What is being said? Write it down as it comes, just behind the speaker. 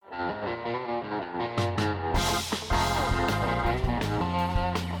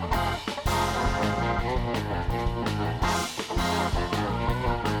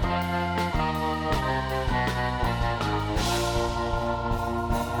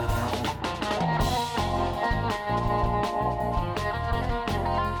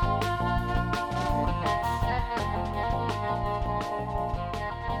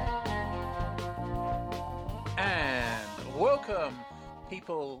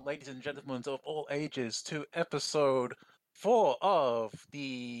people, ladies and gentlemen of all ages, to episode 4 of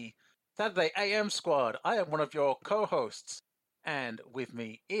the Saturday AM Squad. I am one of your co-hosts, and with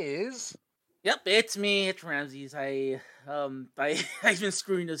me is... Yep, it's me. It's Ramses. I've been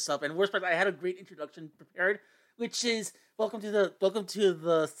screwing this up, and worst part, I had a great introduction prepared, which is welcome to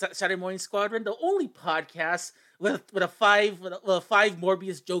the Saturday Morning Squadron, the only podcast with a five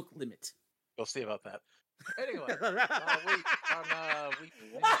Morbius joke limit. We'll see about that. Anyway, we everybody out there.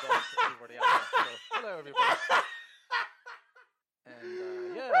 So, hello everybody. And so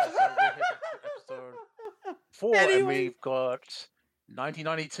we're here to episode 4, and we've got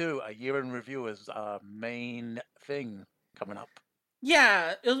 1992, a year in review, as our main thing coming up.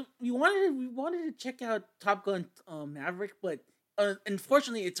 Yeah, we wanted to check out Top Gun Maverick, but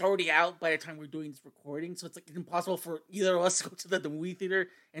unfortunately, it's already out by the time we're doing this recording, so it's like impossible for either of us to go to the movie theater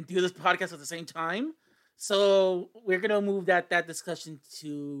and do this podcast at the same time. So we're gonna move that discussion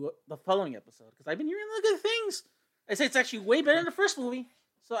to the following episode because I've been hearing a lot of good things. I say it's actually way better than the first movie,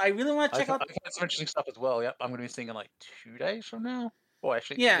 so I really want to check out. I've had some interesting stuff as well. Yep, I'm gonna be seeing it like 2 days from now. Oh,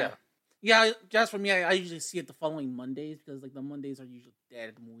 actually, yeah. Just for me, I usually see it the following Mondays because like the Mondays are usually dead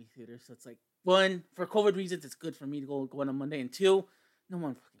at the movie theater. So it's like one, for COVID reasons, it's good for me to go on a Monday, and two, no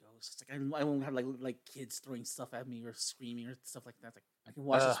one fucking goes. It's like I won't have like kids throwing stuff at me or screaming or stuff like that. It's like I can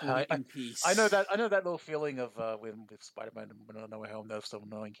watch this movie in peace. I know that little feeling of with Spider-Man and No Way Home. There's some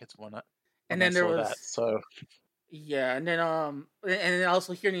annoying kids on that. And then there was that, so. Yeah, and then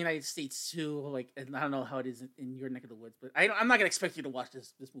also here in the United States too. Like, and I don't know how it is in your neck of the woods, but I'm not gonna expect you to watch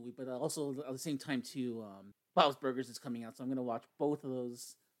this movie. But also at the same time too, Bob's Burgers is coming out, so I'm gonna watch both of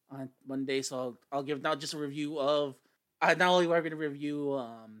those on Monday. So I'll give now just a review of not only are we gonna review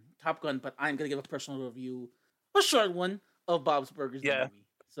Top Gun, but I'm gonna give a personal review, a short one of Bob's Burgers. Yeah. The movie.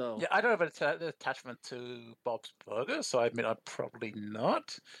 So yeah, I don't have an attachment to Bob's Burgers, so I mean I'm probably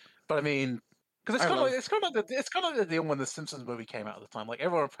not. But I mean. Because it's kind of like the deal when the Simpsons movie came out at the time. Like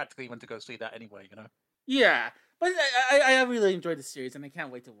everyone practically went to go see that anyway, you know. Yeah, but I really enjoyed the series, and I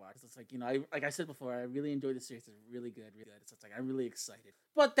can't wait to watch. It's like like I said before, I really enjoyed the series. It's really good, really good. So it's like I'm really excited.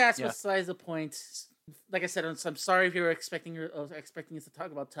 But that's besides the point. Like I said, I'm sorry if you were expecting us to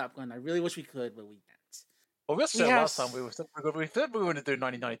talk about Top Gun. I really wish we could, but we can't. Well, we said last time we said we were going to do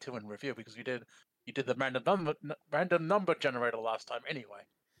 1992 in review because you did the random number generator last time anyway.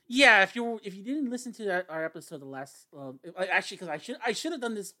 Yeah, if you didn't listen to our episode the last actually because I should have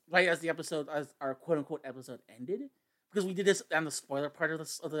done this right as our quote unquote episode ended because we did this on the spoiler part of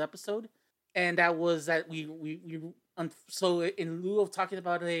the episode, and that was that so in lieu of talking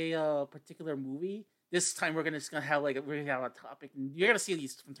about a particular movie, this time we're gonna have a topic, and you're gonna see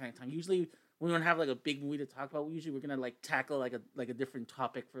these from time to time. Usually when we don't have like a big movie to talk about, we're gonna like tackle like a different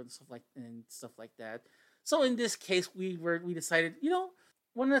topic for stuff like that. So in this case, we decided,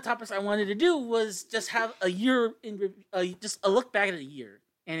 one of the topics I wanted to do was just have a year just a look back at a year,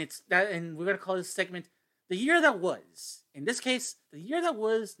 and we're gonna call this segment "The Year That Was." In this case, the year that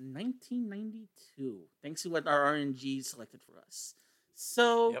was 1992, thanks to what our RNG selected for us.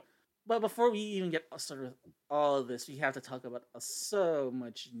 So, But before we even get started with all of this, we have to talk about so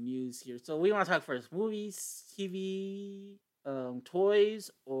much news here. So we want to talk first: movies, TV, toys,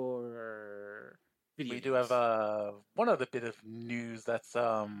 or. We do have one other bit of news that's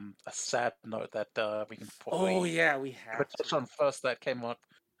a sad note that we can probably we have touch on first. That came up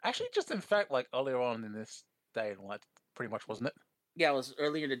actually just in fact like earlier on in this day, pretty much, wasn't it? Yeah, it was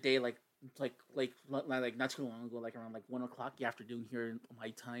earlier in the day, like not too long ago, like around like 1:00 the afternoon here in my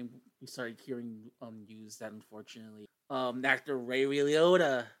time. We started hearing news that unfortunately actor Ray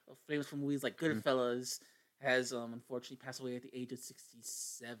Liotta, famous for movies like Goodfellas, has unfortunately passed away at the age of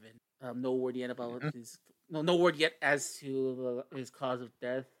 67. No word yet about no word yet as to his cause of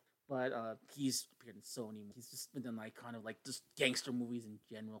death, but he's appeared in so many. He's just been an icon of like just gangster movies in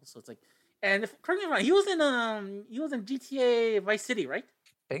general. So it's like, and if correct me if I'm wrong, he was in GTA Vice City, right?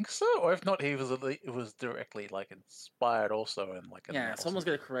 I think so, or if not, it was directly like inspired also, and like someone's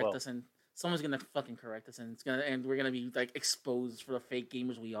gonna correct us, and someone's gonna fucking correct us, and we're gonna be like exposed for the fake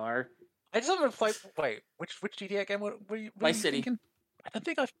gamers we are. I just haven't played. Wait, which GTA game were you Vice City. Thinking? I don't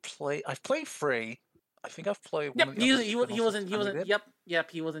think I've played 3. I think I've played one. Yep, he wasn't. Yep,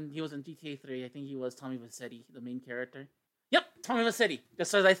 he was in GTA 3. I think he was Tommy Vercetti, the main character. Yep, Tommy Vercetti.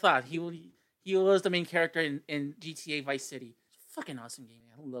 Just as I thought, he was the main character in GTA Vice City. Fucking awesome game,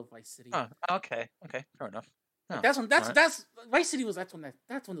 man. I love Vice City. Oh, okay, fair enough. Oh, that's Vice City was that's when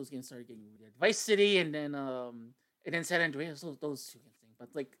those games started getting weird. Vice City and then San Andreas, those two games. But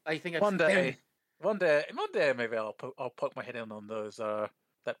like I think one day maybe I'll poke my head in on those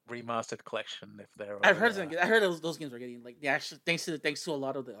that remastered collection if they're. I heard those games are getting like thanks to a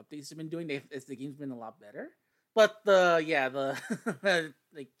lot of the updates they've been doing. The game's been a lot better. But that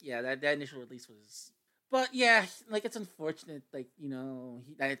initial release was. But yeah, like it's unfortunate. Like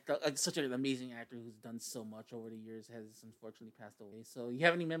such an amazing actor who's done so much over the years has unfortunately passed away. So you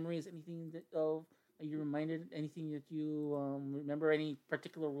have any memories? Anything that are you reminded? Anything that you remember? Any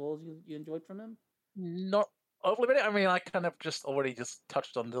particular roles you enjoyed from him? Not overly many. I mean, I kind of just already just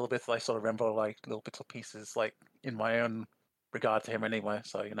touched on a little bit. I sort of remember like little bits of pieces, like in my own regard to him, anyway.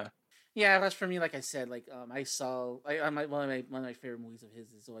 So Yeah, that's for me. Like I said, like I saw one of my favorite movies of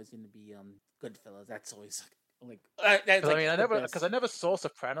his is always going to be Goodfellas. That's always that's I mean, I never saw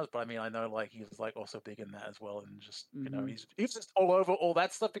Sopranos, but I mean, I know like he was like also big in that as well, and just he's just all over all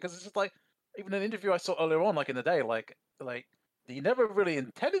that stuff because it's just like even an interview I saw earlier on, like in the day, like he never really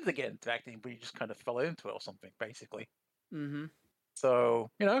intended to get into acting, but he just kind of fell into it or something, basically. Mm-hmm. So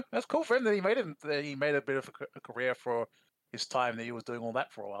that's cool for him that he made a bit of a career for his time that he was doing all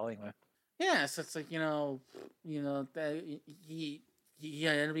that for a while, anyway. Yeah, so it's like that he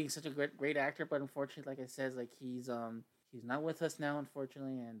ended up being such a great actor, but unfortunately, like I said, like he's not with us now,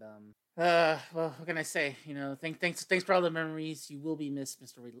 unfortunately, and well, what can I say? Thanks for all the memories. You will be missed,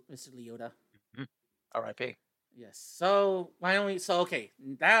 Mr. Leota. Mm-hmm. R.I.P. Yes. So why don't we? So okay,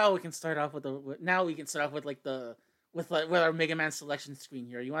 now we can start off with with our Mega Man selection screen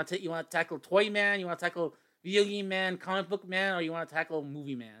here. You want to tackle Toy Man? You want to tackle Video Game Man, Comic Book Man, or you want to tackle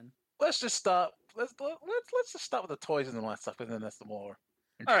Movie Man? Let's just start. Let's just start with the toys and all that stuff, and then that's the more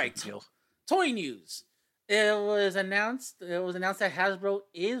all right. Toy news. It was announced that Hasbro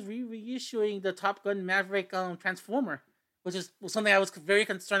is reissuing the Top Gun Maverick Transformer, which is something I was very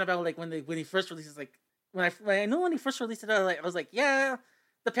concerned about. Like when he first released, like when he first released it, I was like, yeah,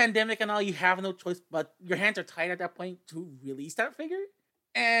 the pandemic and all, you have no choice, but your hands are tied at that point to release that figure.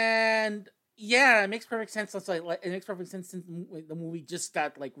 And yeah, it makes perfect sense. It makes perfect sense since the movie just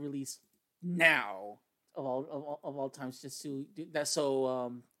got like released now of all times, just to do that.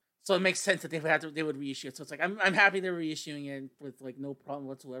 So it makes sense that they would reissue it. So it's like I'm happy they're reissuing it with like no problem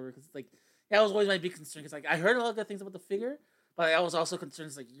whatsoever, because it's like that was always my big concern. Because like I heard a lot of good things about the figure, but I was also concerned.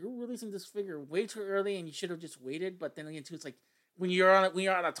 It's like you're releasing this figure way too early, and you should have just waited. But then again, too, it's like when you're on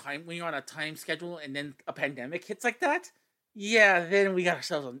a time schedule, and then a pandemic hits like that. Yeah, then we got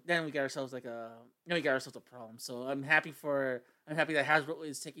ourselves a problem. So I'm happy that Hasbro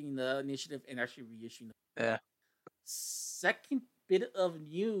is taking the initiative and actually reissuing it. Yeah. Second bit of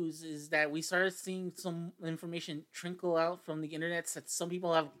news is that we started seeing some information trickle out from the internet that some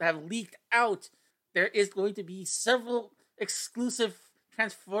people have leaked out. There is going to be several exclusive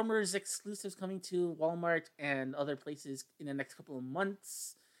Transformers exclusives coming to Walmart and other places in the next couple of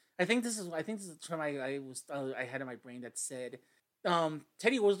months. I think this is a term I had in my brain that said,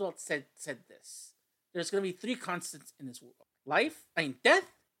 Teddy Roosevelt said this. There's going to be 3 constants in this world: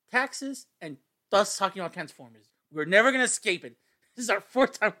 death, taxes, and thus talking about Transformers. We're never going to escape it. This is our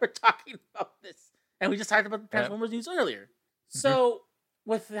 4th time we're talking about this, and we just talked about the Transformers news earlier. So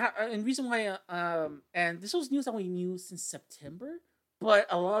with that, and reason why, and this was news that we knew since September. But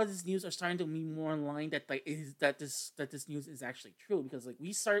a lot of this news are starting to be more in line that this news is actually true, because like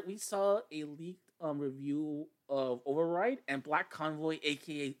we saw a leaked review of Override and Black Convoy,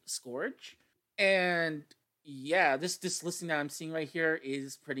 aka Scourge, and yeah, this listing that I'm seeing right here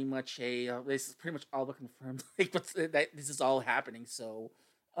is pretty much this is pretty much all but confirmed. Like, but that this is all happening. So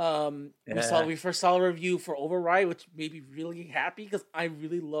we first saw a review for Override, which made me really happy because I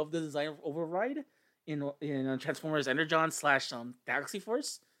really love the design of Override in Transformers Energon / Galaxy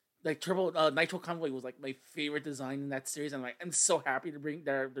Force. Like Turbo Nitro Convoy was like my favorite design in that series. I'm so happy to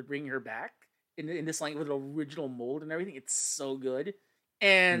bring her back in this line with the original mold and everything. It's so good.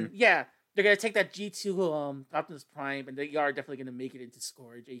 And yeah, they're gonna take that G2 Optimus Prime, and they are definitely gonna make it into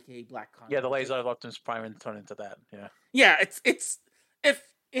Scourge, aka Black Convoy. Yeah, the laser of Optimus Prime and turn into that. Yeah. Yeah, it's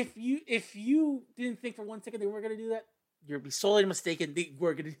if you didn't think for 1 second they were gonna do that, you'd be sorely mistaken. They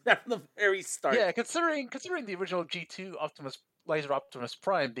were going to do that from the very start. Yeah, considering the original G2 Laser Optimus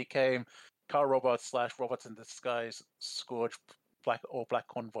Prime became car robots / robots in disguise Scourge Black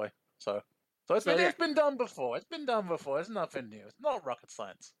Convoy. So it's been done before. It's been done before. It's nothing new. It's not rocket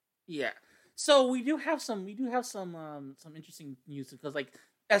science. Yeah. So we do have some interesting news, because like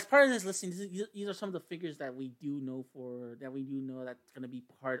as part of this listing, these are some of the figures that we do know that's going to be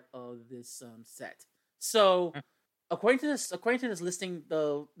part of this set. So. According to this listing,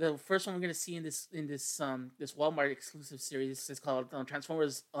 the first one we're going to see in this Walmart exclusive series is called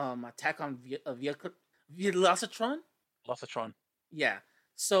Transformers Attack on Velocitron. Velocitron. Yeah.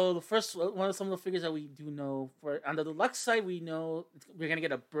 So the first one of some of the figures that we do know for on the deluxe side, we know we're gonna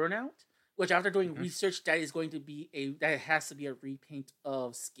get a Burnout, which after doing research, that is going to be that has to be a repaint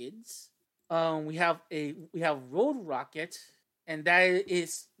of Skids. We have Road Rocket, and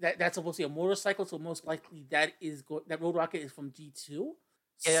that's supposed to be a motorcycle, so most likely that Road Rocket is from G2.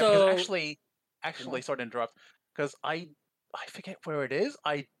 Yeah, so because actually, sorry to interrupt, because I forget where it is.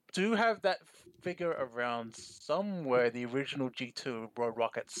 I do have that figure around somewhere. The original G2 Road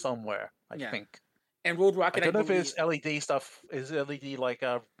Rocket somewhere, I think. And Road Rocket, I don't know if it's LED stuff. Is LED like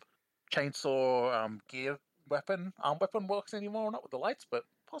a chainsaw gear weapon, arm weapon works anymore? Not with the lights, but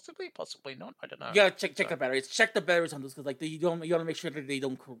possibly not. I don't know. Yeah, check the batteries. Check the batteries on those because like you want to make sure that they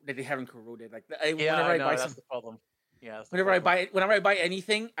haven't corroded. Like whenever I buy that's the problem. Yeah, whenever I buy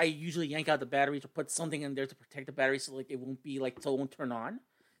anything, I usually yank out the batteries or put something in there to protect the battery so like it won't turn on,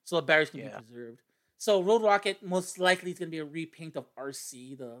 so the batteries can be preserved. So Road Rocket most likely is going to be a repaint of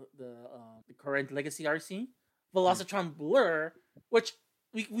RC, the current Legacy RC. Velocitron Blur, which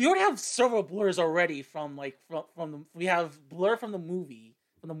we already have several blurs already from we have Blur from the movie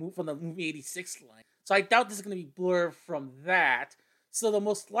from the movie 86 line. So I doubt this is going to be Blur from that. So the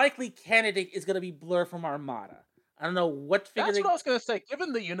most likely candidate is going to be Blur from Armada. I don't know what figure. That's what I was going to say.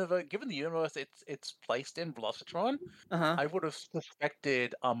 Given the universe, it's placed in Velocitron, I would have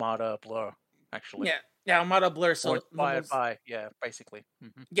suspected Armada Blur. Actually, yeah, Armada Blur. So inspired by basically.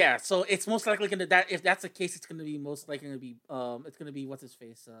 Yeah, so it's most likely going to if that's the case, it's going to be most likely going to be it's going to be what's his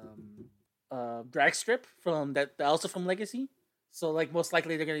face Drag Strip from that also from Legacy. So like most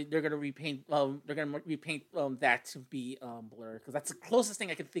likely they're gonna repaint that to be Blur because that's the closest thing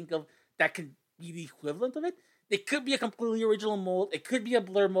I can think of that could be the equivalent of it. It could be a completely original mold. It could be a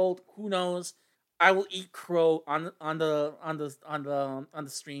Blur mold. Who knows? I will eat crow on the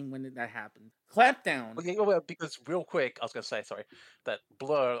stream when that happens. Clampdown. Well, because real quick, I was gonna say that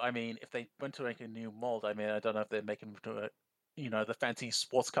Blur. I mean, if they went to make a new mold, I mean, I don't know if they're making the fancy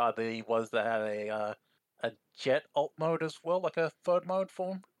sports car that he was that had a jet alt mode as well, like a third mode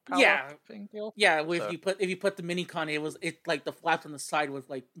form. Thing deal. Yeah. So. If you put the Minicon, it like the flaps on the side was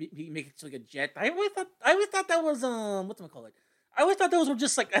like make it like a jet. I always thought that was whatchamacallit. I always thought those were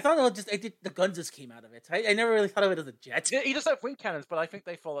just like I thought it was just the guns just came out of it. I never really thought of it as a jet. Yeah, you just have wing cannons, but I think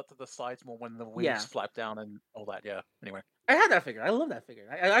they fall out to the sides more when the wings flap down and all that. Yeah. Anyway, I had that figure. I love that figure.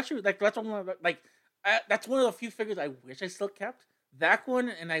 I actually that's one of the few figures I wish I still kept. That one,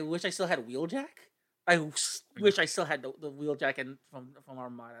 and I wish I still had Wheeljack. I wish I still had the Wheeljack from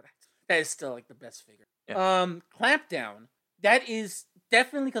Armada. That is still like the best figure. Yeah. Clampdown. That is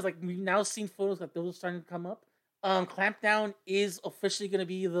definitely because like we've now seen photos that those are starting to come up. Clampdown is officially going to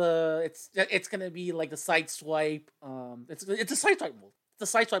be it's going to be like the side swipe. It's a side swipe mold. It's a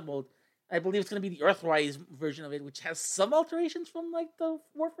side swipe mold. I believe it's going to be the Earthrise version of it, which has some alterations from like the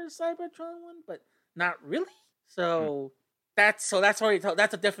Warfare Cybertron one, but not really. So that's already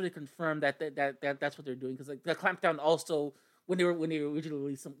that's a definitely confirmed that that's what they're doing because like the Clampdown also when they originally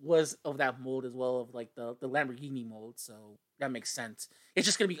released them was of that mold as well of like the Lamborghini mold. So that makes sense. It's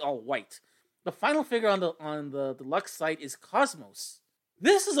just going to be all white. The final figure on the deluxe site is Cosmos.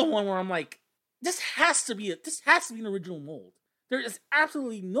 This is the one where I'm like, this has to be an original mold. There is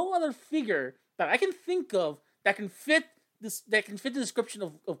absolutely no other figure that I can think of that can fit the description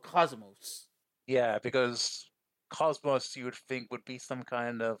of Cosmos. Yeah, because Cosmos you would think would be some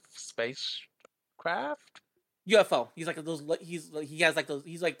kind of spacecraft. UFO. He's like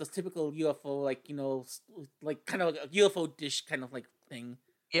those typical UFO, like like kind of like a UFO dish kind of like thing.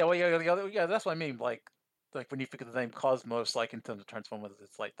 Yeah, well, yeah, that's what I mean. Like when you think of the name Cosmos, like in terms of Transformers,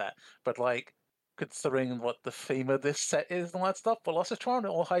 it's like that. But like considering what the theme of this set is and all that stuff, Velocitron and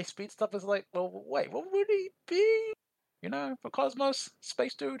all high speed stuff is like, well, wait, what would he be? For Cosmos,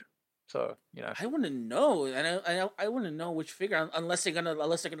 space dude. So I want to know, and I want to know which figure, unless they're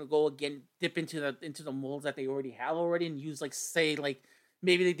gonna go again, dip into the molds that they already have and use like say like.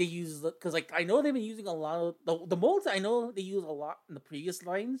 Maybe they use because like I know they've been using a lot of the molds. I know they use a lot in the previous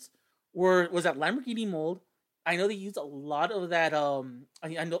lines. Was that Lamborghini mold? I know they used a lot of that.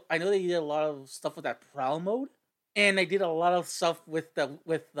 I know they did a lot of stuff with that Prowl mode, and they did a lot of stuff with the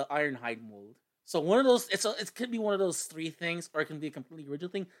Ironhide mold. So one of those, it could be one of those three things, or it can be a completely original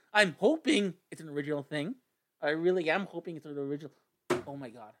thing. I'm hoping it's an original thing. I really am hoping it's an original. Oh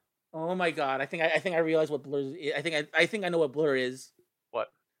my god! I think I realize what Blur is. I think I know what Blur is. What?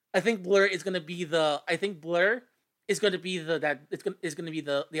 I think Blur is going to be the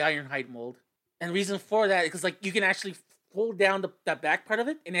Ironhide mold. And reason for that is because like you can actually hold down that back part of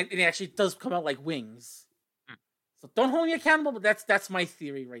it and it actually does come out like wings. So don't hold me accountable, but that's my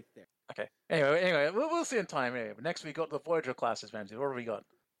theory right there. Okay. Anyway, we'll see in time. Anyway, next we got the Voyager classes, Ramsey. What have we got?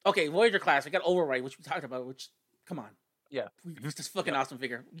 Okay, Voyager class. We got Override, which we talked about. Which, come on, Yeah. it's just fucking awesome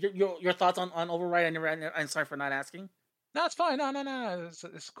figure. Your thoughts on Override? I'm sorry for not asking. No, it's fine. No.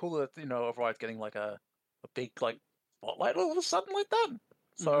 It's cool that Override's getting like a big like spotlight all of a sudden like that.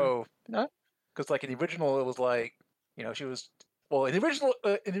 So because like in the original it was like she was in the original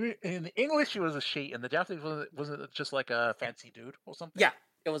in the English she was a she, and the Japanese wasn't it just like a fancy dude or something. Yeah,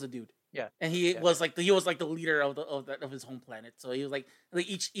 it was a dude. Yeah, and he was like the leader of his home planet. So he was like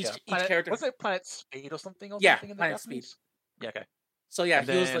each character. Was it Planet Speed or something? Yeah, something in Planet Japanese? Speed. Yeah, okay. So yeah, and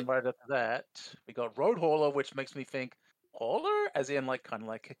then right after that we got Road Hauler, which makes me think hauler, as in like kind of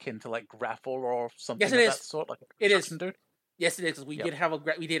like akin to like grapple or something of that sort, like a construction dude. Yes, it is. Because we did have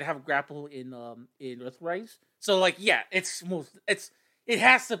a grapple in Earthrise. So like it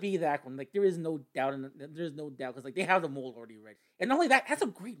has to be that one. Like there is no doubt because like they have the mold already ready, and not only that, that's a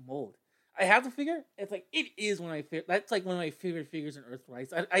great mold. I have the figure. It's like it is one of my favorite. That's like one of my favorite figures in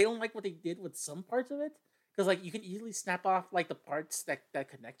Earthrise. I don't like what they did with some parts of it. Because like you can easily snap off like the parts that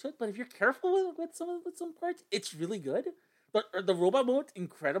connect to it, but if you're careful with some parts, it's really good. But the robot mode,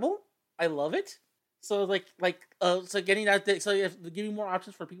 incredible. I love it. So so getting that, so if giving more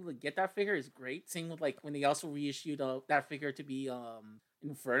options for people to get that figure is great. Same with like when they also reissued that figure to be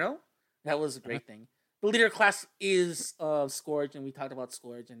Inferno, that was a great thing. The leader class is Scourge, and we talked about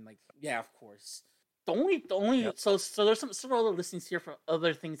Scourge, and like of course. The only so there's several other listings here for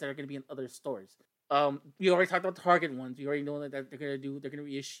other things that are going to be in other stores. We already talked about Target ones. We already know that they're gonna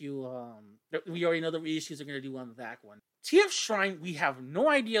reissue. We already know the reissues they're gonna do on that one. TF Shrine, we have no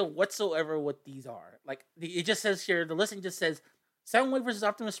idea whatsoever what these are. Like it just says here, the listing just says Soundwave versus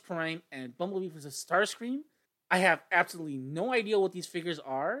Optimus Prime and Bumblebee versus Starscream. I have absolutely no idea what these figures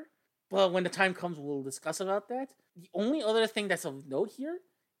are, but when the time comes, we'll discuss about that. The only other thing that's of note here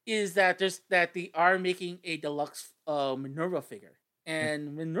is that they are making a deluxe Minerva figure,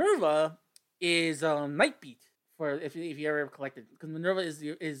 and Minerva is Nightbeat for if you ever collected, because Minerva is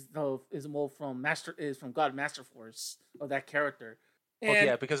a mold from God Master Force of that character.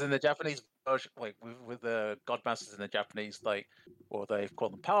 And, because in the Japanese version, like with the God Masters in the Japanese, like, or they call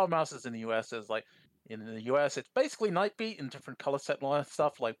them Power Masters in the US, is like in the US it's basically Nightbeat in different color set line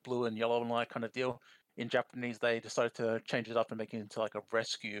stuff like blue and yellow and that kind of deal. In Japanese, they decided to change it up and make it into like a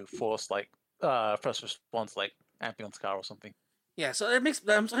rescue force, like first response, like ambulance car or something. Yeah, so it makes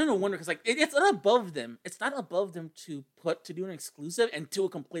I'm starting to wonder because like it's not above them. It's not above them to do an exclusive and to a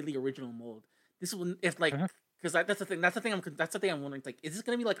completely original mold. This one, if like, because that's the thing. That's the thing I'm wondering. Like, is this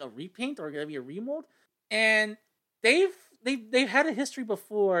gonna be like a repaint or gonna be a remold? And they've had a history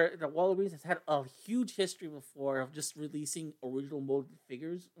before. The Walgreens has had a huge history before of just releasing original molded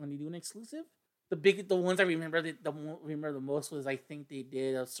figures when you do an exclusive. The ones I remember the most was I think they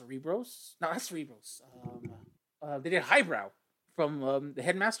did Cerebros. No, that's Cerebros. They did Highbrow from the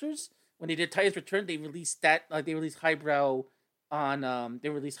Headmasters. When they did Titan's Return, they released that. They released Highbrow on. They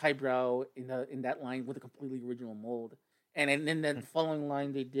released Highbrow in that line with a completely original mold. And then the following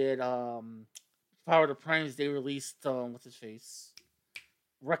line they did Power of the Primes. They released what's his face,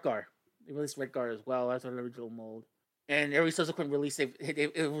 Wreck-Gar. They released Wreck-Gar as well as an original mold. And every subsequent release, it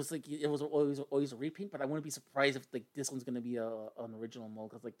was always a repaint. But I wouldn't be surprised if like this one's gonna be an original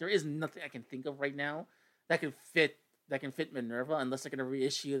mold, because like there is nothing I can think of right now that can fit Minerva, unless they're gonna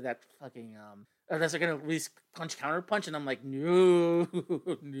reissue that fucking unless they're gonna release Punch Counter Punch, and I'm like, no,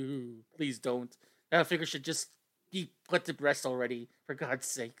 please don't. That figure should just be put to rest already, for God's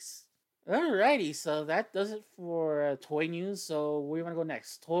sakes. Alrighty, so that does it for toy news. So where do you want to go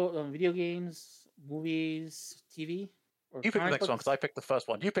next? Video games, movies, TV? Or you pick the next one because I picked the first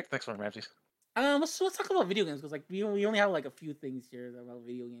one. You pick the next one, Ramses. Let's talk about video games, because like we only have like a few things here about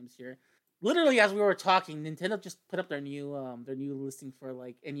video games here. Literally, as we were talking, Nintendo just put up their new listing for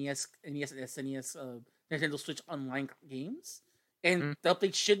like NES and SNES Nintendo Switch Online games, and the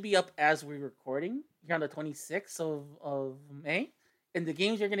update should be up as we're recording here on the 26th of May. And the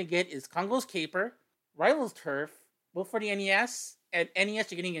games you're gonna get is Congo's Caper, Rivals Turf, both for the NES, and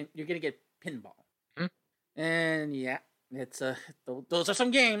NES you're gonna get Pinball. And yeah, it's those are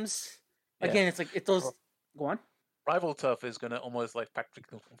some games. Again, it's like those. Go on. Rival Turf is going to almost like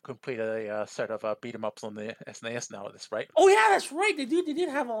practically complete a set of beat 'em ups on the SNES now at this rate. Oh yeah, that's right. They did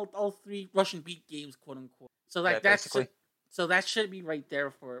have all three Russian beat games, quote unquote. So like that should be right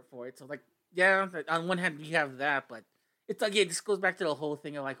there for it. So like on one hand we have that, but it's again this goes back to the whole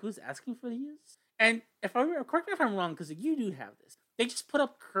thing of like who's asking for these. And correct me if I'm wrong, because you do have this. They just put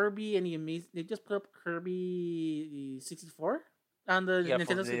up Kirby and They just put up Kirby 64 on the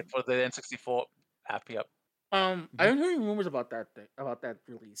Nintendo for the N64 app. Yep. I've been hearing rumors about that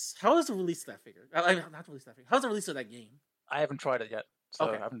release. How is the release of that figure? Not the release of that figure. How's the release of that game? I haven't tried it yet, so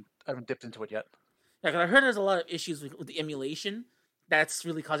Okay. I haven't dipped into it yet. Yeah, because I heard there's a lot of issues with the emulation. That's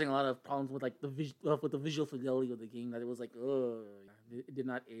really causing a lot of problems with like with the visual fidelity of the game. That it was like, oh, it did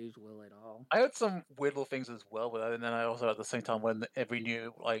not age well at all. I heard some weird little things as well with it, and then I also at the same time when every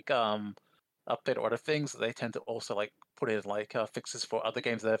new update or other things, they tend to also like put in like fixes for other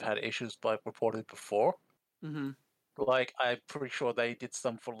games that have had issues like reported before. Mm-hmm. Like I'm pretty sure they did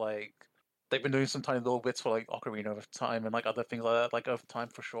some for like they've been doing some tiny little bits for like Ocarina over time and like other things like that, like over time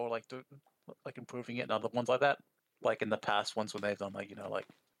for sure, like improving it and other ones like that. Like in the past ones when they've done like like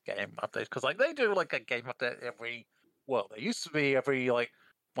game updates because like they do like a game update every they used to be every like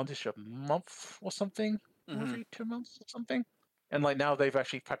once a month or something, or Mm-hmm. every 2 months or something. And like now they've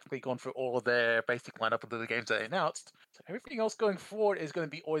actually practically gone through all of their basic lineup of the games they announced. So everything else going forward is going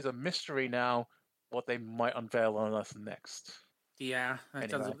to be always a mystery now what they might unveil on us next. Yeah,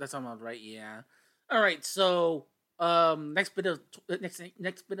 that Anyway. that sounds about right. Yeah. All right. So, next bit of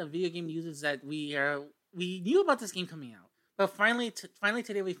next bit of video game news is that we knew about this game coming out, but finally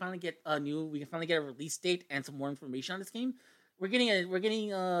today we finally get we can finally get a release date and some more information on this game. We're getting a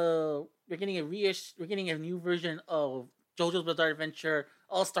new version of JoJo's Bizarre Adventure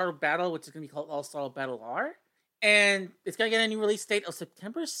All Star Battle, which is gonna be called All Star Battle R. And it's gonna get a new release date of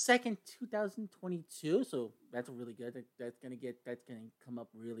September 2nd, 2022. So that's really good. That's gonna come up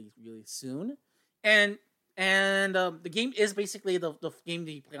really soon. And the game is basically the game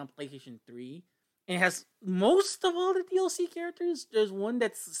that you play on PlayStation 3. And it has most of all the DLC characters. There's one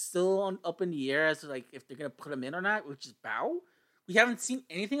that's still up in the air as to like if they're gonna put them in or not, which is Bao. We haven't seen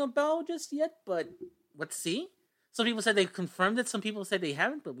anything of Bao just yet, but let's see. Some people said they confirmed it. Some people said they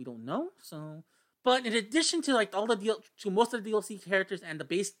haven't, but we don't know. So, but in addition to like to most of the DLC characters and the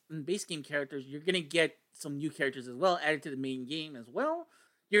base game characters, you're gonna get some new characters as well added to the main game as well.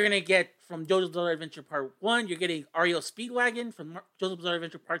 You're gonna get from JoJo's Bizarre Adventure Part 1, you're getting Ario Speedwagon. From JoJo's Bizarre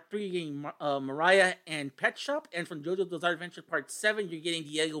Adventure Part 3, you're getting Mariah and Pet Shop. And from JoJo's Bizarre Adventure Part 7, you're getting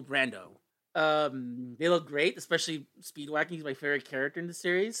Diego Brando. They look great, especially Speedwagon. He's my favorite character in the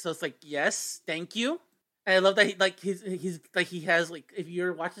series. So it's like, yes, thank you. And I love that he has like if you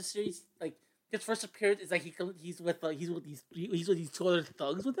ever watch the series, like his first appearance is like he's with these two other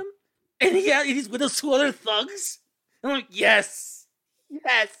thugs with him, and he's with those two other thugs. And I'm like, yes.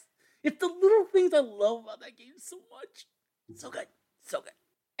 It's the little things I love about that game so much. So good.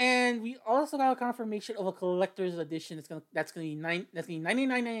 And we also got a confirmation of a collector's edition. That's gonna be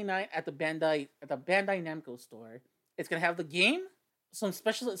 $99.99 at the Bandai Namco store. It's gonna have the game, some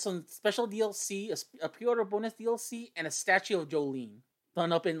special DLC, a pre-order bonus DLC, and a statue of Jolene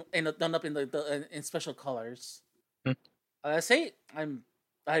done up in in special colors. I say I'm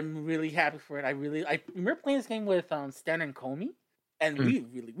really happy for it. I remember playing this game with Stan and Comey, and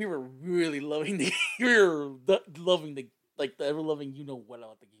we were really loving the loving the ever loving what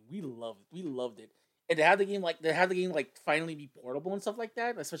about the game. We loved it. And to have the game like finally be portable and stuff like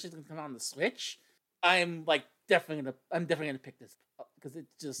that, especially if it's gonna come out on the Switch. I'm definitely gonna pick this up because it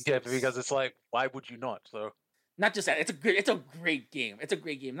just because it's like why would you not? So not just that it's a great game.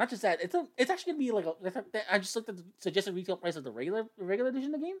 Not just that it's actually gonna be like I just looked at the suggested retail price of the regular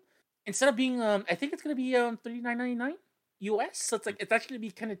edition of the game. Instead of being I think it's gonna be $39.99 US. So it's actually gonna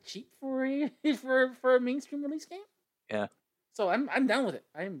be kind of cheap for a mainstream release game. Yeah. So I'm down with it.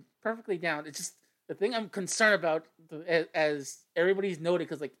 I'm perfectly down. It's just the thing I'm concerned about, as everybody's noted,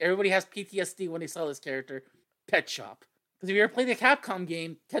 because like everybody has PTSD when they saw this character, Pet Shop. Because if you ever played the Capcom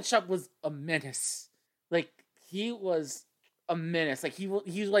game, Pet Shop was a menace. Like he was a menace. Like he's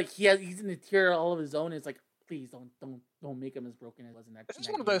an interior all of his own. And it's like, please don't make him as broken as wasn't that. This is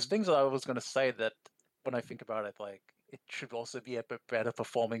one of those things that I was going to say that when I think about it, like it should also be a bit better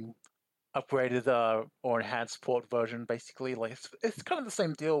performing, upgraded or enhanced port version. Basically, like it's kind of the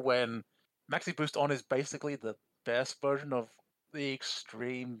same deal when Maxi Boost On is basically the best version of the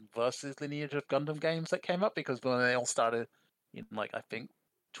Extreme versus lineage of Gundam games that came up, because when they all started in like I think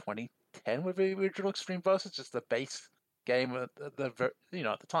 2010 with the original Extreme versus, just the base game at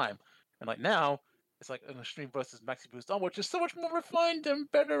the time, and like now it's like an Extreme versus Maxi Boost On, which is so much more refined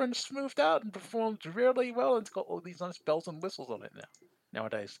and better and smoothed out and performs really well, and it's got all these nice bells and whistles on it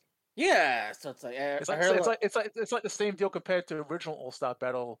nowadays. Yeah, so it's like it's like the same deal compared to original All Star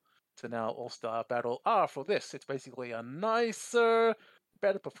Battle to now All Star Battle R. For this, it's basically a nicer,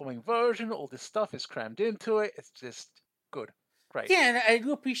 better performing version. All this stuff is crammed into it. It's just good, great. Yeah, and I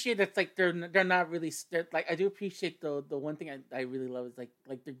do appreciate that. Like they're not really like I do appreciate the one thing I really love is like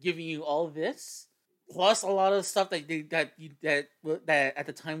they're giving you all this. plus a lot of stuff that at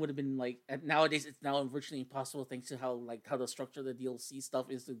the time would have been like nowadays it's now virtually impossible thanks to how the structure of the DLC stuff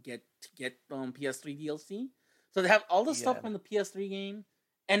is to get PS3 DLC. So they have all the stuff from the PS3 game,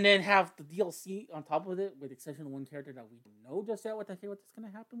 and then have the DLC on top of it, with the exception of one character that we don't know just yet what's going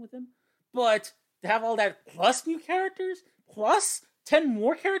to happen with him. But to have all that plus new characters, plus 10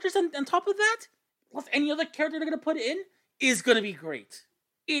 more characters on top of that, plus any other character they're going to put in, is going to be great.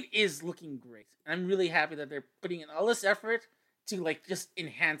 It is looking great. I'm really happy that they're putting in all this effort to like just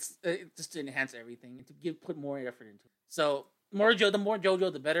enhance everything and to put more effort into it. So the more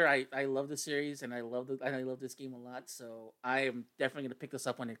JoJo, the better. I love the series and I love this game a lot. So I am definitely going to pick this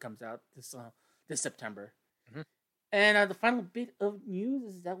up when it comes out this September. Mm-hmm. And the final bit of news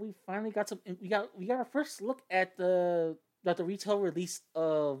is that we finally got our first look at the retail release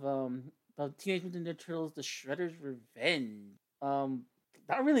of Teenage Mutant Ninja Turtles: The Shredder's Revenge.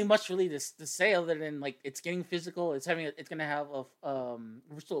 Not really much to say other than like it's getting physical. It's gonna have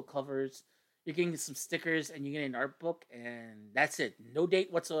virtual covers. You're getting some stickers and you're getting an art book, and that's it. No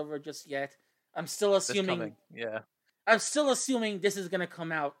date whatsoever just yet. I'm still assuming. I'm still assuming this is gonna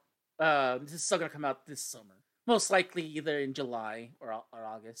come out. This is still gonna come out this summer. Most likely either in July or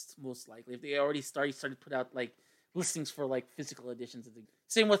August. Most likely, if they already started to put out like listings for like physical editions of the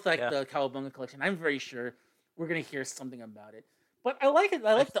same with like the Cowabunga collection. I'm very sure we're gonna hear something about it. But I like it.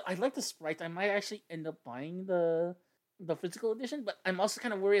 I like the sprites. I might actually end up buying the physical edition. But I'm also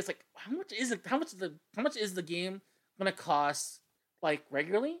kind of worried. It's like how much is it? How much is the game gonna cost like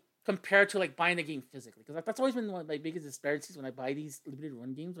regularly compared to like buying the game physically? Because that's always been one of my biggest disparities when I buy these limited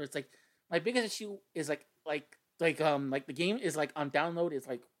run games. Where it's like my biggest issue is like the game is like on download is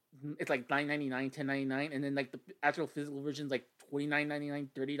like it's like $9.99, $10.99, and then like the actual physical version is like $29.99,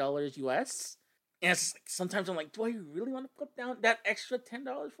 $30 US. And it's like, sometimes I'm like, do I really want to put down that extra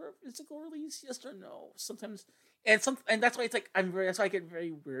 $10 for a physical release? Yes or no? Sometimes, and that's why it's like that's why I get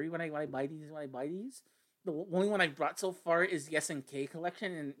very worried when I buy these. The only one I brought so far is the SNK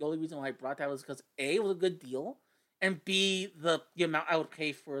collection, and the only reason why I brought that was because A, it was a good deal, and B, the amount I would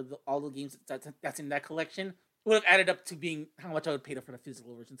pay for all the games that's in that collection would have added up to being how much I would pay for the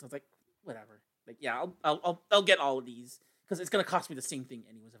physical version. So I was like, whatever. Like, yeah, I'll get all of these because it's gonna cost me the same thing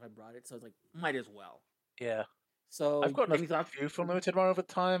anyways if I brought it. So I was like, might as well. Yeah. So I've gotten a few from Limited Run over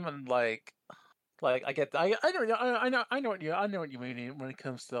time, and like I get I know what you mean when it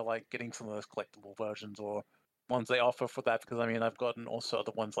comes to like getting some of those collectible versions or ones they offer for that. Because I mean, I've gotten also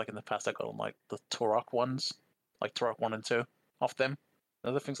other ones like in the past. I got like the Turok ones, like Turok 1 and 2, off them, and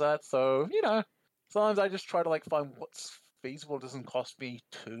other things like that. So sometimes I just try to like find what's feasible. It doesn't cost me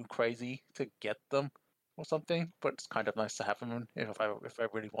too crazy to get them or something, but it's kind of nice to have them if I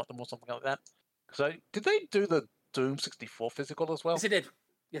really want them or something like that. Because did they do the Doom 64 physical as well?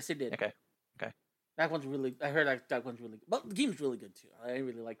 Yes, it did. Okay. That one's really. I heard that one's really. Well, the game's really good too. I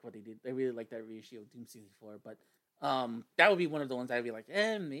really like what they did. I really like that reissue of Doom 64. But that would be one of the ones I'd be like,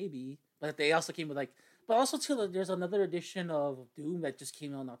 maybe. But they also came with like. But also too, there's another edition of Doom that just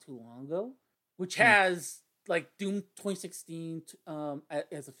came out not too long ago, which has like Doom 2016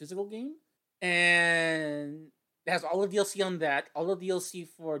 as a physical game, and it has all the DLC on that, all the DLC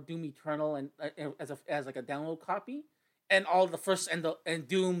for Doom Eternal, and as like a download copy, and all the first and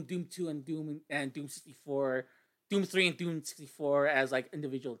Doom 2 and Doom 64, Doom 3 and Doom 64 as like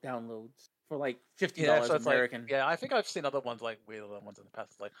individual downloads for like $50 American. Like, I think I've seen other ones like weird other ones in the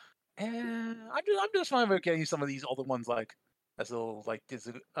past. It's like, I'm just fine with getting some of these other ones like as little like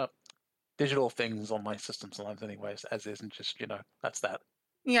digital things on my system sometimes, anyways, as is, and just that's that.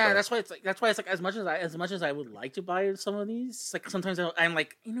 Yeah, so. That's why it's like as much as I would like to buy some of these, like sometimes I'm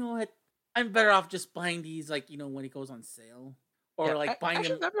like, you know what, I'm better off just buying these like when it goes on sale, or like buying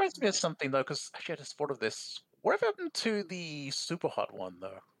them. That reminds me of something though, because actually I just thought of this. Whatever happened to the Super Hot one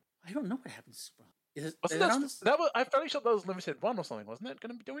though? I don't know what happened to Super Hot. That was, I'm fairly sure that was limited run or something, wasn't it?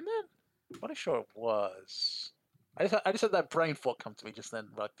 Going to be doing that? I'm pretty sure it was. I just had that brain thought come to me just then,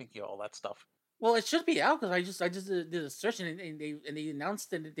 like thinking of all that stuff. Well, it should be out because I just did a search and they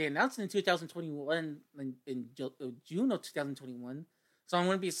announced it. They announced it in 2021 in June of 2021. So I'm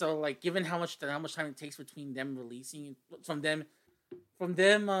gonna be given how much time it takes between them releasing from them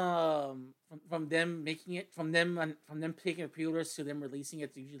making it from them taking the pre-orders to them releasing it,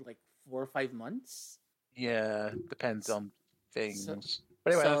 it's usually like 4 or 5 months. Yeah, depends on things.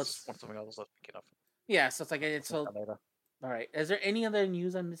 But anyway, that's something else I was thinking of. Yeah, so it's like all right. Is there any other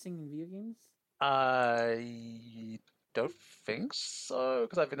news I'm missing in video games? I don't think so,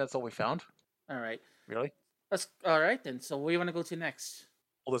 because I think that's all we found. All right. Really? That's all right then. So where do you want to go to next?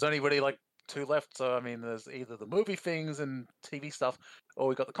 Well, there's only really like two left. So I mean, there's either the movie things and TV stuff, or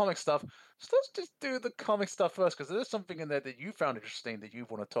we got the comic stuff. So let's just do the comic stuff first, because there's something in there that you found interesting that you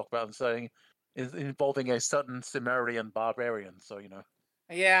want to talk about, and saying is involving a certain Cimmerian barbarian. So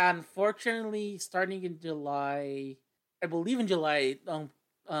Yeah, unfortunately, starting in July, I believe in July,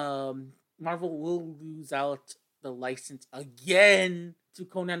 Marvel will lose out the license again to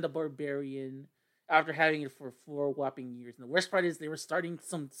Conan the Barbarian after having it for 4 whopping years. And the worst part is they were starting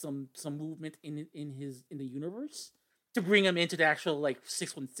some movement in the universe to bring him into the actual like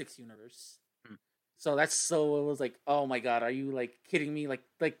 616 universe. Hmm. So it was like, oh my god, are you like kidding me? Like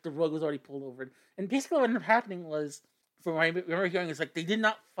the rug was already pulled over. And basically what ended up happening was, from what I remember hearing, is like they did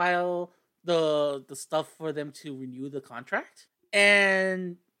not file the stuff for them to renew the contract,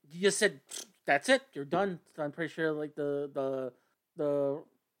 and you just said that's it, you're done. So I'm pretty sure like the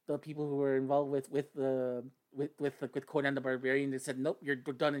people who were involved with Conan the Barbarian, they said nope, we're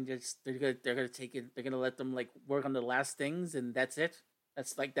done, and just they're gonna take it. They're gonna let them like work on the last things, and that's it.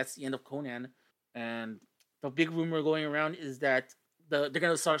 That's the end of Conan. And the big rumor going around is that they're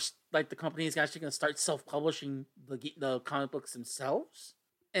gonna start, like, the company is actually gonna start self publishing the comic books themselves,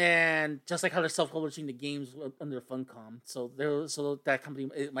 and just like how they're self publishing the games under Funcom. So that company,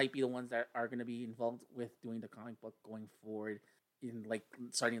 it might be the ones that are gonna be involved with doing the comic book going forward, in like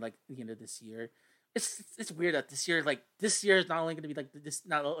starting like the end of this year. It's weird that this year is not only gonna be like this,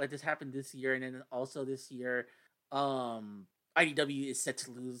 not like this happened this year, and then also this year, IDW is set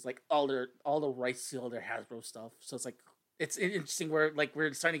to lose like all the rights to all their Hasbro stuff. So it's interesting where like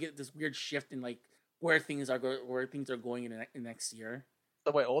we're starting to get this weird shift in like where things are going in next year.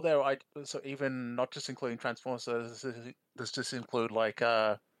 So wait, all their so even not just including Transformers, so does this include like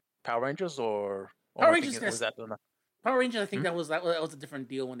Power Rangers, or Power am I Rangers thinking, gonna was that done? Power Rangers, I think Hmm? that was a different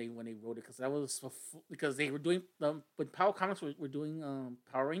deal when they wrote it, because that was because they were doing when Power Comics were doing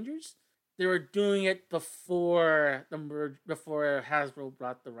Power Rangers. They were doing it before the merge, before Hasbro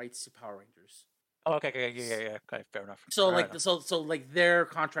brought the rights to Power Rangers. Oh, okay, yeah. Okay, fair enough. So Fair like enough. like their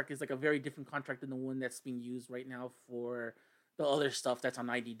contract is like a very different contract than the one that's being used right now for the other stuff that's on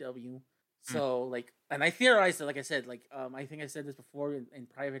IDW. Hmm. So like, and I theorized that, like I said, like I think I said this before in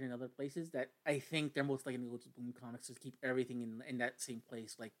private and other places, that I think they're most likely going to go to Boom Comics to keep everything in that same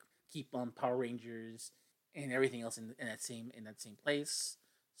place, like keep Power Rangers and everything else in that same place.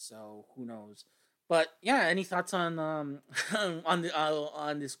 So who knows? But yeah, any thoughts on on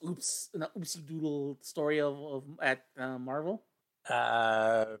this oopsie doodle story of at Marvel?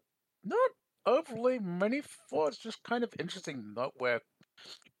 Uh, Not overly many thoughts. Just kind of interesting note where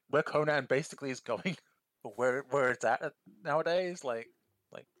Conan basically is going, or where it's at nowadays. Like,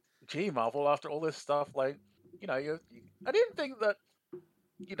 gee, Marvel, after all this stuff, like, I didn't think that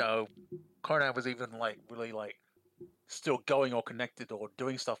you know Conan was even like really like still going or connected or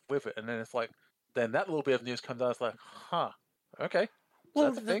doing stuff with it, and then it's like then that little bit of news comes out. It's like, huh, okay, so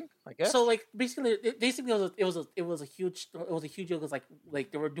Well, that's a thing, I so guess. like basically, it was a huge deal, because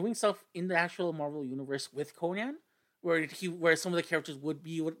like they were doing stuff in the actual Marvel universe with Conan, where some of the characters would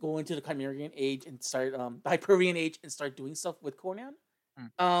go into the Chimerian age and start the Hyperion age and start doing stuff with Conan.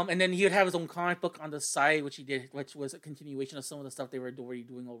 Hmm. And then he would have his own comic book on the side, which was a continuation of some of the stuff they were already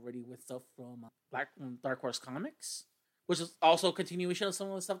doing already with stuff from Dark Horse Comics, which is also a continuation of some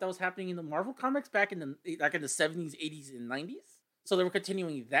of the stuff that was happening in the Marvel comics back in the 70s, 80s, and 90s. So they were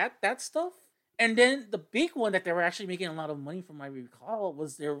continuing that stuff. And then the big one that they were actually making a lot of money from, I recall,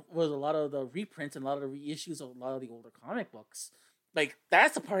 was there was a lot of the reprints and a lot of the reissues of a lot of the older comic books. Like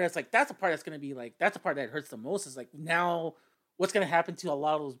that's the part that's gonna be like that's the part that hurts the most, is like now what's gonna happen to a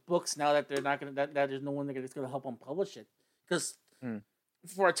lot of those books now that they're not gonna that there's no one that's gonna help them publish it. Because Hmm.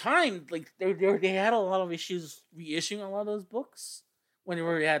 for a time, like they had a lot of issues reissuing a lot of those books when they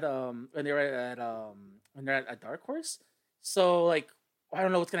were at when they're at Dark Horse. So like I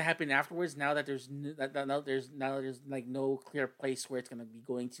don't know what's gonna happen afterwards, now that there's like no clear place where it's gonna be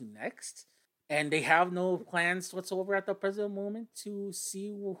going to next, and they have no plans whatsoever at the present moment to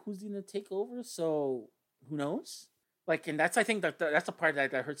see who's gonna take over. So who knows? Like, and that's, I think that's the part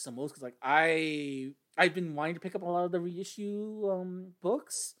that hurts the most, because like I've been wanting to pick up a lot of the reissue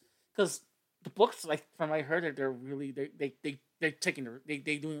books, because the books, like from what I heard, that they're really they're taking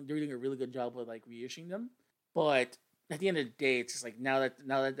they're doing a really good job of like reissuing them. But at the end of the day, it's just like now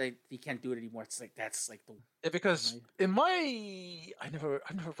that they can't do it anymore, it's like that's like the Yeah, because in I never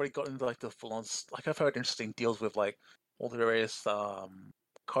really got into like the full on like I've heard interesting deals with like all the various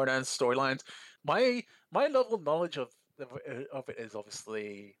Conan storylines. My level of knowledge of it is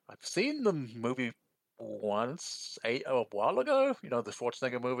obviously I've seen the movie once a while ago. The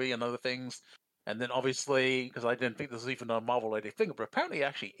Schwarzenegger movie and other things, and then obviously because I didn't think this was even a Marvel related thing, but apparently it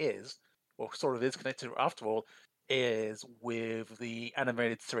actually is. or sort of is connected to after all, is with the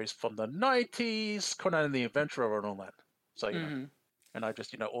animated series from the 90s, Conan and the Adventurer and all that. So, and I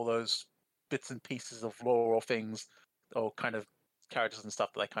just, all those bits and pieces of lore or things, or kind of characters and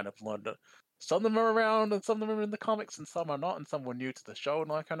stuff that I kind of learned. Some of them are around, and some of them are in the comics, and some are not, and some were new to the show, and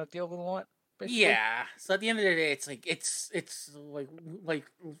all that kind of deal with all that. Basically. Yeah. So at the end of the day, it's like it's like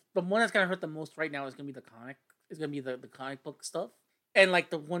the one that's gonna hurt the most right now is gonna be the comic. It's gonna be the comic book stuff, and like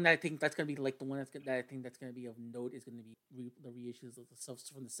the one that I think that's gonna be like the one that I think that's gonna be of note is gonna be the reissues of the stuff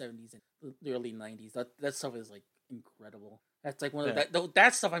from the 70s and the early 90s. That stuff is like incredible. That's like one of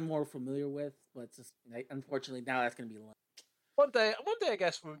that stuff I'm more familiar with, but it's just unfortunately now that's gonna be lost. One day, I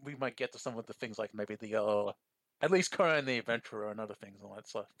guess we might get to some of the things like maybe the at least Conan the Adventurer and other things and all that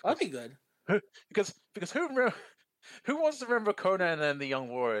stuff. That'd be good. Because who wants to remember Conan and the Young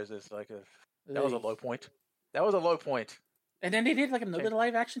Warriors? Is like that was a low point. That was a low point. And then they did like another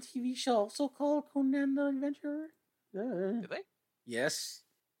live action TV show also called Conan the Adventurer. Did they? Yes.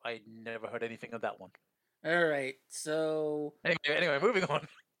 I never heard anything of that one. All right, so anyway, moving on.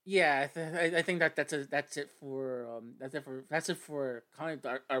 Yeah, I think that's it for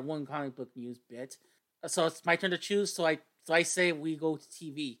our one comic book news bit. So it's my turn to choose. So I say we go to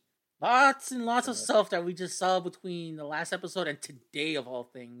TV. Lots and lots of stuff that we just saw between the last episode and today of all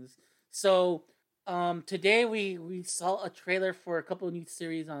things. So today we saw a trailer for a couple of new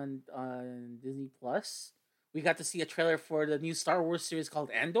series on Disney Plus. We got to see a trailer for the new Star Wars series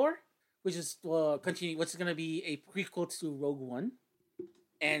called Andor, which is which is going to be a prequel to Rogue One.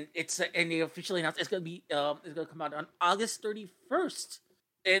 And they officially announced it's gonna come out on August 31st.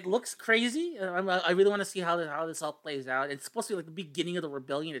 It looks crazy. I really want to see how this all plays out. It's supposed to be like the beginning of the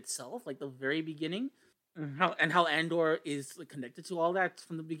rebellion itself, like the very beginning, and how Andor is like, connected to all that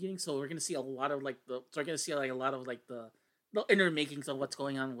from the beginning. So we're gonna see a lot of the inner makings of what's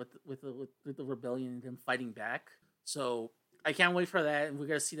going on with the rebellion and them fighting back. So I can't wait for that, and we're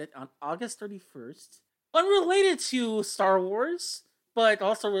gonna see that on August 31st. Unrelated to Star Wars. But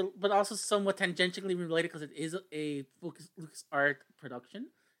also somewhat tangentially related because it is a LucasArts production.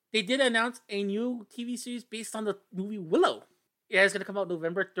 They did announce a new TV series based on the movie Willow. Yeah, it's gonna come out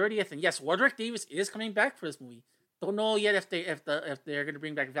November 30th, and yes, Warwick Davis is coming back for this movie. Don't know yet if they're gonna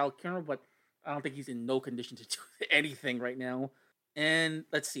bring back Val Kilmer, but I don't think he's in no condition to do anything right now. And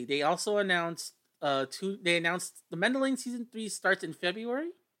let's see, they also announced They announced The Mandalorian season 3 starts in February.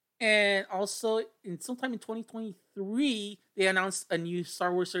 And also, sometime in 2023, they announced a new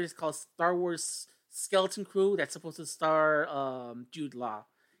Star Wars series called Star Wars Skeleton Crew that's supposed to star Jude Law.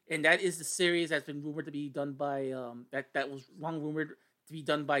 And that is the series that's been rumored to be done by, that was long rumored to be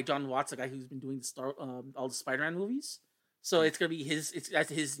done by John Watts, the guy who's been doing all the Spider-Man movies. So it's going to be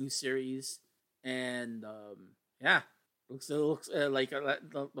that's his new series. And yeah, it looks like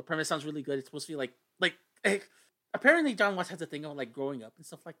the premise sounds really good. It's supposed to be like apparently John Watts has a thing of like growing up and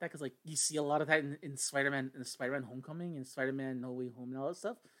stuff like that, because like you see a lot of that in Spider-Man Homecoming and Spider-Man No Way Home and all that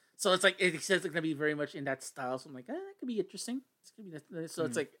stuff. So it's like it says it's gonna be very much in that style. So I'm like, that could be interesting. It's gonna be so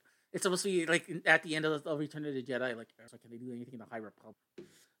it's like it's supposed to be like at the end of Return of the Jedi. Like, so can they do anything in the High Republic?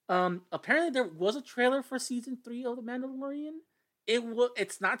 Apparently there was a trailer for season 3 of The Mandalorian.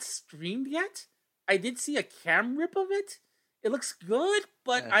 It's not streamed yet. I did see a cam rip of it. It looks good,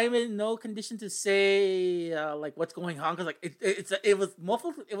 but I'm in no condition to say like what's going on, because like it was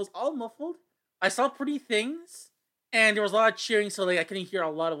muffled. It was all muffled. I saw pretty things, and there was a lot of cheering, so like I couldn't hear a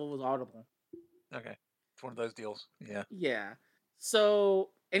lot of what was audible. Okay, it's one of those deals. Yeah. Yeah. So,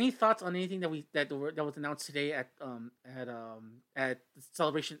 any thoughts on anything that was announced today at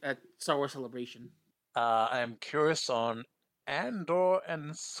celebration at Star Wars Celebration? I'm curious on Andor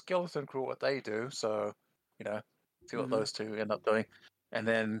and Skeleton Crew what they do. So, see what those two end up doing. And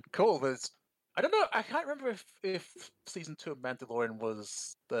then, cool, I don't know, I can't remember if season 2 of Mandalorian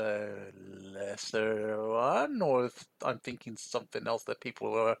was the lesser one, or if I'm thinking something else that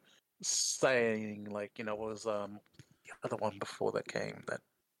people were saying, like, was the other one before that came that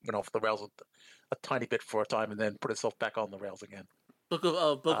went off the rails a tiny bit for a time and then put itself back on the rails again. Book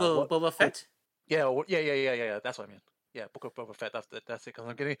of Boba Fett? Yeah, that's what I mean. Yeah, Book of Boba Fett. That's it. Because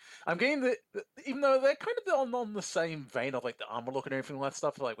I'm getting the even though they're kind of on the same vein of like the armor look and everything like that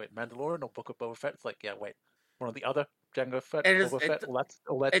stuff. Like, wait, Mandalorian or Book of Boba Fett? It's like, yeah, wait, one or the other. Jango Fett, Boba Fett.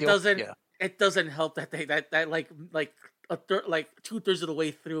 All that. It doesn't help that that like 2/3 of the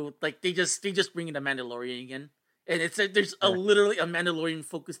way through, like they just bring in the Mandalorian again, and there's literally a Mandalorian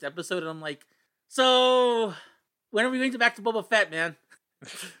focused episode, and I'm like, so when are we going back to Boba Fett, man?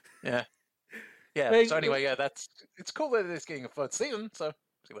 Yeah. Yeah. So anyway, it's cool that it's getting a third season. So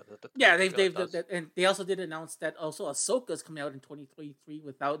See whether yeah, and they also did announce that also Ahsoka's coming out in 2023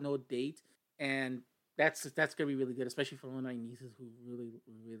 without no date, and that's gonna be really good, especially for one of my nieces who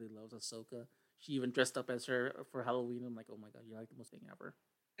really loves Ahsoka. She even dressed up as her for Halloween. I'm like, oh my god, you're like the most thing ever.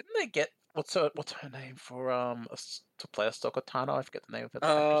 Didn't they get what's her name for to play Ahsoka Tano? I forget the name of the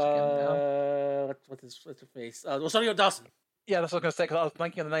actress again now. What's her face? Rosario Dawson. Yeah, that's what I was gonna say because I was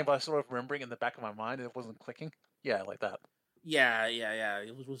blanking on the name, but I sort of remembering in the back of my mind and it wasn't clicking. Yeah, like that. Yeah.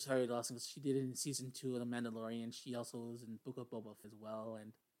 It was Rosario Dawson because she did it in season 2 of The Mandalorian. She also was in Book of Boba Fett as well,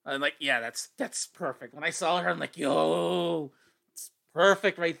 and I'm like, yeah, that's perfect. When I saw her, I'm like, yo, it's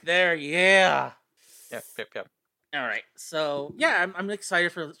perfect right there. Yeah. Yep. All right, so yeah, I'm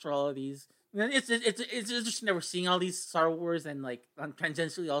excited for all of these. It's interesting that we're seeing all these Star Wars and like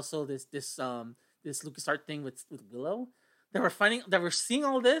tangentially also this LucasArts thing with Willow. That we're seeing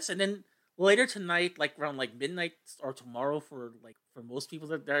all this, and then later tonight, like around like midnight or tomorrow for most people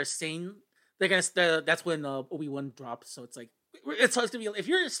that are saying they're gonna that's when Obi-Wan drops. So it's like it's gonna be if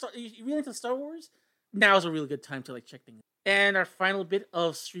you're really into Star Wars, now is a really good time to like check things. And our final bit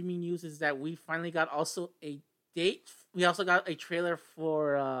of streaming news is that we finally got also a date. We also got a trailer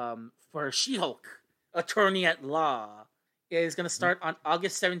for She-Hulk, Attorney at Law. It is gonna start on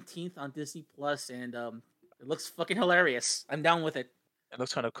August 17th on Disney Plus, and it looks fucking hilarious. I'm down with it. It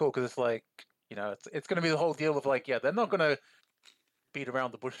looks kind of cool because it's like it's gonna be the whole deal of like they're not gonna beat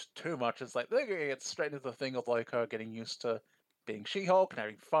around the bush too much. It's like they're gonna get straight into the thing of like her getting used to being She-Hulk and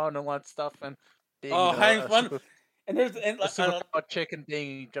having fun and all that stuff and being having fun. Super, and there's a super chick and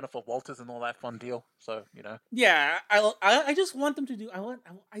being Jennifer Walters and all that fun deal. So yeah, I just want them to do.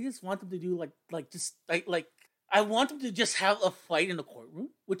 I just want them to do I want them to just have a fight in the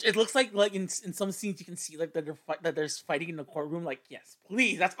courtroom, which it looks like in some scenes you can see like that there's fighting in the courtroom. Like, yes,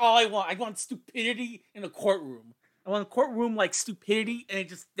 please, that's all I want. I want stupidity in a courtroom. I want a courtroom like stupidity, and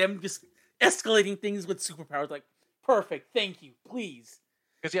them escalating things with superpowers. Like, perfect, thank you, please.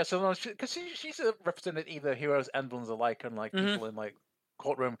 Because she's represented either heroes and villains alike, and like people in like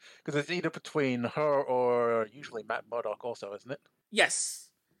courtroom. Because it's either between her or usually Matt Murdock, also, isn't it? Yes.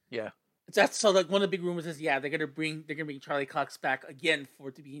 Yeah. That's so like one of the big rumors is they're gonna bring Charlie Cox back again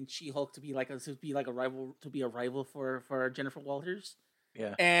to be in She-Hulk to be a rival for Jennifer Walters.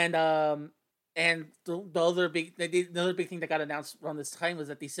 Yeah. And the other big thing that got announced around this time was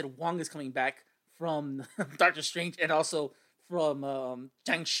that they said Wong is coming back from Doctor Strange and also from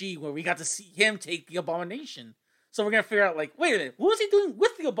Shang-Chi, where we got to see him take the Abomination. So we're gonna figure out like, wait a minute, what was he doing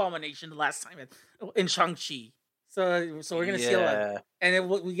with the Abomination the last time in Shang-Chi? So we're gonna see a lot, and then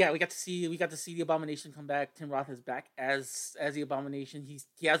we got to see the Abomination come back. Tim Roth is back as the Abomination.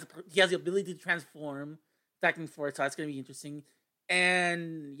 He has the ability to transform back and forth, so that's gonna be interesting.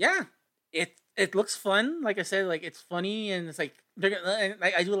 And yeah, it looks fun. Like I said, like it's funny and it's like and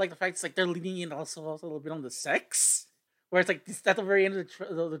I do like the fact it's like they're leaning in also a little bit on the sex, where it's like at the very end of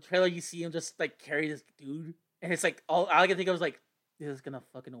the trailer you see him just like carry this dude, and it's like all I can think of is like, this is gonna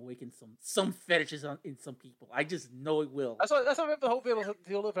fucking awaken some fetishes in some people. I just know it will. That's why the whole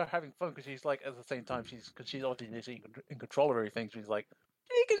deal of her having fun, because she's like at the same time she's obviously in control of everything. She's like,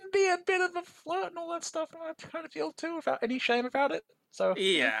 she can be a bit of a flirt and all that stuff, and I kind of feel too without any shame about it. So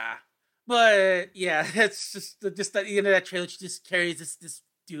yeah, but yeah, it's just at the end of that trailer, she just carries this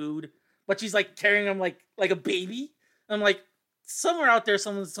dude, but she's like carrying him like a baby. I'm like, somewhere out there,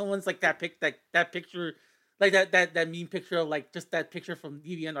 someone's like that picture. Like that meme picture of like just that picture from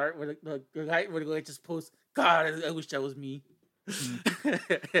DeviantArt where the guy just posts, God, I wish that was me.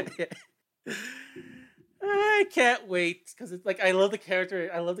 I can't wait because it's like I love the character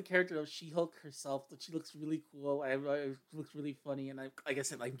of She-Hulk herself. That she looks really cool. She looks really funny, and like I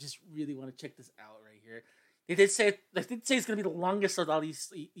said, I just really want to check this out right here. They did say it's gonna be the longest of all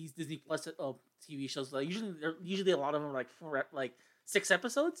these Disney Plus TV shows. Like usually a lot of them are like 6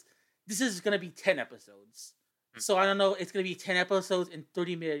 episodes. This is going to be 10 episodes. So I don't know, it's going to be 10 episodes in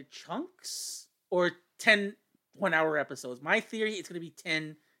 30-minute chunks or 10 1-hour episodes. My theory, it's going to be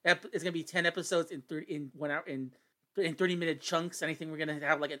 10 episodes in 1 hour in 30-minute chunks. Anything we're going to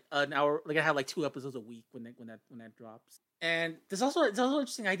have like an hour, we're going to have like 2 episodes a week when that drops. And it's also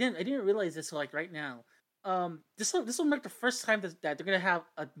interesting. I didn't realize this like right now. This will mark the first time that they're going to have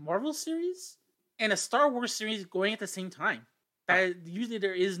a Marvel series and a Star Wars series going at the same time. Usually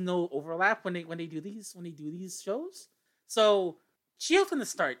there is no overlap when they do these shows. So She-Hulk's gonna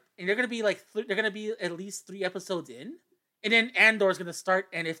start, and they're gonna be at least 3 episodes in, and then Andor's gonna start.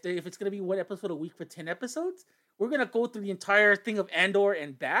 And if it's gonna be 1 episode a week for 10 episodes, we're gonna go through the entire thing of Andor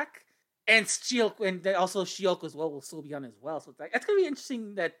and back, and She-Hulk, and then also She-Hulk as well will still be on as well. So that's gonna be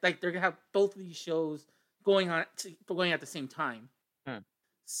interesting that like they're gonna have both of these shows going at the same time.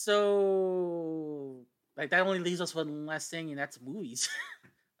 So like that only leaves us one last thing, and that's movies.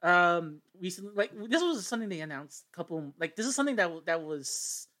 Recently, like this was something they announced a couple. Like this is something that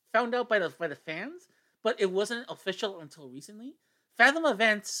was found out by the fans, but it wasn't official until recently. Fathom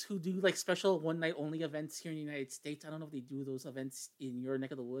Events, who do like special one night only events here in the United States. I don't know if they do those events in your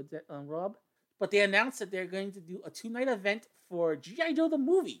neck of the woods, Rob. But they announced that they're going to do a 2-night event for GI Joe the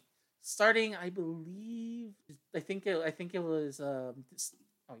movie, starting I believe I think it was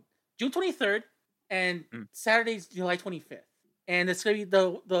June 23rd and Saturday's July 25th. And it's gonna be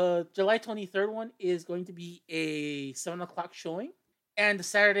the July 23rd one is going to be a 7 o'clock showing, and the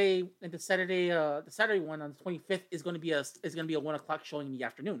Saturday one on the 25th is going to be a 1 o'clock showing in the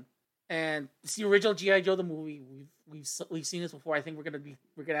afternoon. And it's the original GI Joe the movie. We've seen this before. I think we're gonna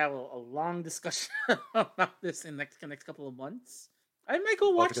have a long discussion about this in the next couple of months. I might go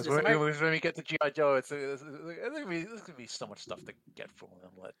watch this. When we get to GI Joe, there's gonna be so much stuff to get from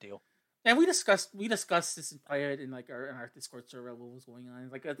that deal. And we discussed this in private in like our Discord server what was going on.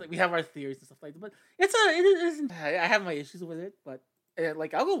 Like we have our theories and stuff like that. But it isn't. I have my issues with it, but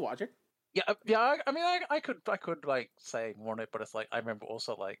like I'll go watch it. Yeah. I mean, I could like say more on it, but it's like I remember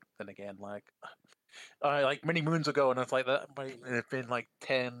also like then again like many moons ago, and it's like that might have been like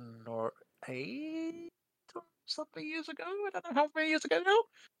 10 or 8 or something years ago. I don't know how many years ago now.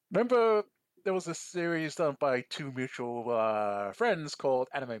 Remember, there was a series done by two mutual friends called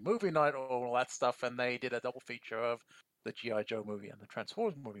Anime Movie Night, all that stuff, and they did a double feature of the G.I. Joe movie and the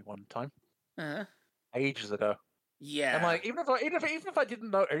Transformers movie one time, ages ago. Yeah, and like even if I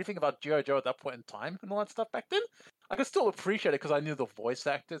didn't know anything about G.I. Joe at that point in time and all that stuff back then, I could still appreciate it because I knew the voice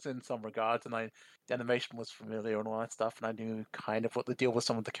actors in some regards, and the animation was familiar and all that stuff, and I knew kind of what the deal with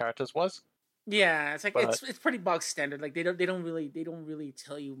some of the characters was. Yeah, it's like it's pretty bog standard. Like they don't really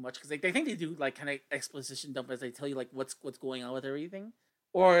tell you much because they think they do like kind of exposition dump as they tell you like what's going on with everything,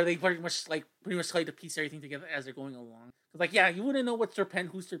 or they pretty much tell you to piece everything together as they're going along. Because like yeah, you wouldn't know who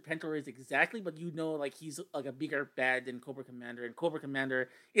Serpentor is exactly, but you know like he's like a bigger bad than Cobra Commander, and Cobra Commander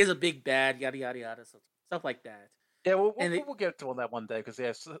is a big bad, yada yada yada, so stuff like that. Yeah, we'll get to all that one day because yeah,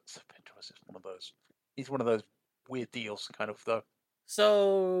 Serpentor is just one of those. He's one of those weird deals, kind of though.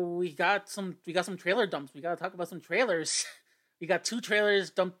 So we got some trailer dumps. We gotta talk about some trailers. We got 2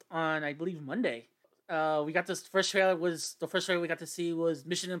 trailers dumped on I believe Monday. We got this first trailer we got to see was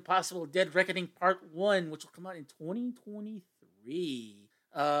Mission Impossible: Dead Reckoning Part 1, which will come out in 2023.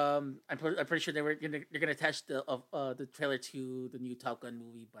 I'm pretty sure they're gonna attach the trailer to the new Top Gun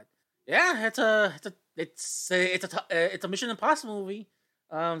movie, but yeah, it's a Mission Impossible movie.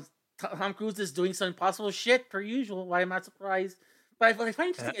 Tom Cruise is doing some impossible shit per usual. Why am I surprised? But I find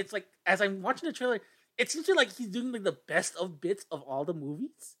interesting. It's like as I'm watching the trailer, it seems like he's doing like the best of bits of all the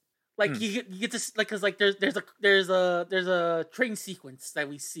movies. Like you get to like because like there's a train sequence that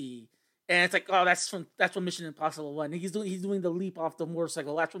we see, and it's like oh that's from Mission Impossible 1. And he's doing the leap off the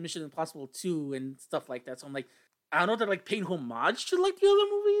motorcycle. That's from Mission Impossible 2 and stuff like that. So I'm like I don't know if they're like paying homage to like the other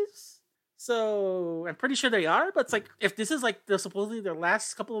movies. So I'm pretty sure they are, but it's like if this is like supposedly their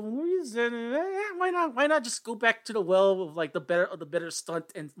last couple of movies, then why not? Why not just go back to the well of like the better stunt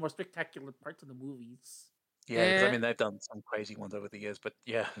and more spectacular parts of the movies? Yeah, I mean they've done some crazy ones over the years, but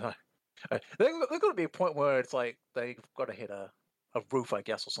yeah, there's got to be a point where it's like they've got to hit a roof, I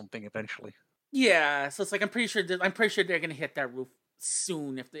guess, or something eventually. Yeah, so it's like I'm pretty sure they're gonna hit that roof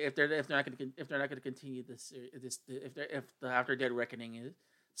soon if they're not gonna continue this if the After Dead Reckoning is.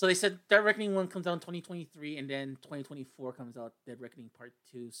 So they said Dead Reckoning 1 comes out in 2023, and then 2024 comes out Dead Reckoning Part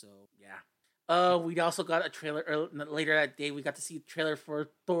 2. So yeah. We also got a trailer later that day. We got to see a trailer for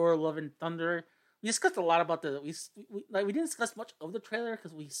Thor: Love and Thunder. We discussed a lot about we didn't discuss much of the trailer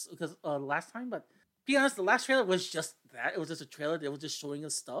because last time, but to be honest, the last trailer was just that. It was just a trailer that was just showing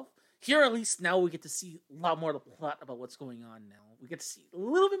us stuff. Here, at least now, we get to see a lot more of the plot about what's going on now. We get to see a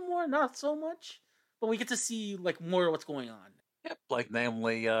little bit more, not so much, but we get to see like more of what's going on. Yep, like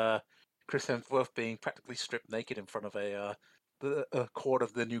namely Chris Hemsworth being practically stripped naked in front of a court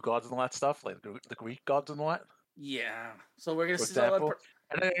of the new gods and all that stuff, like the Greek gods and all that. Yeah, so we're gonna see that. And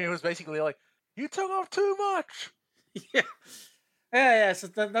then it was basically like, "You took off too much." Yeah. So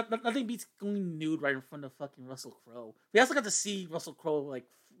nothing beats going nude right in front of fucking Russell Crowe. We also got to see Russell Crowe like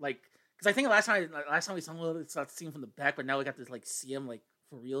because I think last time we saw him, it's not seeing from the back, but now we got to like see him like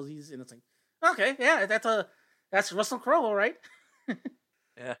for realsies, and it's like okay, yeah, that's Russell Crowe, all right.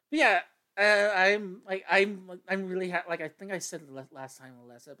 Yeah. I'm really like I think I said last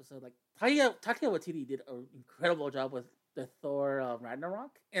episode, like Taika Waititi did an incredible job with the Thor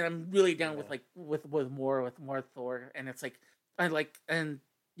Ragnarok, and I'm really down with more Thor, and it's like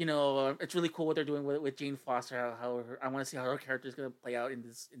it's really cool what they're doing with Jane Foster. I want to see how her character is going to play out in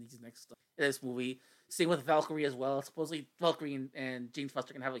this movie. Same with Valkyrie as well. Supposedly Valkyrie and Jane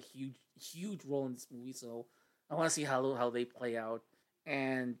Foster can have a huge role in this movie. So I want to see how they play out.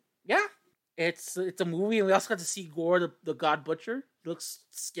 And yeah, it's a movie, and we also got to see Gore the God Butcher. He looks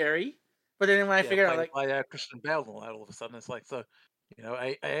scary. But then when I figured out by Christian Bale, all of a sudden it's like a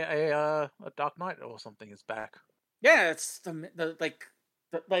Dark Knight or something is back. Yeah, it's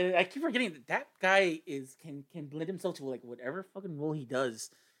I keep forgetting that guy can blend himself to like whatever fucking role he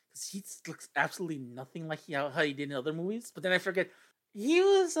does, because he looks absolutely nothing like how he did in other movies. But then I forget he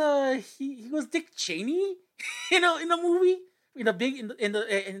was Dick Cheney, in the movie in the big in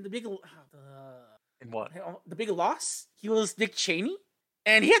what the Big Loss. He was Dick Cheney,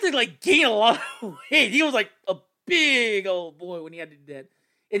 and he had to like gain a lot of weight. He was like a big old boy when he had to do that.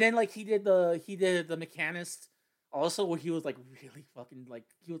 And then like he did the Mechanist also, where he was like really fucking like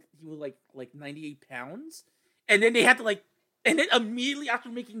he was like 98 pounds, and then they had to and then immediately after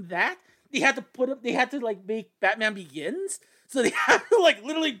making that they had to like make Batman Begins, so they had to like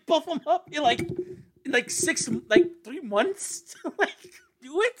literally buff him up in like 3 months to like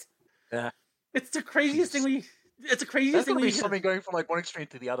do it. Yeah, it's the craziest thing. It's the craziest thing. There's something going from like one extreme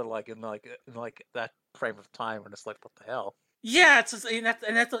to the other, like in that frame of time, and it's like, what the hell? Yeah, it's just, and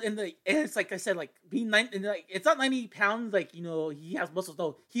it's like I said, like being it's not 90 pounds, like he has muscles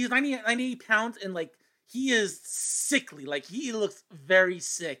though. He's 98 pounds, and like he is sickly, like he looks very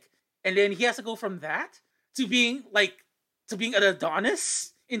sick. And then he has to go from that to being an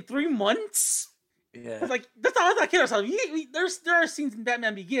Adonis in 3 months. Yeah, it's like that's not kidding ourselves. There are scenes in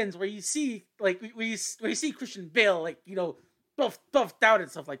Batman Begins where you see where you see Christian Bale buffed out and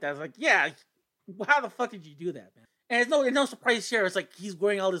stuff like that. It's like, yeah, how the fuck did you do that, man? And it's no surprise here. It's like he's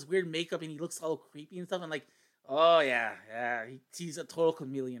wearing all this weird makeup and he looks all creepy and stuff. And like, oh yeah, he's a total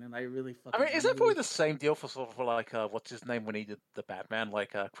chameleon, and I really fucking. I mean, is that probably the same deal for sort of like what's his name when he did the Batman,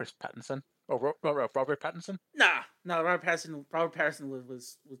 like Chris Pattinson or Robert Pattinson? No, Robert Pattinson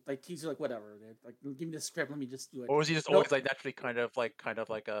was like, he's like, whatever, dude. Like, give me the script, let me just do it. Or was he just always like naturally kind of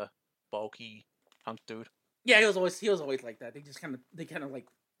like a bulky hunk dude? Yeah, he was always like that. They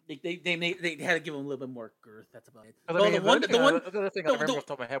had to give him a little bit more girth. That's about it. The other thing I remember off the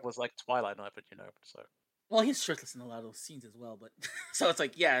top of my head was like Twilight Night, but so. Well, he's shirtless in a lot of those scenes as well, but so it's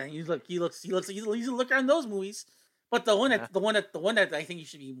like, yeah, he looks he's a looker in those movies. But the one that I think you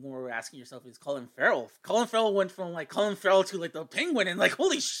should be more asking yourself is Colin Farrell. Colin Farrell went from like Colin Farrell to like the Penguin, and like,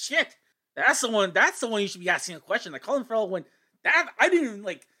 holy shit, that's the one you should be asking a question. Like Colin Farrell went that I didn't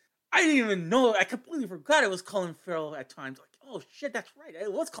even know. I completely forgot it was Colin Farrell at times. Like, oh shit, that's right,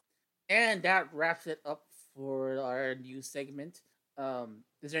 it was Colin. And that wraps it up for our news segment.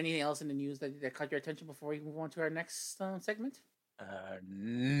 Is there anything else in the news that caught your attention before we move on to our next segment?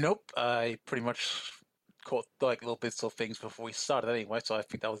 Nope. I pretty much caught like little bits of things before we started anyway, so I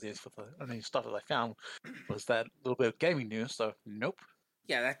think that was it for the only stuff that I found was that little bit of gaming news, so nope.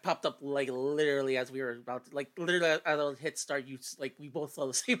 Yeah, that popped up like literally as we were about to, like literally as I hit start, we both saw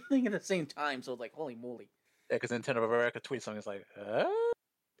the same thing at the same time, so like, holy moly. Yeah, because Nintendo of America tweeted something, it's like,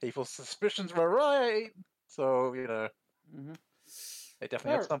 people's suspicions were right, so, Mm-hmm. They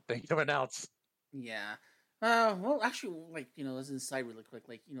definitely have something to announce. Yeah. Well, actually, like, as an aside really quick,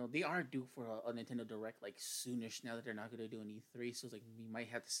 like, they are due for a Nintendo Direct, like, soonish now that they're not going to do an E3, so, like,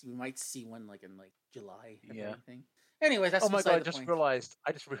 we might see one, like, in, like, July, or anything. Anyways, that's my god, I just realized,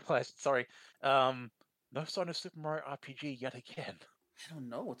 sorry, no sign of Super Mario RPG yet again. I don't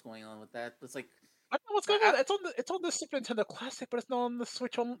know what's going on with that, but it's like, I don't know what's going on. It's on the Super Nintendo Classic, but it's not on the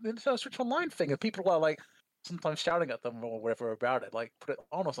Nintendo Switch Online thing, and people are, like, sometimes shouting at them or whatever about it, like, put it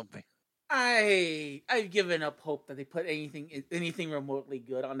on or something. I've given up hope that they put anything remotely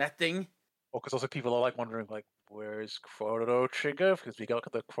good on that thing. Well, because also people are like wondering, like, where's Chrono Trigger? Because we got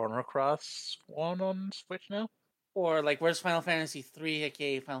the Chrono Cross one on Switch now. Or like, where's Final Fantasy 3,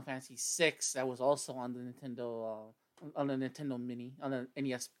 aka Final Fantasy 6? That was also on the Nintendo Mini, on the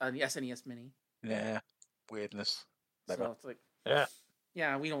NES, the SNES Mini. Yeah, weirdness. So it's like,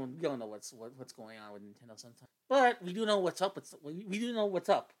 yeah, we don't know what's going on with Nintendo sometimes, but we do know what's up. We do know what's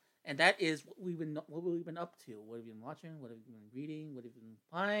up. And that is what we've been up to. What have you been watching? What have you been reading? What have you been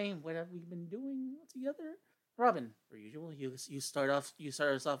buying? What have we been doing together? Robin, per usual, you start us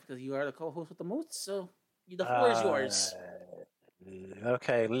off because you are the co-host with the most. So the floor is yours.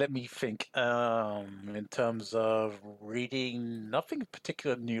 Okay, let me think. In terms of reading, nothing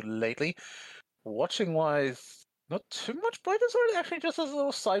particular new lately. Watching wise, not too much. But I actually just as a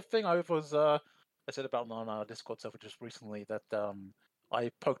little side thing. I said about on our Discord server just recently that I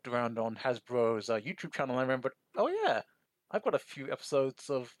poked around on Hasbro's YouTube channel and I remembered, oh yeah, I've got a few episodes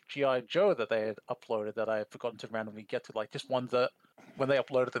of G.I. Joe that they had uploaded that I had forgotten to randomly get to, like just ones that when they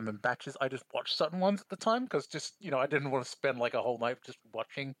uploaded them in batches, I just watched certain ones at the time because just I didn't want to spend like a whole night just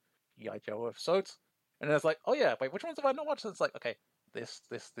watching G.I. Joe episodes. And I was like, oh yeah, wait, which ones have I not watched? And it's like, okay, this,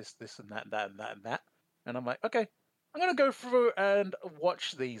 and that, and that, and that, and that. And I'm like, okay, I'm gonna go through and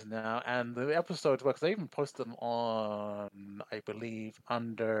watch these now. And the episodes, because they even posted them on, I believe,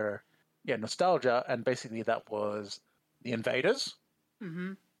 under Nostalgia, and basically that was The Invaders.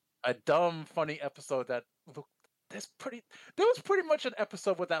 Mm-hmm. A dumb, funny episode that looked. There was pretty much an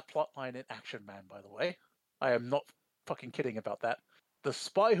episode with that plotline in Action Man, by the way. I am not fucking kidding about that. The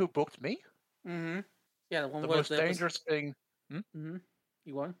Spy Who Booked Me. Mm-hmm. Yeah, the one The where most dangerous thing. Mm-hmm.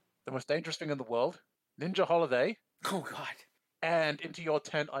 You won? The most dangerous thing in the world. Ninja Holiday. Oh god. And Into Your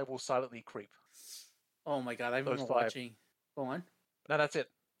Tent I Will Silently Creep. Oh my god, I remember watching. Go on. No, that's it.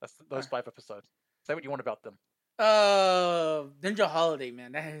 That's those 5 episodes. Say what you want about them. Ninja Holiday,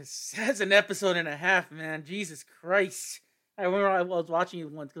 man. That's an episode and a half, man. Jesus Christ. I remember I was watching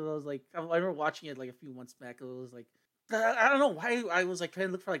it once because I was like, I remember watching it like a few months back. It was like, I don't know why I was like trying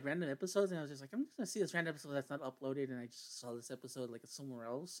to look for like random episodes, and I was just like, I'm just gonna see this random episode that's not uploaded, and I just saw this episode like somewhere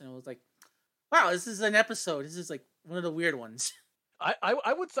else, and I was like, wow, this is an episode. This is like one of the weird ones.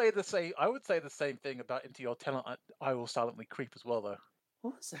 I would say the same. I would say the same thing about Into Your Tent I Will Silently Creep as well, though.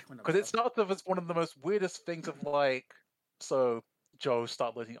 What was that one about? Because it starts off as one of the most weirdest things of like, so Joe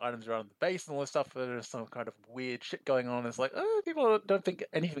start losing items around the base and all this stuff. There's some kind of weird shit going on. It's like, people don't think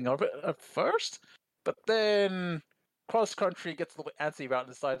anything of it at first, but then Cross Country gets a little bit antsy about it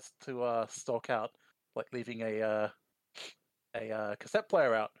and decides to stalk out, like leaving a cassette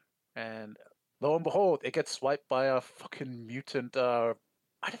player out, and lo and behold, it gets swiped by a fucking mutant. I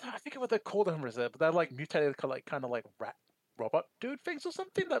don't know. I think what they called them is it, but they're like mutated, kind of like rat robot dude things or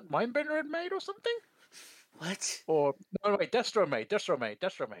something that Mindbender had made or something. What? Or no, wait, Destro made.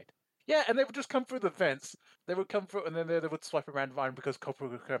 Yeah, and they would just come through the vents. They would come through, and then they would swipe around Vine because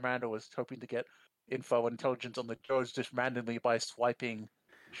Cobra Commander was hoping to get info and intelligence on the Joes just randomly by swiping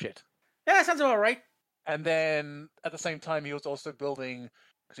shit. Yeah, that sounds about right. And then at the same time, he was also building,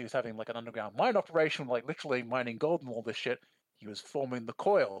 because he was having like an underground mine operation, like literally mining gold and all this shit. He was forming the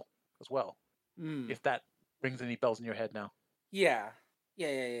coil as well. If that rings any bells in your head now. Yeah.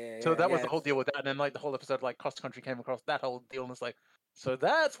 So that was the whole deal with that, and then like the whole episode, like Cross Country came across that whole deal, and it's like, so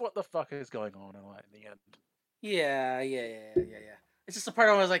that's what the fuck is going on in the end. Yeah. It's just a part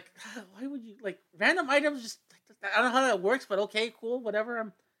where I was like, why would you like random items? Just I don't know how that works, but okay, cool,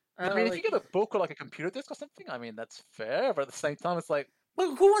 whatever. I mean, if you get a book or like a computer disc or something, I mean that's fair, but at the same time, it's like,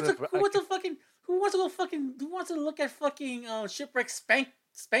 who wants to look at fucking Shipwreck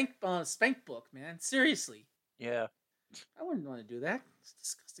Spank book, man? Seriously. Yeah. I wouldn't want to do that. It's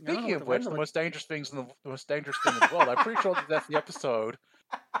disgusting. Speaking of which, the most dangerous thing in the world. I'm pretty sure that's the episode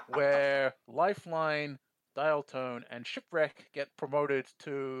where Lifeline, Dial Tone, and Shipwreck get promoted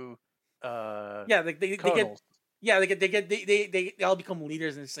to they all become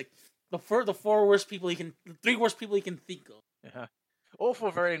leaders, and it's like the 3 worst people you can think of. Yeah, all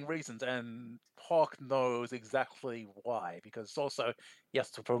for varying reasons, and Hawk knows exactly why, because also he has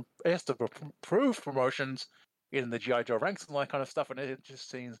to prove promotions in the G.I. Joe ranks and all that kind of stuff, and it just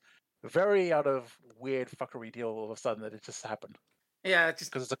seems very out of weird fuckery deal all of a sudden that it just happened. Yeah, it's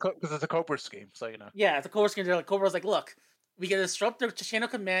just because it's a Cobra scheme, so you know. Yeah, it's a Cobra scheme. Cobra's like, look, we can disrupt the chain of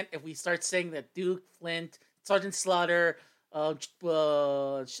command if we start saying that Duke, Flint, Sergeant Slaughter, what's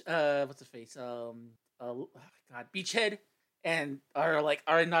the face, Beachhead, and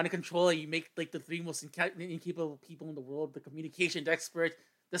are not in control. And you make like the 3 most incapable people in the world, the communications expert,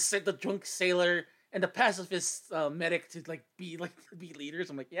 the drunk sailor, and the pacifist medic to be leaders.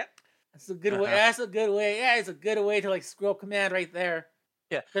 I'm like, yeah, that's a good way. That's a good way. Yeah, it's a good way to like screw up command right there.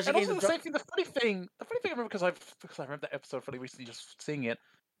 Yeah, and also the same thing. The funny thing I remember because I remember that episode fairly recently, just seeing it.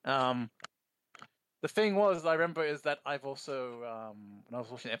 The thing was, I remember is that I've also when I was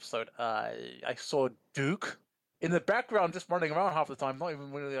watching the episode, I saw Duke in the background just running around half the time, not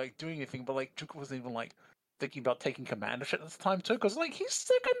even really like doing anything, but like Duke wasn't even like thinking about taking command of shit at the time too, because like he's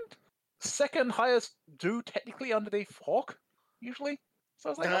second highest dude technically underneath Hawk usually. So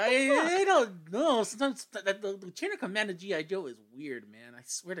I was like, I don't know. Sometimes the chain of command of G.I. Joe is weird, man. I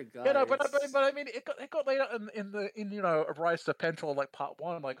swear to God. Yeah, no, but I mean, it got laid out in A Rise to Pentel, like part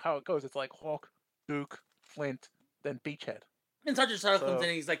 1, like how it goes. It's like Hawk, Duke, Flint, then Beachhead. And Sergeant Slaughter comes in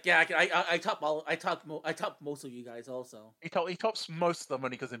and he's like, yeah, I top most of you guys also. He tops most of them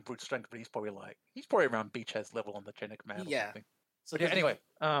when he goes in brute strength, but he's probably around Beachhead's level on the chain of command. Yeah. Or something. So yeah, anyway,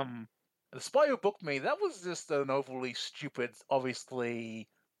 The Spy Who Booked Me, that was just an overly stupid, obviously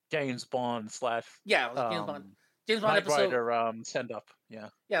James Bond / James James Bond Knight episode. Rider send up. Yeah.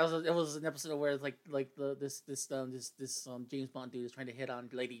 Yeah, it was an episode where this James Bond dude is trying to hit on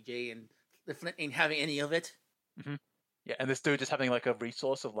Lady J and the Flint ain't having any of it. Mm-hmm. Yeah, and this dude just having like a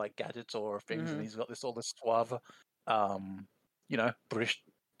resource of like gadgets or things, and he's got all this suave, British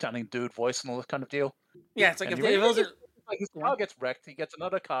sounding dude voice and all this kind of deal. Yeah, it's like and if it wasn't like his car gets wrecked, he gets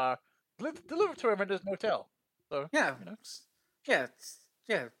another car delivered to him in his motel. So yeah, yeah.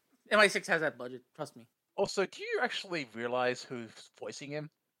 MI6 has that budget. Trust me. Also, do you actually realize who's voicing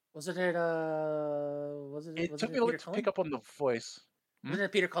him? Was it It took me a little to pick up on the voice. Wasn't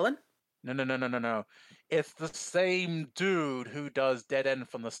it Peter Cullen? No. It's the same dude who does Dead End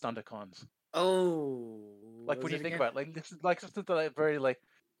from the Stunticons. Oh. Like, when you think about it, like, this is like something that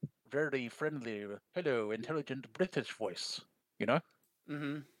very friendly, hello, intelligent British voice, you know?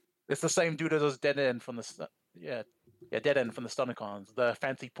 Mm-hmm. It's the same dude that does Dead End from the, Dead End from the Stunticons, the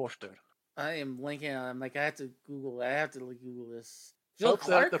fancy Porsche dude. I am blanking on. I'm like, I have to Google this. Philip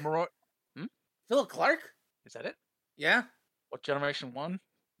Clark? Philip Clark? Is that it? Yeah. What, Generation 1?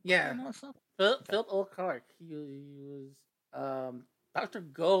 Yeah. Philip O. Clark. He was Dr.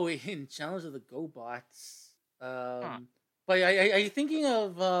 Go in Challenge of the GoBots. But are you thinking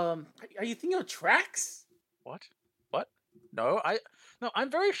of Trax? What? No,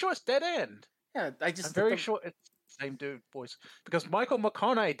 I'm very sure it's Dead End. Yeah, I'm very sure it's the same dude voice because Michael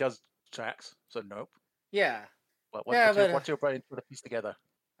McConaughey does Trax, so nope. Yeah. What's your brain put a piece together?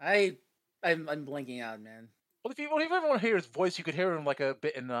 I'm blanking out, man. Well, if you ever want to hear his voice, you could hear him like a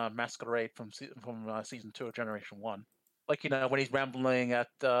bit in Masquerade from season 2 of Generation 1. Like, when he's rambling at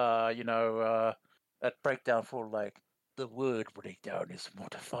breakdown for like, the word breakdown is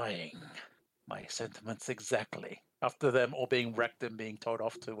mortifying. My sentiments exactly. After them all being wrecked and being towed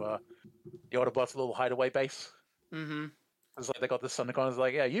off to the Autobots' little hideaway base. Mm-hmm. It's like they got this Sonic on. It's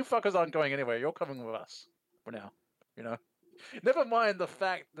like, yeah, you fuckers aren't going anywhere. You're coming with us for now. Never mind the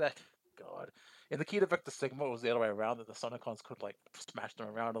fact that, God, in the Key to Victor Sigma, it was the other way around, that the Sonicons could, like, smash them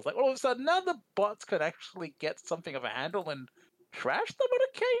around. I was like, all of a sudden, now the bots could actually get something of a handle and trash them on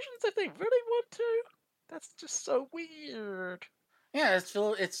occasions if they really want to. That's just so weird. Yeah, it's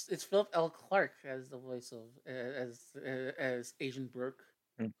Philip L. Clark as the voice of as Agent Burke.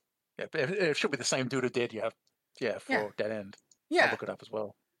 Yeah, it should be the same dude who did, for Dead End. Yeah, I'll look it up as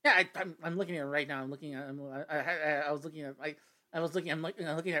well. Yeah, I'm looking at it right now. I'm looking at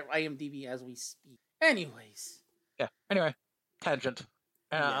IMDb as we speak. Anyways. Yeah. Anyway, tangent.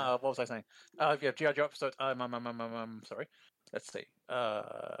 What was I saying? G.I. Joe episode. Sorry. Let's see.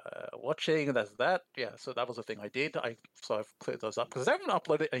 Watching. That's that. Yeah. So that was the thing I did. I've cleared those up because I haven't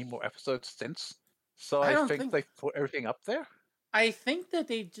uploaded any more episodes since. So I think they put everything up there. I think that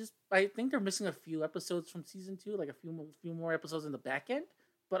they're missing a few episodes from season 2, like a few more episodes in the back end.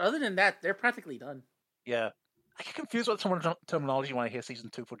 But other than that, they're practically done. Yeah. I get confused with some of the terminology when I hear season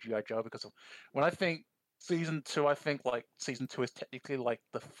 2 for G.I. Joe, because when I think season 2, I think like season 2 is technically like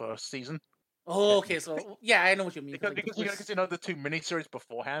the first season. Oh, okay. So yeah, I know what you mean. Because the 2 miniseries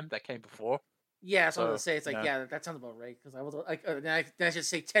beforehand that came before. Yeah, so I was gonna say, it's like, yeah, that sounds about right. Because I was like, then I should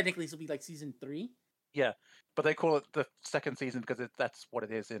say technically this will be like season 3. Yeah, but they call it the second season because that's what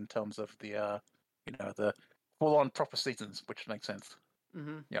it is in terms of the the full-on proper seasons, which makes sense.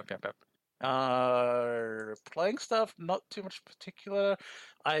 Mm-hmm. Yep. Playing stuff, not too much particular.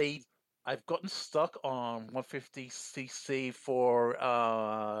 I've gotten stuck on 150cc for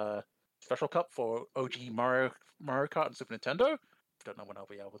Special Cup for OG Mario Kart and Super Nintendo. Don't know when I'll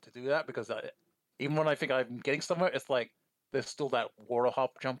be able to do that because even when I think I'm getting somewhere, it's like there's still that water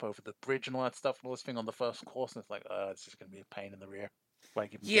hop jump over the bridge and all that stuff and all this thing on the first course, and it's like, it's just gonna be a pain in the rear.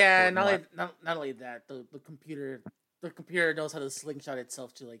 Like, not only that, the computer knows how to slingshot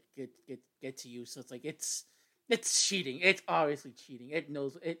itself to like get to you, so it's like it's cheating. It's obviously cheating. It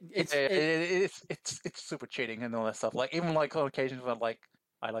knows it's super cheating and all that stuff. Like, even like on occasions when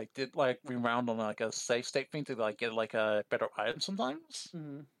I did reround on like a save state thing to like get like a better item sometimes.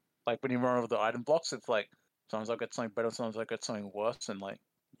 Mm-hmm. Like when you run over the item blocks, it's like sometimes I'll get something better, sometimes I'll get something worse, and like,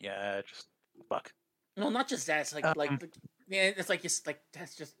 yeah, just fuck. No, not just that. It's it's like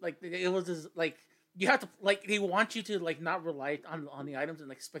that's just like it was just like you have to like they want you to like not rely on the items and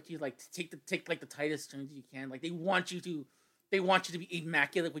like expect you like to take like the tightest turns you can. Like they want you to be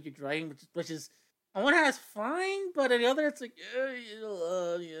immaculate with your driving, which is on one hand it's fine, but on the other it's like I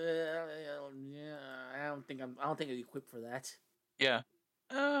don't think I'm equipped for that. Yeah,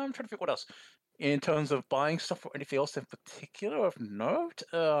 I'm trying to think what else. In terms of buying stuff or anything else in particular of note,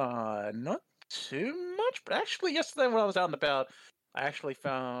 not too much. But actually, yesterday when I was out and about, I actually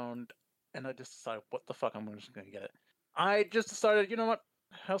found, and I just decided, what the fuck, I'm just going to get it. I just decided, you know what,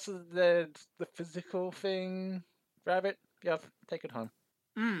 House of the Dead, the physical thing, grab it, yeah, take it home.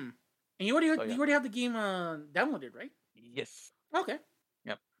 And you already have the game downloaded, right? Yes. Okay.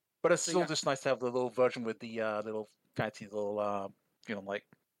 Yep. But it's still just nice to have the little version with the little fancy little like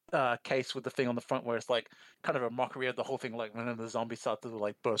case with the thing on the front where it's like kind of a mockery of the whole thing, like when the zombies start to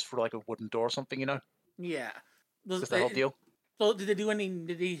like burst through like a wooden door or something, Yeah. Just the whole deal. So did they do any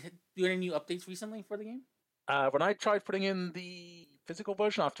new updates recently for the game? When I tried putting in the physical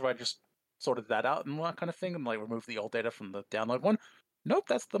version after I just sorted that out and that kind of thing and like removed the old data from the download one, nope,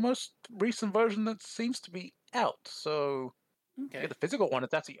 that's the most recent version that seems to be out. So okay, yeah, the physical one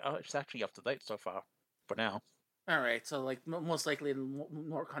it's actually up to date so far for now. All right, so like most likely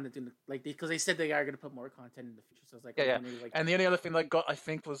more content in like because they said they are going to put more content in the future. So it's like yeah. And the only other thing I got, I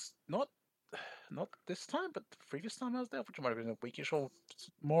think, was not this time, but the previous time I was there, which might have been a weekish or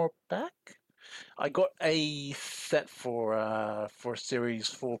more back. I got a set for a series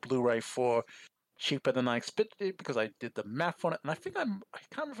for Blu-ray for cheaper than I expected because I did the math on it, and I think I can't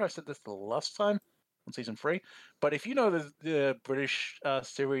remember if I said this the last time on season 3, but if you know the British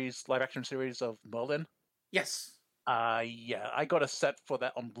series live action series of Merlin, yes, yeah, I got a set for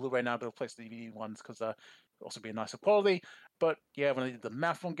that on Blu-ray now to replace the DVD ones because also be a nicer quality. But yeah, when I did the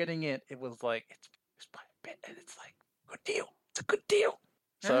math on getting it, it was like it's by a bit, and it's like good deal. It's a good deal.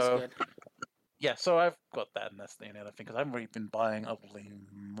 that's So good. yeah, so I've got that, and that's the only other thing because I haven't really been buying overly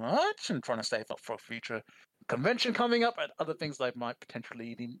much and trying to save up for a future convention coming up and other things that I might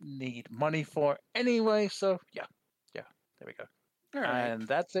potentially need money for anyway. So yeah, there we go. All right. And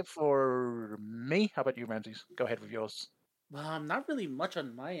that's it for me. How about you, Ramses? Go ahead with yours. Not really much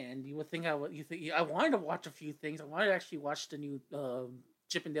on my end. You would think I wanted to watch a few things. I wanted to actually watch the new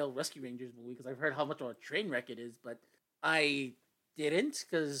Chip 'n Dale Rescue Rangers movie because I've heard how much of a train wreck it is, but I didn't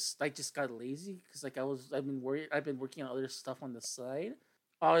because I just got lazy because like I've been working on other stuff on the side.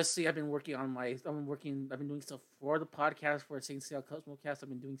 Obviously, I've been doing stuff for the podcast for Saint Seiya Cosmocast. I've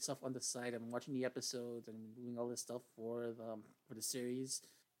been doing stuff on the side. I've been watching the episodes and doing all this stuff for the series.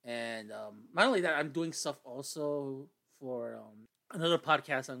 And not only that, I'm doing stuff also for another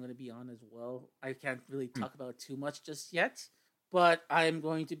podcast I'm going to be on as well. I can't really talk about it too much just yet, but I'm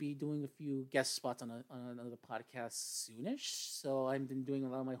going to be doing a few guest spots on another podcast soonish. So I've been doing a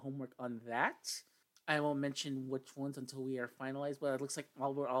lot of my homework on that. I won't mention which ones until we are finalized, but it looks like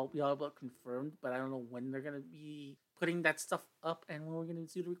all about confirmed. But I don't know when they're gonna be putting that stuff up and when we're gonna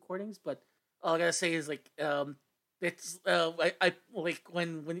do the recordings. But all I gotta say is like it's I like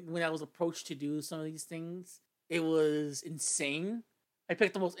when I was approached to do some of these things, it was insane. I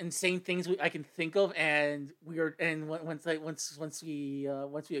picked the most insane things I can think of, and once we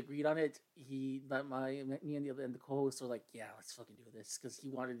agreed on it, me and the co-host were like, yeah, let's fucking do this because he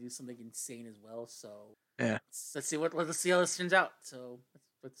wanted to do something insane as well. So yeah, let's see how this turns out. So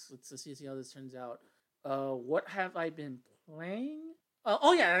let's see how this turns out. What have I been playing?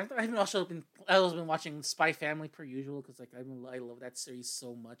 Oh yeah, I've also been watching Spy Family per usual because like I love that series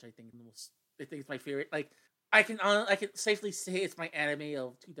so much. I think it's my favorite. Like I can safely say it's my anime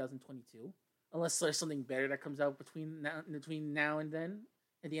of 2022, unless there's something better that comes out between now and then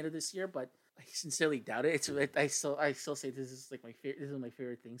at the end of this year. But I sincerely doubt it. I still say this is like my favorite. This is my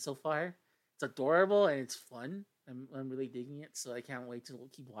favorite thing so far. It's adorable and it's fun. I'm really digging it, so I can't wait to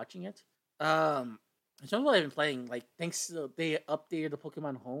keep watching it. Some of what I've been playing, like thanks to they updated the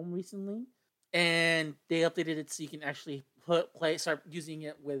Pokemon Home recently, and they updated it so you can actually start using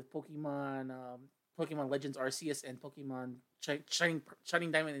it with Pokemon Pokemon Legends Arceus and Pokemon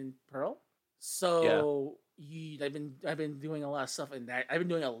Shining Diamond and Pearl. So I've been doing a lot of stuff in that. I've been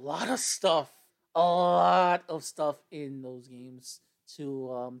doing a lot of stuff in those games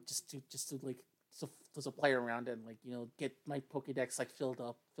to just to play around and like get my Pokédex like filled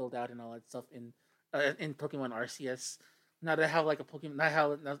out and all that stuff in Pokemon Arceus. Now that I have like a Pokemon,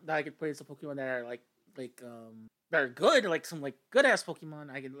 now I can play some Pokemon that are like that are good, like some like good ass Pokemon.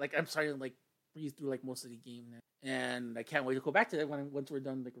 I'm starting to like breeze through like most of the game now, and I can't wait to go back to that once we're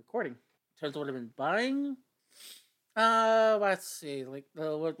done like recording. In terms of what I've been buying, let's see, like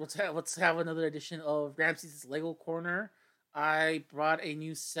let's have another edition of Ramses' Lego Corner. I brought a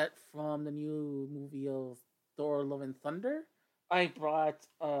new set from the new movie of Thor: Love and Thunder. I brought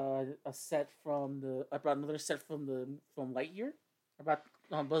a set I brought another set from Lightyear. I brought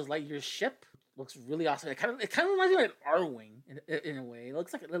Buzz Lightyear's ship. Looks really awesome. It kind of reminds me of an R-wing in a way. It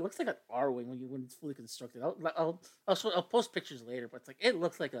looks like an R-wing when it's fully constructed. I'll post pictures later, but it's like it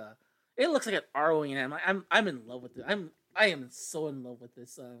looks like an R-wing, and I'm in love with it. I am so in love with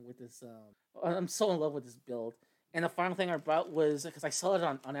this I'm so in love with this build. And the final thing I brought was because I saw it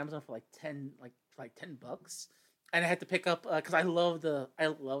on Amazon for like $10. and I had to pick up because I love the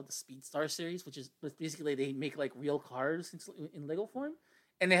Speedstar series, which is basically they make like real cars in Lego form,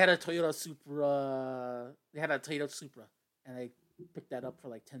 and they had a Toyota Supra. And I picked that up for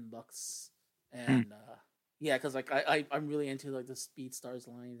like $10, and yeah, because like I'm really into like the Speedstars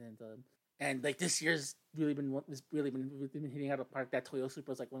line, and like this year's really been hitting out of the park. That Toyota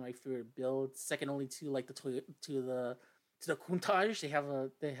Supra is like one of my favorite builds, second only to like the to the Countach. They have a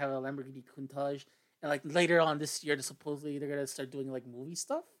Lamborghini Countach, and like later on this year, supposedly they're gonna start doing like movie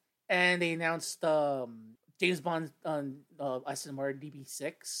stuff. And they announced James Bond on Aston Martin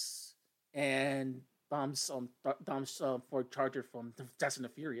DB6 and Dom's Ford Charger from Fast and the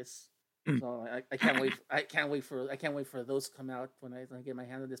Furious. So I can't wait. I can't wait for those to come out when I get my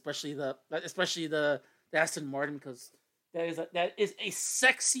hand on it. Especially the Aston Martin, because that is a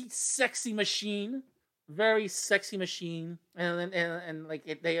sexy machine, very sexy machine. And like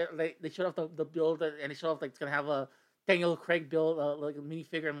they showed off the build, and they showed off like it's gonna have a Daniel Craig build, like a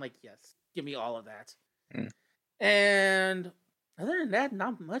minifigure. I'm like, yes, give me all of that. And other than that,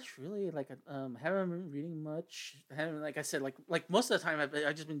 not much really. Like, haven't been reading much. Haven't, like I said, like most of the time,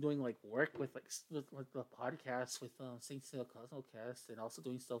 I've just been doing like work with the podcast with Saint Seiya Cosmocast, and also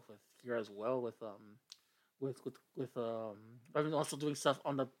doing stuff with here as well with I've been also doing stuff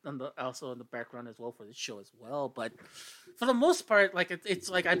on the also in the background as well for this show as well. But for the most part, like it's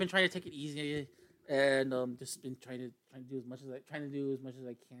like I've been trying to take it easy, and just been trying to do as much as I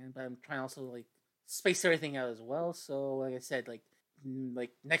can. But I'm trying to also like space everything out as well. So like I said, like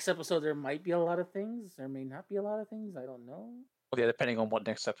next episode there might be a lot of things, there may not be a lot of things, I don't know. Well, yeah, depending on what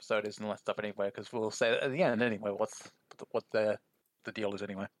next episode is and all that stuff anyway, because we'll say at the end anyway what the deal is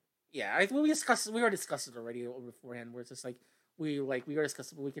anyway. Yeah, we already discussed it already beforehand, where it's just like we already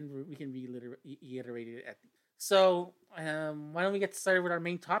discussed it, but we can reiterate it at So why don't we get started with our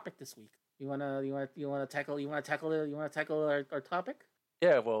main topic this week? You wanna tackle our topic?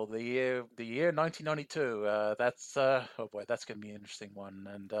 Yeah, well, the year 1992. That's oh boy, that's gonna be an interesting one.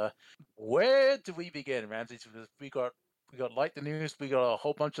 And where do we begin, Ramsey? We got like the news. We got a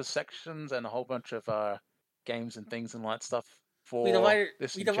whole bunch of sections and a whole bunch of games and things and all that stuff. We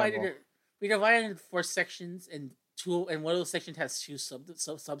divided it into 4 sections, and one of those sections has 2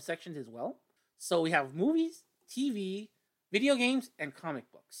 subsections as well. So we have movies, TV, video games, and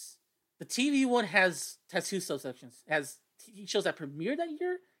comic books. The TV one has 2 subsections. It has TV shows that premiered that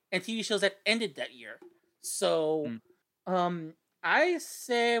year and TV shows that ended that year. So, I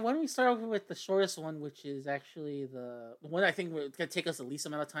say, why don't we start off with the shortest one, which is actually the one I think it's gonna take us the least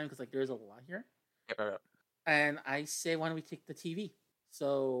amount of time, because like there is a lot here. And I say, why don't we take the TV?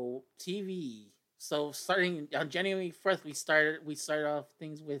 So TV. So starting on January 1st, we started off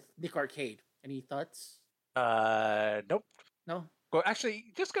things with Nick Arcade. Any thoughts? Nope. No. Well, actually,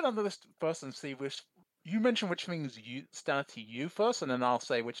 just get on the list first and see which. You mention which things you stand to you first, and then I'll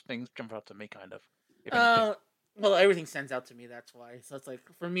say which things jump out to me, kind of. Well, everything stands out to me. That's why. So it's like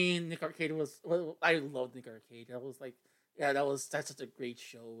for me, Nick Arcade was. Well, I loved Nick Arcade. I was like, yeah, that's such a great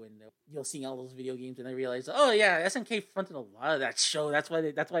show, and you'll see all those video games, and I realized, oh yeah, SNK fronted a lot of that show. That's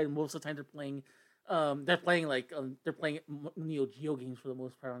why most of the time they're playing Neo Geo games for the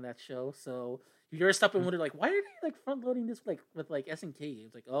most part on that show. So if you ever stop and wonder like, why are they like front loading this with SNK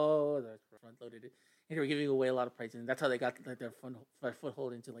games? Like, oh, they're front loaded it. And they were giving away a lot of prizes, and that's how they got like their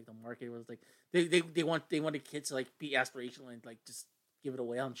foothold into like the market. It was like they wanted kids to like be aspirational and like just give it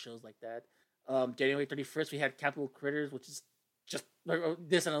away on shows like that. January 31st, we had Capital Critters, which is just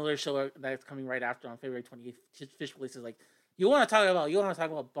this another show that's coming right after on February 28th. Fish Police is like, you want to talk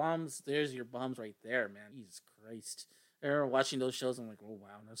about bombs? There's your bombs right there, man. Jesus Christ! I remember watching those shows. I'm like, oh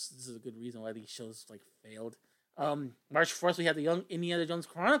wow, this is a good reason why these shows like failed. March 4th, we had the Young Indiana Jones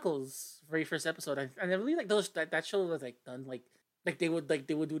Chronicles very first episode. And I believe like that show was like done like they would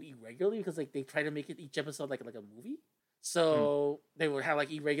do it irregularly, because like they try to make it each episode like a movie. So they would have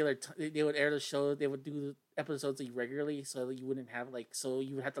like irregular. They would air the show. They would do the episodes irregularly, so that you wouldn't have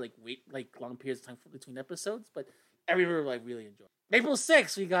you would have to like wait like long periods of time between episodes. But everyone like really enjoyed. April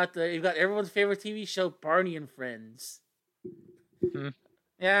 6th, we got everyone's favorite TV show, Barney and Friends.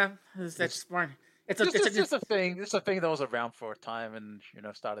 Yeah, that's Barney. It's a thing. It's a thing that was around for a time, and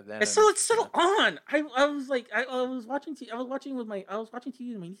started then. It's still on. I was like, I was watching TV. I was watching TV with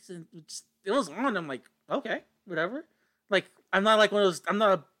my niece, and it was on. I'm like, okay, whatever. Like, I'm not like one of those. I'm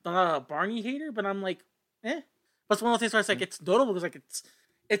not a Barney hater, but I'm like, eh. But it's one of those things where it's like it's notable, because like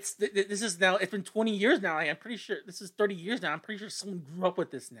this is now. It's been 20 years now. I'm pretty sure this is 30 years now. I'm pretty sure someone grew up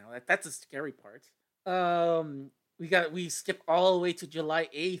with this now. That's the scary part. We skip all the way to July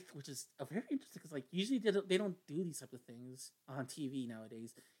 8th, which is a very interesting, because like usually they don't do these type of things on TV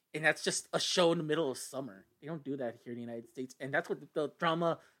nowadays. and that's just a show in the middle of summer. They don't do that here in the United States, and that's what the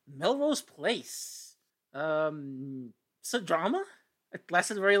drama Melrose Place. It's a drama. It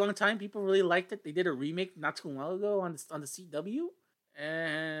lasted a very long time. People really liked it. They did a remake not too long ago on the CW,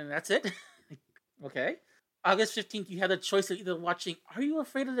 and that's it. Okay. August 15th, you had a choice of either watching Are You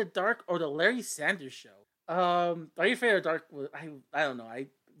Afraid of the Dark or the Larry Sanders Show. Are You Afraid of the Dark? I don't know. I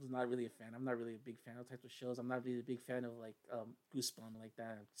was not really a fan. I'm not really a big fan of types of shows. I'm not really a big fan of like Goosebumps like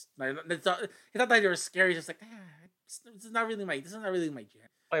that. It's not that they were scary. It's just like this is not really my jam.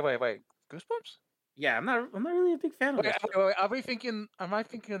 Wait. Goosebumps? Yeah, I'm not really a big fan of Wait, that. wait, are we thinking? Am I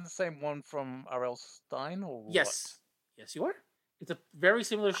thinking of the same one from R.L. Stine or Yes, what? yes, you are. It's a very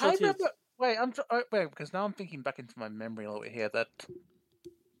similar show. Wait, because now I'm thinking back into my memory a little bit here. That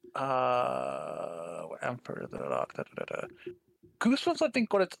Emperor of the Dark. Goosebumps, I think,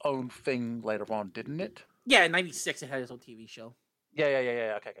 got its own thing later on, didn't it? Yeah, in '96 it had its own TV show.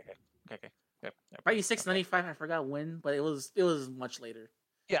 Yeah. Okay. Yep. 96, 95, I forgot when, but it was much later.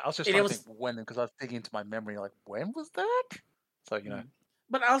 Yeah, I was just trying to think when, because I was thinking into my memory, like, when was that? So, you know.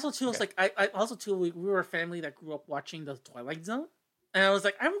 But also, too, it's like, I also, too, we were a family that grew up watching The Twilight Zone. And I was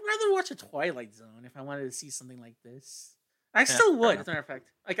like, I would rather watch a Twilight Zone if I wanted to see something like this. I still would, as a matter of fact.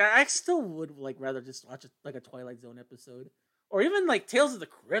 Like, I still would, like, rather just watch a Twilight Zone episode. Or even, like, Tales of the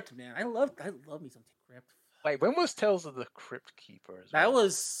Crypt, man. I love me some Crypt. Wait, when was Tales of the Crypt Keeper? That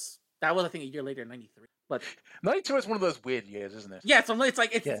was, I think, a year later, 93. But 92 is one of those weird years, isn't it? Yeah, it's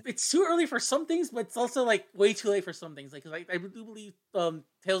like it's too early for some things, but it's also like way too late for some things. Like, cause I do believe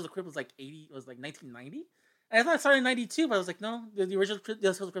Tales of the Crypt was like 1990. And I thought it started in 92, but I was like, no, the original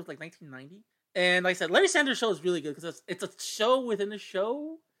Tales of the Crypt was like 1990. And like I said, Larry Sanders Show is really good because it's a show within a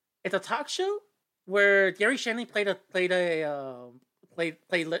show. It's a talk show where Gary Shandling played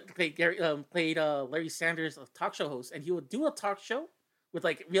Larry Sanders, a talk show host, and he would do a talk show with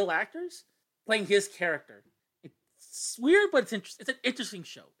like real actors playing his character. It's weird, but it's an interesting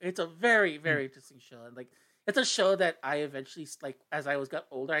show. It's a very, very interesting show, and like it's a show that I eventually, like, as I got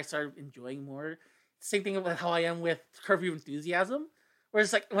older, I started enjoying more. Same thing about how I am with Curb Your Enthusiasm, where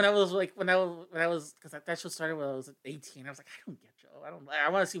it's like when I was because that show started when I was 18. I was like, I don't get Joe. I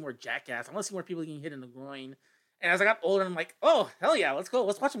want to see more Jackass. I want to see more people getting hit in the groin. And as I got older, I'm like, oh hell yeah, let's go.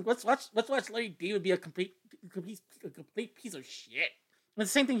 Let's watch him. Let's watch Larry David be a complete piece of shit. And the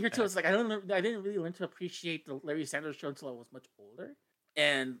same thing here too. It's like I didn't really learn to appreciate the Larry Sanders Show until I was much older,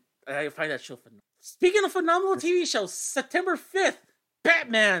 and I find that show phenomenal. Speaking of phenomenal TV shows, September 5th,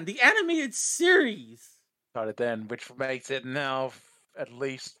 Batman the Animated Series started then, which makes it now at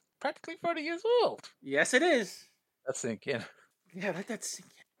least practically 30 years old. Yes, it is. That's sinking. Yeah, that's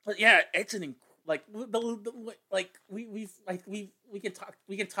sinking. But yeah, it's an we can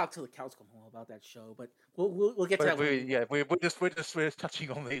talk till the cows come home about that show, but we'll get to that. We're just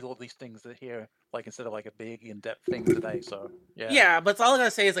touching on all these things that here, like, instead of like a big in-depth thing today. So yeah. Yeah, but all I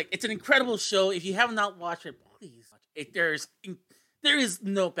gotta say is like it's an incredible show. If you have not watched it, please watch it. There is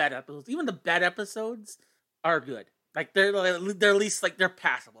no bad episodes. Even the bad episodes are good. Like they're at least like they're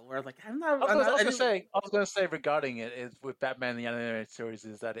passable. Where like I was gonna say regarding it is with Batman the Animated Series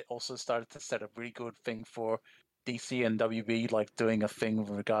is that it also started to set a really good thing for DC and WB, like doing a thing with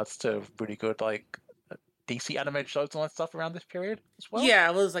regards to really good like DC animated shows and all that stuff around this period as well. Yeah,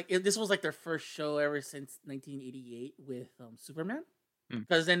 it was like this was like their first show ever since 1988 with Superman.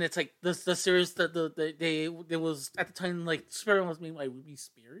 Because then it's like the series that there was at the time like Superman was made by Ruby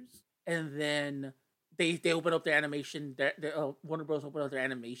Spears, and then they opened up their animation. Warner Bros. Opened up their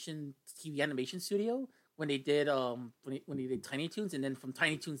TV animation studio when they did when they did Tiny Toons, and then from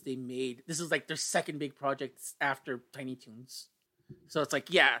Tiny Toons they made this is like their second big project after Tiny Toons. So it's like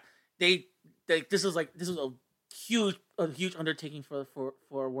this was a huge undertaking for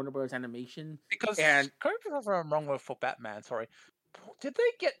Warner Bros. Animation. Because correct me if I'm wrong for Batman. Sorry. Did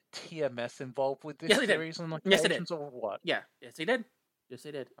they get TMS involved with this series and like yes, or what? Yeah, yes they did. Yes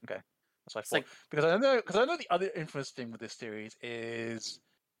they did. Okay, that's what I thought. Because I know the other interesting thing with this series is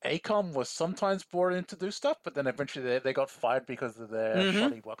ACOM was sometimes brought in to do stuff, but then eventually they got fired because of their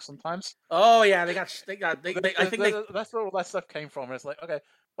shoddy work sometimes. Oh yeah, I think that's where all that stuff came from. And it's like, okay,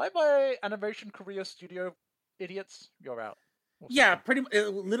 bye animation career studio idiots, you're out. Yeah, pretty much.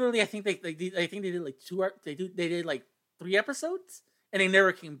 Literally, I think they did like they did like 3 episodes, and they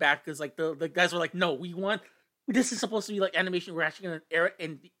never came back because like the guys were like, no, this is supposed to be like animation. We're actually gonna air it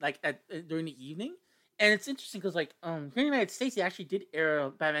in like during the evening. And it's interesting because like here in the United States, they actually did air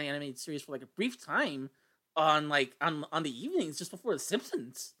a Batman animated series for like a brief time on the evenings just before The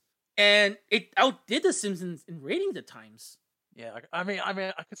Simpsons, and it outdid The Simpsons in ratings at times. Yeah, I mean,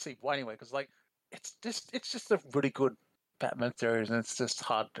 I could see why anyway, because like it's just a really good Batman series, and it's just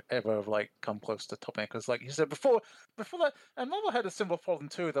hard to ever like come close to topping it. Because, like you said before that, and Marvel had a similar problem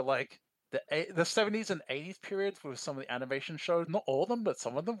too. That like the 70s and 80s periods with some of the animation shows, not all of them, but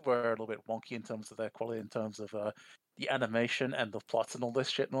some of them were a little bit wonky in terms of their quality, in terms of the animation and the plots and all this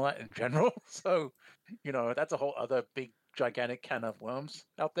shit and all that in general. So, that's a whole other big gigantic can of worms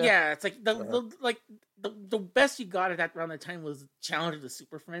out there. Yeah, it's like the best you got at that around that time was Challenge of the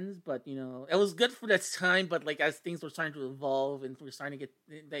Super Friends, but it was good for that time. But like as things were starting to evolve and we're starting to get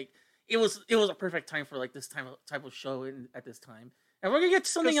like it was a perfect time for like this type of show at this time. And we're gonna get to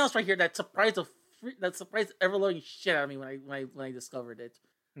something else right here that surprised ever-loving shit out of me when I discovered it.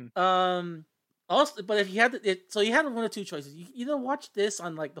 Also, but if you had so you had one of two choices. You either watch this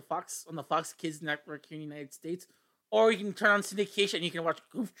on like the Fox Kids network here in the United States, or you can turn on syndication and you can watch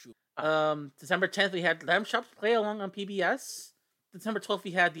Goof Troop. December 10th we had Lamb Chops Play Along on PBS. December 12th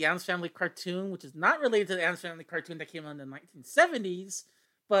we had the Addams Family cartoon, which is not related to the Addams Family cartoon that came out in the 1970s,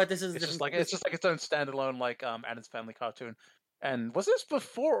 but this is it's just like its own standalone like Addams Family cartoon. And was this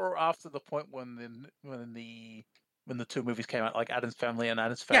before or after the point when the two movies came out, like Addams Family and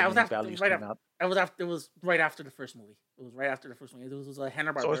Addams Family Values came out? It was right after the first movie. It was right after the first movie. It was a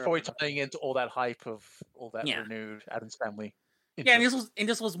Hanna-Barbera. So it was probably tying into all that hype of all that renewed Addams Family. Yeah, and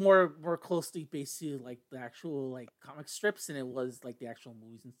this was more closely based to like the actual like comic strips, and it was like the actual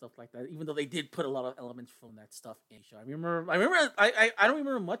movies and stuff like that. Even though they did put a lot of elements from that stuff in the show. I don't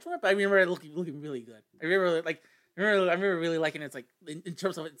remember much from it, but I remember it looking really good. I remember really liking it. It's like in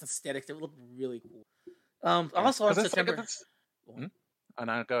terms of its aesthetics, it looked really cool. Also on September. And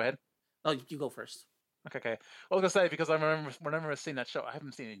now go ahead. Oh, you go first. Okay. I was gonna say, because I remember seeing that show. I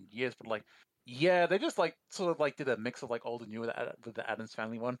haven't seen it in years, but like, yeah, they just like sort of like did a mix of like old and new with the Addams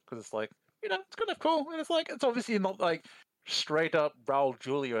Family one, because it's like it's kind of cool, and it's like it's obviously not like straight up Raul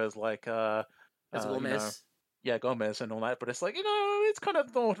Julia as like as Gomez. Gomez and all that, but it's like it's kind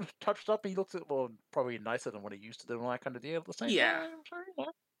of all touched up. He looks probably nicer than what he used to do, and all that kind of deal. At the same time.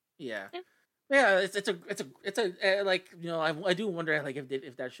 Yeah. Yeah, it's a like I do wonder like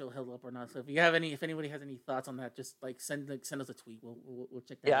if that show held up or not. So if anybody has any thoughts on that, just like send us a tweet. We'll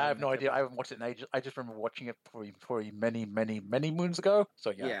check that. Yeah, I have no idea. I haven't watched it in ages. I just remember watching it probably many moons ago.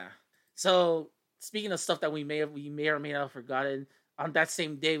 So yeah. Yeah. So speaking of stuff that we may or may not have forgotten, on that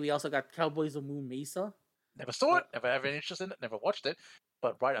same day we also got Cowboys of Moon Mesa. Never saw it. Never have any interest in it. Never watched it.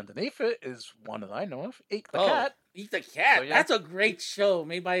 But right underneath it is one that I know of. Eat the Cat. Eat the Cat. So, yeah. That's a great show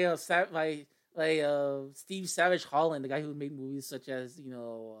made by Steve Savage Holland, the guy who made movies such as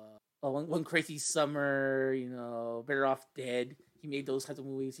One Crazy Summer, Better Off Dead. He made those types of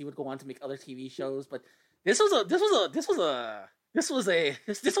movies. He would go on to make other TV shows, but this is a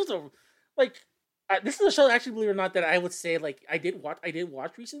show, actually, believe it or not, that I would say like I did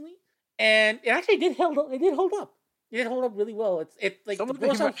watch recently, and it actually did hold up. It did hold up. It did hold up really well. It's like some of the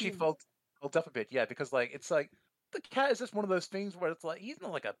things actually felt up a bit, yeah, because like it's like the cat is just one of those things where it's like he's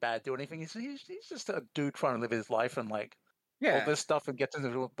not like a bad dude or anything. He's just a dude trying to live his life and like all this stuff, and gets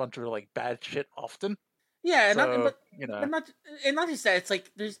into a bunch of like bad shit often. Yeah, not just that. It's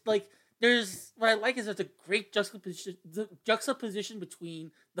like there's what I like is there's a great juxtaposition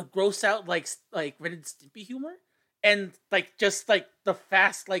between the gross out like Ren and Stimpy humor and like just like the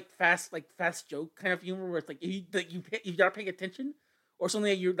fast joke kind of humor where it's like if you're not paying attention or something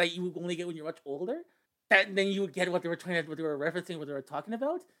that you would only get when you're much older. That then you would get what they were referencing, what they were talking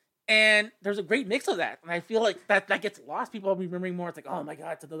about, and there's a great mix of that. And I feel like that gets lost. People are remembering more. It's like, oh my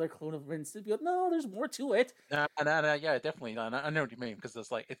god, it's another clone of Ren and Stimpy. No, there's more to it. Yeah, definitely. I know what you mean, because it's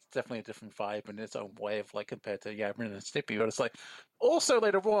definitely a different vibe in its own way of like compared to Ren and Stimpy. But it's like also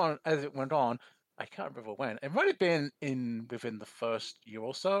later on as it went on, I can't remember when. It might have been within the first year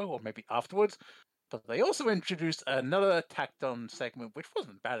or so, or maybe afterwards. But they also introduced another tacked on segment, which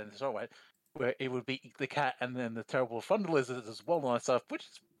wasn't bad in its own way, where it would be Eat the Cat and then the Terrible Thunder Lizards as well and stuff, which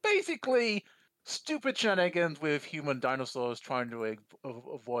is basically stupid shenanigans with human dinosaurs trying to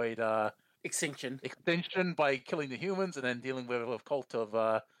avoid extinction by killing the humans, and then dealing with a cult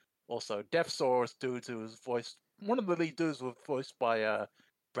of also Deathsaurus dudes who was voiced. One of the lead dudes was voiced by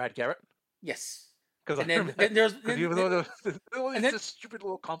Brad Garrett. Yes. Because there's just stupid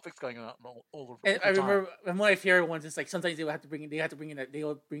little conflicts going on all the time. I remember one of my favorite ones is like sometimes they would bring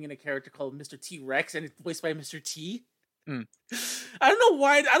in a character called Mr. T-Rex, and it's voiced by Mr. T. I don't know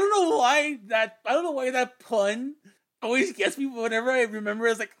why that pun always gets me. But whenever I remember,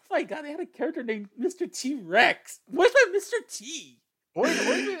 it's like, oh my god, they had a character named Mr. T-Rex. Voiced by Mr. T. Or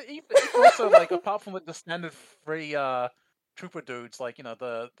even also like apart from like the standard free trooper dudes, like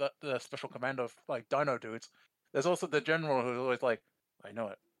the special commando like dino dudes, there's also the general who's always like, I know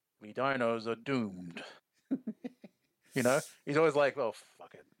it, we dinos are doomed. You know, he's always like, "Oh,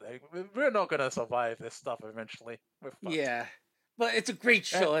 fuck it, we're not gonna survive this stuff eventually. We're fucked." Yeah, but it's a great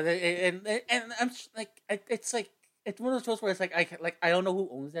And, show, and I'm it's like it's one of those shows where it's like I don't know who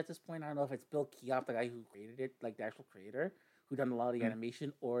owns it at this point. I don't know if it's Bill Keough, the guy who created it, like the actual creator, who done a lot of the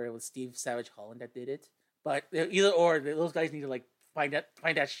animation, or it was Steve Savage Holland that did it. But either or, those guys need to like find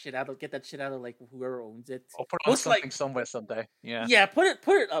that shit out, get that shit out of like whoever owns it. I'll put on something somewhere someday. Yeah, yeah, put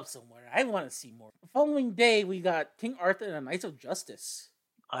it up somewhere. I want to see more. The following day, we got King Arthur and the Knights of Justice.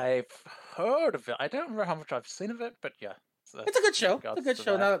 I've heard of it. I don't remember how much I've seen of it, but yeah, it's a good show. It's a good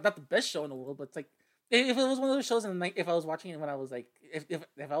show. Not the best show in the world, but it's like if it was one of those shows in the night. If I was watching it when I was like,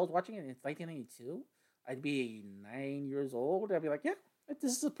 if I was watching it in 1992, I'd be 9 years old. I'd be like, yeah,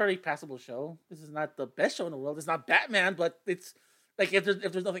 this is a pretty passable show. This is not the best show in the world. It's not Batman, but it's like if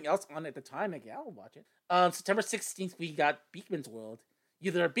there's nothing else on at the time, like yeah, I'll watch it. September 16th, we got Beakman's World.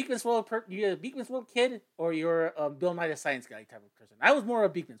 Either a Beakman's World you're a Beakman's World kid, or you're a Bill Nye the Science Guy type of person. I was more a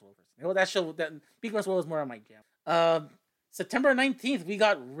Beakman's World person. You know, that show, that Beakman's World was more on my jam. September 19th, we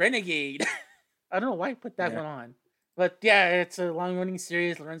got Renegade. I don't know why I put that one on. But yeah, it's a long-running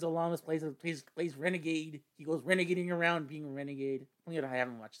series. Lorenzo Lamas plays Renegade. He goes renegading around being a renegade. I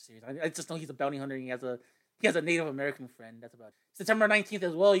haven't watched the series. I just know he's a bounty hunter and he has a Native American friend. That's about it. September 19th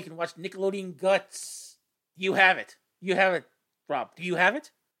as well, you can watch Nickelodeon Guts. You have it. Rob, do you have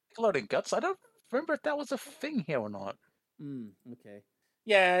it? Nickelodeon Guts? I don't remember if that was a thing here or not. Okay.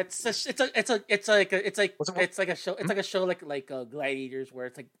 Yeah, it's like a show like Gladiators, where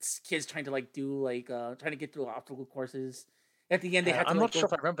it's like kids trying to like do like trying to get through obstacle courses. At the end, they have to. I'm not sure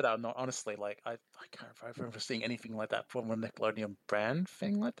if I remember that or not. Honestly, like I can't remember seeing anything like that from a Nickelodeon brand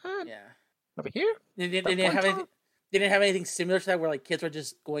thing like that. Yeah. Over here, they didn't have anything similar to that, where like kids were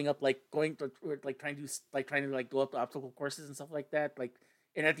just going up, like trying to go up the obstacle courses and stuff like that. Like,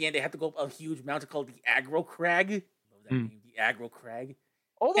 and at the end, they had to go up a huge mountain called the Aggro Crag. Love that name, the Aggro Crag.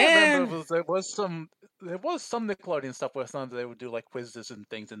 All I remember was there was some Nickelodeon stuff where sometimes they would do like quizzes and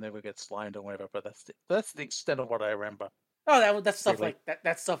things, and they would get slimed or whatever. But that's the extent of what I remember. Oh, that's stuff really? Like that.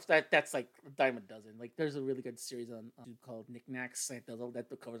 That's stuff that's like a dime a dozen. Like there's a really good series on YouTube called Knickknacks that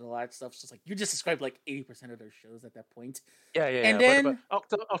covers a lot of stuff. It's just like you just described like 80% of their shows at that point. Yeah. And then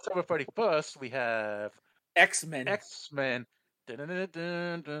October 31st, we have X-Men. That's the part.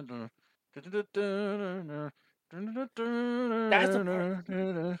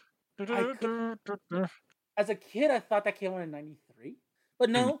 As a kid, I thought that came out in 93,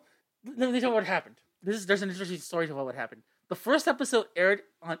 but no. Let me tell you what happened. There's an interesting story about what happened. The first episode aired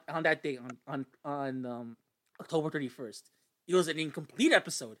on that day on October 31st. It was an incomplete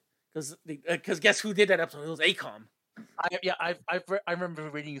episode because guess who did that episode? It was ACOM. I remember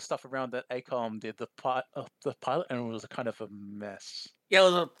reading stuff around that ACOM did the pilot, and it was a kind of a mess. Yeah,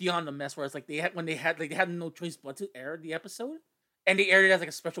 it was beyond a mess. Where it's like they had no choice but to air the episode, and they aired it as like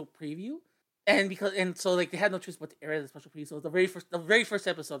a special preview, and so like they had no choice but to air it as a special preview. So it was the very first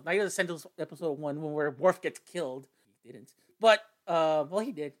episode, Night of the Sentinels episode 1, where Worf gets killed. He didn't, but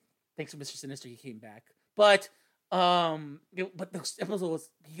he did. Thanks to Mr. Sinister, he came back, but but the episode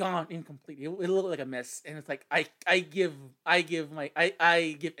was beyond incomplete. It looked like a mess, and it's like I give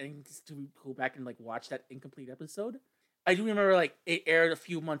Engels to go back and like watch that incomplete episode. I do remember like it aired a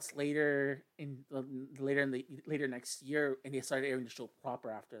few months later later next year, and they started airing the show proper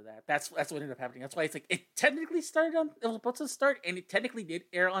after that. That's what ended up happening. That's why it's like it technically started on, it was supposed to start, and it technically did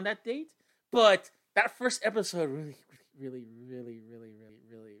air on that date, but that first episode really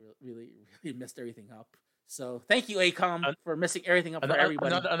messed everything up. So thank you, ACOM, for messing everything up for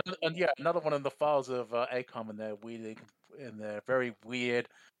everybody. Another one of the files of ACOM in their very weird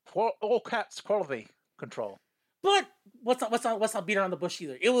all caps quality control. But let's not beat around the bush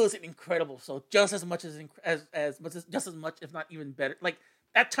either. It was an incredible show, just as much, if not even better. Like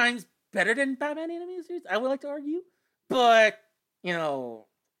at times better than Batman animated series, I would like to argue. But you know,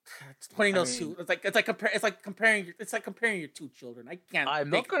 it's putting those two. It's like comparing your two children.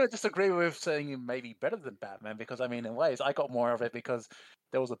 I'm not going to disagree with saying it may be better than Batman, because I mean, in ways, I got more of it because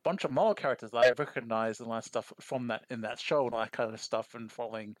there was a bunch of Marvel characters that I recognized and that stuff from that in that show and all that kind of stuff, and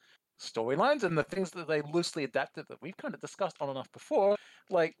following storylines and the things that they loosely adapted that we've kind of discussed on enough before.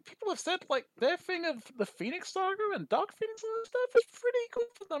 Like people have said, like their thing of the Phoenix Saga and Dark Phoenix and stuff is pretty good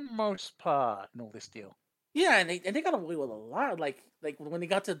for the most part in all this deal. Yeah, and they got away with a lot. Like when they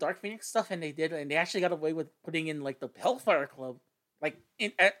got to the Dark Phoenix stuff, and they actually got away with putting in like the Hellfire Club, like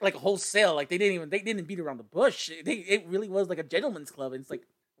like wholesale. Like they didn't beat around the bush. It really was like a gentleman's club. And it's like,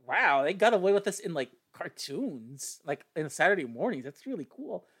 wow, they got away with this in like cartoons, like in Saturday mornings. That's really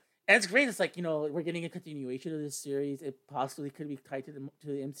cool. And it's great. It's like, you know, we're getting a continuation of this series. It possibly could be tied to the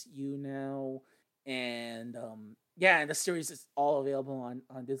MCU now. and and the series is all available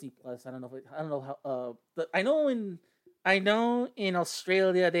on Disney Plus. I don't know how I know in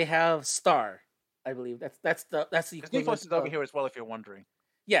Australia they have Star. I believe that's the Disney Plus is over here as well. If you're wondering.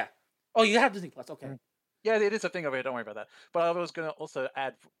 Yeah. Oh, you have Disney Plus. Okay. Mm. Yeah, it is a thing over here. Don't worry about that. But I was going to also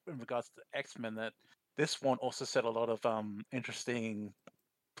add in regards to X-Men that this one also set a lot of interesting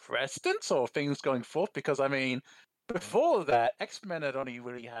precedents or things going forth, because I mean, before that, X-Men had only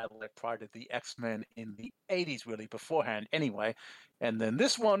really had like prior to the X-Men in the 80s, really beforehand anyway. And then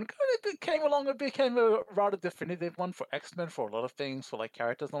this one kind of came along and became a rather definitive one for X-Men for a lot of things, for like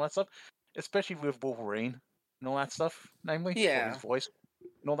characters and all that stuff, especially with Wolverine and all that stuff, namely, for his voice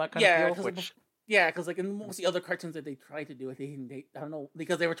and all that kind of deal. Because like in most of the other cartoons that they tried to do it, they I don't know,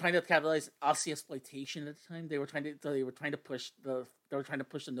 because they were trying to capitalize Aussie exploitation at the time. They were trying to push the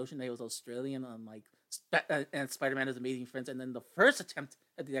notion that he was Australian on like and Spider-Man is Amazing Friends, and then the first attempt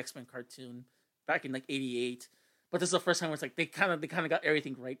at the X-Men cartoon back in like '88. But this is the first time where it's like they kind of got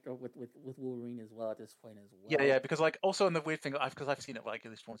everything right with Wolverine as well at this point as well. Yeah, because like also in the weird thing, because I've seen it like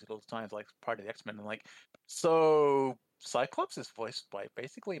at least once or times, like part of the X-Men, and like so Cyclops is voiced by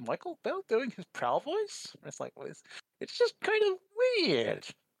basically Michael Bell doing his Prowl voice. And it's like it's just kind of weird.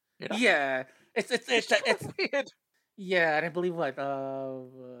 You know? Yeah, it's weird. Yeah, and I believe what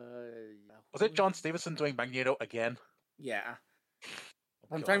was it John Stevenson doing Magneto again? Yeah.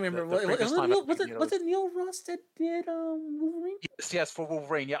 I'm trying to remember. Was it Neil Ross that did Wolverine? Yes, for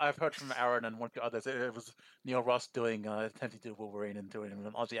Wolverine. Yeah, I've heard from Aaron and one of the others. It was Neil Ross doing attempting to do Wolverine and doing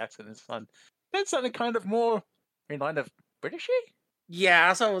an Aussie accent. And son, that sounded kind of more in line of Britishy.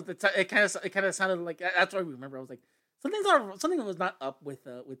 Yeah, so it kind of sounded like that's what I remember. I was like, something was not up with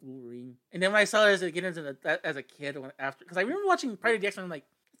Wolverine. And then when I saw it as a kid after, because I remember watching Pride of the X-Men, I'm like,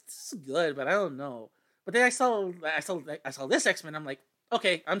 this is good, but I don't know. But then I saw this X-Men, I'm like,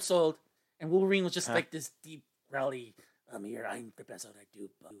 okay, I'm sold. And Wolverine was just like this deep, rowdy, I'm the best at what I do,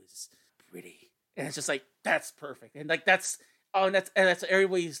 but it was pretty. And it's just like, that's perfect. And like that's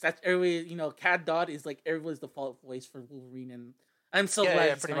everybody's, you know, Cad Dodd is like everybody's default voice for Wolverine, and I'm so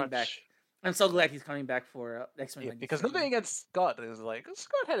glad he's coming back. I'm so glad he's coming back for X-Men. Yeah, because nothing against Scott. It was like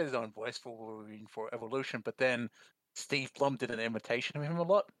Scott had his own voice for Wolverine for Evolution, but then Steve Blum did an imitation of him a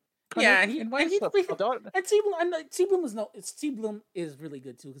lot. Steve Blum is really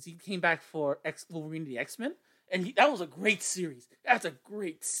good too, because he came back for Wolverine the X-Men, and that was a great series. That's a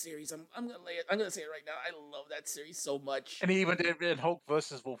great series. I'm gonna say it right now. I love that series so much. And he even did in Hulk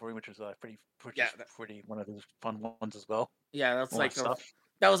versus Wolverine, which was pretty one of those fun ones as well. Yeah, that's like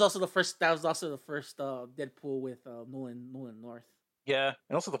that was also the first Deadpool with Nolan North. Yeah,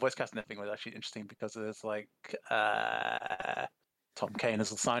 and also the voice casting and everything was actually interesting, because there's like Tom Kane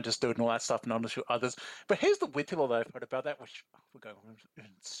as a scientist doing all that stuff, and honestly others. But here's the weird thing that I've heard about that, which we're going on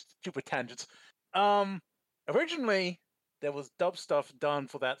stupid tangents. Originally there was dub stuff done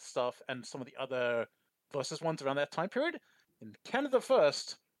for that stuff and some of the other versus ones around that time period in Canada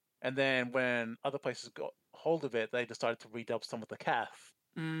first, and then when other places got hold of it, they decided to redub some of the cast.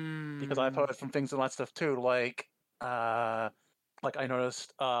 Because I've heard from things and that stuff too, like I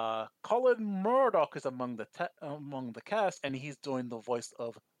noticed Colin Murdoch is among the cast, and he's doing the voice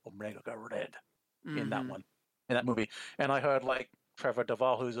of Omega Red in that movie. And I heard like Trevor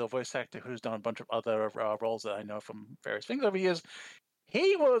Duvall, who's a voice actor who's done a bunch of other roles that I know from various things over the years.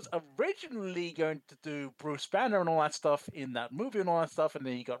 He was originally going to do Bruce Banner and all that stuff in that movie and all that stuff, and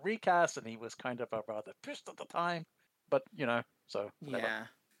then he got recast, and he was kind of rather pissed at the time. But you know, so whatever. Yeah.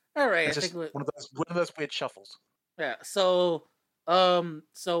 All right. It's just one of those weird shuffles. Yeah. So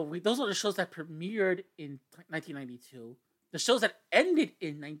those are the shows that premiered in 1992. The shows that ended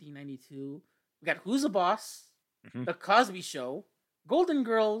in 1992. We got Who's the Boss, The Cosby Show, Golden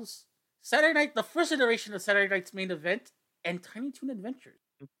Girls, Saturday Night, the first iteration of Saturday Night's Main Event, and Tiny Toon Adventures.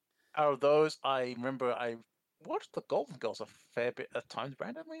 Out of those, I remember I watched the Golden Girls a fair bit at times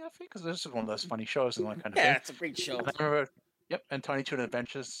randomly, I think, because this is one of those funny shows and that kind of thing. Yeah, it's a great show. And I remember, and Tiny Toon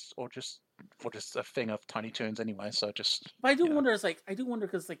Adventures, or just a thing of Tiny Toons anyway. So just. But I do wonder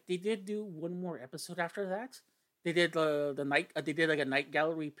because like they did do one more episode after that. They did the night. They did like a night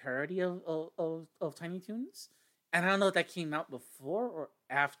gallery parody of Tiny Toons, and I don't know if that came out before or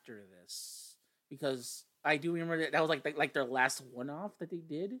after this, because I do remember that was like their last one-off that they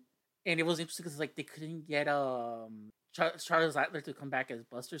did, and it was interesting because like they couldn't get Charles Atler to come back as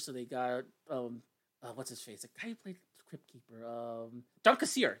Buster, so they got what's his face, like how you played Crypt Keeper, John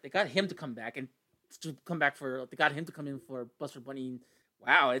Kassir. They got him to come back they got him to come in for Buster Bunny.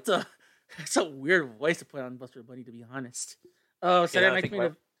 Wow, it's a weird voice to put on Buster Bunny, to be honest. Saturday Night Main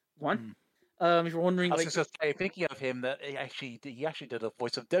Event. If you're wondering, I was like, just thinking of him that he actually did a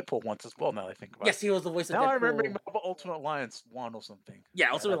voice of Deadpool once as well. Now that I think about yes, it. he was the voice of Now I remember Deadpool. Marvel Ultimate Alliance 1 or something. Yeah,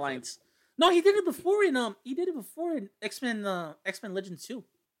 Yeah, also that's it. Reliance. No, he did it before in X-Men Legends 2.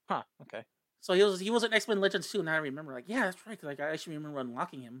 Huh. Okay. So he was in X-Men Legends 2. Now I remember, like, yeah, that's right. Cause, like, I actually remember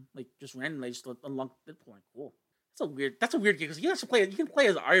unlocking him, like, just randomly, just unlock Deadpool. Like, cool. That's a weird game because you can play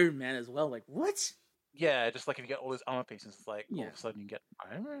as Iron Man as well. Like, what? Yeah, just like if you get all those armor pieces, it's like all Yeah. of a sudden you get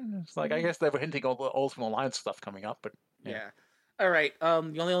Iron Man. It's like I guess they were hinting on the Ultimate Alliance stuff coming up, but yeah. Yeah. All right.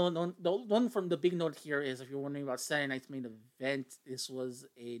 The only one from the big note here is if you're wondering about Saturday night's main event, this was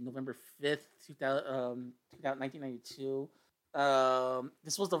a November 5th, 1992.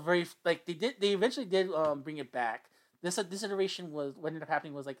 This was the very they eventually did bring it back. This iteration was what ended up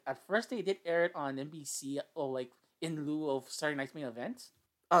happening was like at first they did air it on NBC or like in lieu of Saturday night's main event.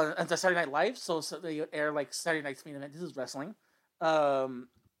 And the Saturday Night Live, so they would air like Saturday night's main event. This is wrestling. And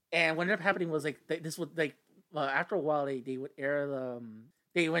what ended up happening was like this would like after a while they would air the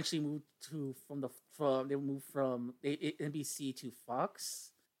they eventually moved from NBC to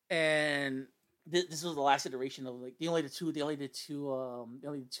Fox, and this was the last iteration of like they only did two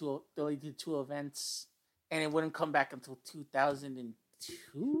events, and it wouldn't come back until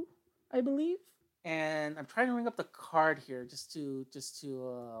 2002, I believe. And I'm trying to ring up the card here just to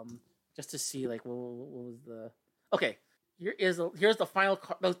see like what was the okay. Here's the final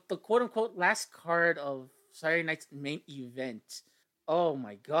card, the quote unquote last card of Saturday night's main event. Oh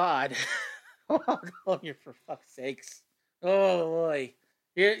my god! Oh, here for fuck's sakes! Oh boy!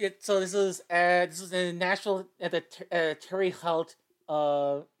 So this is in Nashville at the Terry Holt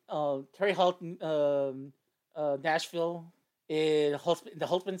Nashville in the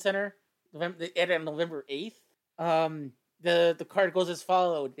Hultman Center. They aired on November 8th. The card goes as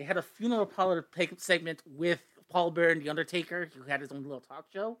followed. They had a funeral parlor segment with Paul Bearer and The Undertaker, who had his own little talk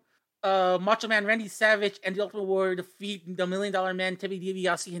show. Macho Man Randy Savage and the Ultimate Warrior defeat the $1 Million Man Ted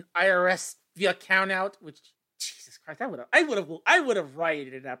DiBiase and IRS via countout. Which Jesus Christ, I would have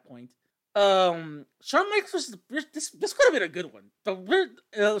rioted at that point. Shawn Michaels versus the British. This could have been a good one.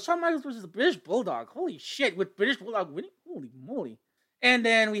 Shawn Michaels versus the British Bulldog. Holy shit! With British Bulldog winning, holy moly! And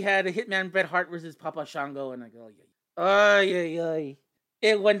then we had a Hitman Bret Hart versus Papa Shango, and I go, yeah.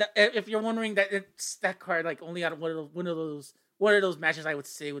 If you're wondering that it's that card, like only out of one of those matches, I would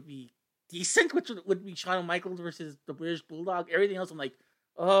say would be decent, which would be Shawn Michaels versus the British Bulldog. Everything else, I'm like,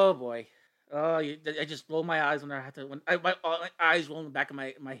 oh boy, I just roll my eyes when I have to. My eyes roll in the back of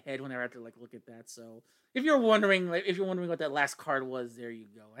my head when I have to like look at that. So if you're wondering what that last card was, there you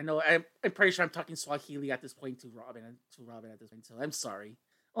go. I know I'm pretty sure I'm talking Swahili at this point to Robin at this point. So I'm sorry.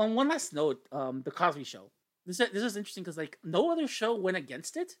 On one last note, the Cosby Show. This is interesting because like no other show went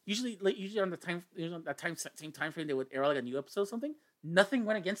against it. Usually on the same time frame they would air like a new episode or something. Nothing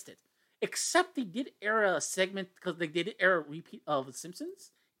went against it, except they did air a segment because they did air a repeat of The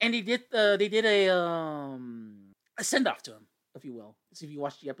Simpsons, and they did a send off to him, if you will. So if you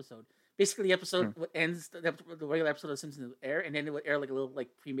watch the episode, basically the episode ends the regular episode of The Simpsons would air, and then it would air like a little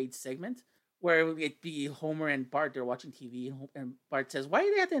like pre-made segment where it would be Homer and Bart. They're watching TV, and Bart says, "Why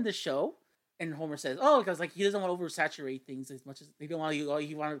do they have to end the show?" And Homer says, "Oh, because like he doesn't want to oversaturate things as much as they don't want to.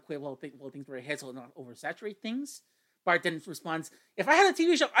 He wanted to quit while things were ahead, so not oversaturate things." Bart then responds, "If I had a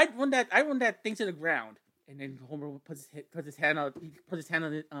TV show, I'd run that thing to the ground." And then Homer puts his hand on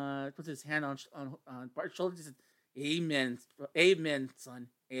Bart's shoulder and says, "Amen, amen, son,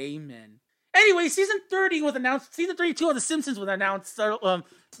 amen." Anyway, season 30 was announced. Season 32 of The Simpsons was announced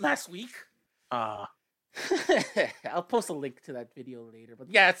last week. I'll post a link to that video later. But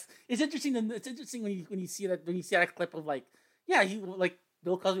yeah, it's interesting. It's interesting when you see that clip of like, yeah, he like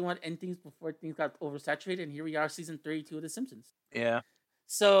Bill Cosby wanted to end things before things got oversaturated, and here we are, season 32 of The Simpsons. Yeah.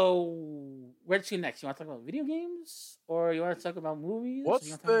 So where to next? You want to talk about video games, or you want to talk about movies?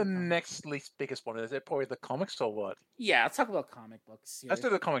 What's the next least biggest one? Is it probably the comics or what? Yeah, let's talk about comic books. Here. Let's do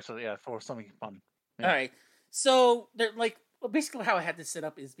the comics. Yeah, for something fun. Yeah. All right. So they're like basically how I had this set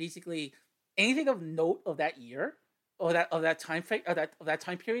up is basically anything of note of that year or that time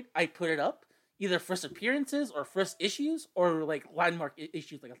period, I put it up either first appearances or first issues or like landmark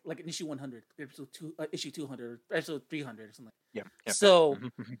issues like an issue 100, episode 2, issue 200, episode 300 or something. Yeah. So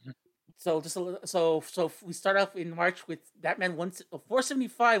so we start off in March with Batman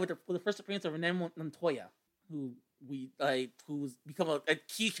 475 with the first appearance of Renee Montoya, who's become a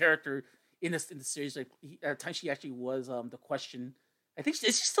key character in the series. Like at the time she actually was the Question. I think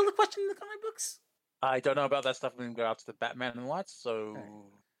is she still the Question in the comic books? I don't know about that stuff in regards to Batman and what, so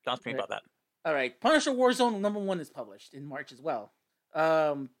ask me about that. All right, Punisher Warzone #1 is published in March as well.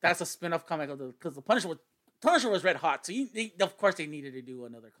 That's a spin-off comic of because the Punisher was Punisher was red hot, so of course they needed to do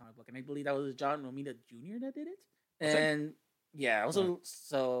another comic book, and I believe that was John Romita Jr. that did it. And yeah, also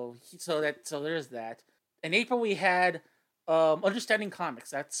so there's that. In April we had Understanding Comics.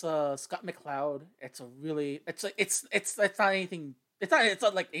 That's Scott McCloud. It's not anything. It's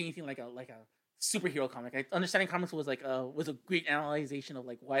not like anything like a superhero comic. Understanding Comics was a great analyzation of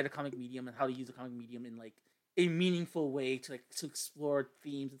like why the comic medium and how to use the comic medium in like a meaningful way to explore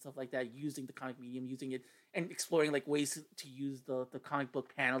themes and stuff like that, using the comic medium, using it and exploring like ways to use the comic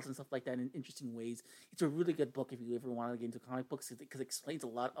book panels and stuff like that in interesting ways. It's a really good book if you ever want to get into comic books, because it explains a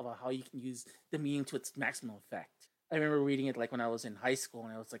lot about how you can use the medium to its maximum effect. I remember reading it like when I was in high school,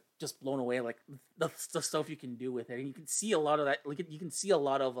 and I was like just blown away like the stuff you can do with it, and you can see a lot of that. Like you can see a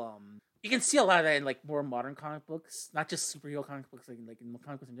lot of that in like more modern comic books, not just superhero comic books. Like in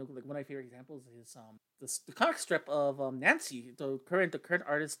comic books and like one of my favorite examples is the comic strip of Nancy, the current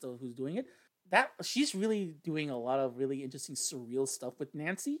artist who's doing it. That she's really doing a lot of really interesting surreal stuff with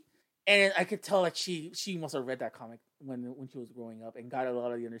Nancy, and I could tell that she must have read that comic when she was growing up and got a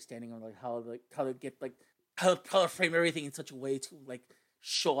lot of the understanding of like how to get like how to frame everything in such a way to like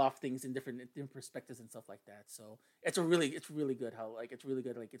show off things in different perspectives and stuff like that. So it's really good primer like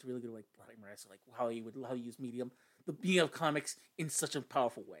how you use the medium of comics in such a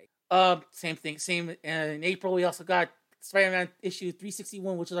powerful way. Same thing. In April we also got Spider-Man issue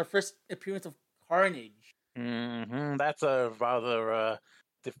 361, which is our first appearance of Carnage. Mm-hmm. That's a rather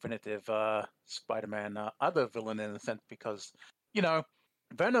definitive Spider-Man other villain in a sense, because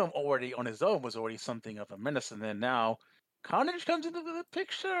Venom already on his own was already something of a menace, and then now Carnage comes into the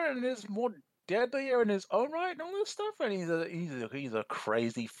picture and is more deadlier in his own right and all this stuff, and he's a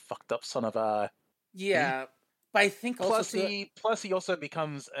crazy fucked up son of a But I think plus he also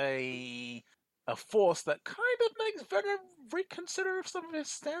becomes a force that kind of makes Venom reconsider some of his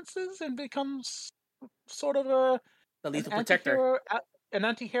stances and becomes sort of the lethal protector. An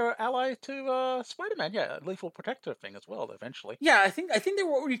anti-hero ally to Spider-Man, a lethal protector thing as well. Eventually, I think they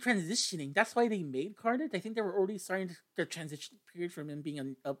were already transitioning. That's why they made Carnage. I think they were already starting the transition period from him being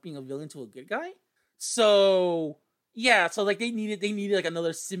a villain to a good guy. So so like they needed like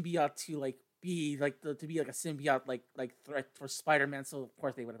another symbiote to like be like to be like a symbiote like threat for Spider-Man. So of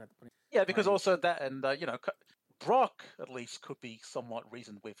course they would have had to put it. Yeah, because also that and Brock at least could be somewhat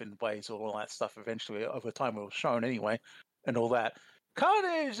reasoned with in ways, all that stuff. Eventually, over time, it was shown anyway, and all that.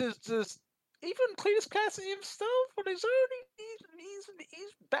 Carnage is just even Cletus Cassidy himself on his own. He's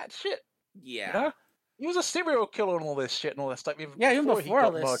batshit. Yeah, he was a serial killer and all this shit and all that stuff. Even before he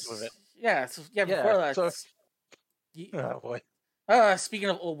got this. merged with it. Before that. So, oh boy. Speaking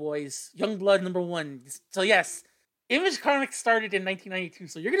of old boys, Youngblood #1. So yes, Image Comics started in 1992.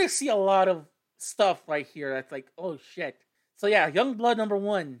 So you're gonna see a lot of stuff right here that's like, oh shit. So yeah, Youngblood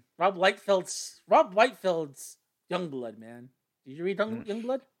 #1. Rob Lightfeld's Youngblood, man. Did you read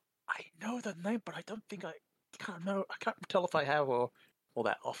Youngblood? I know the name, but I don't think I can't tell if I have or all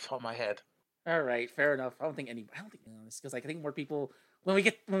that off the top of my head. All right, fair enough. I don't think this, because I think more people when we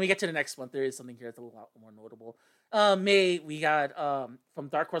get to the next one, there is something here that's a lot more notable. May we got from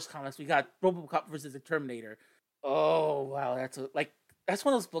Dark Horse Comics, we got RoboCop versus the Terminator. Oh wow, that's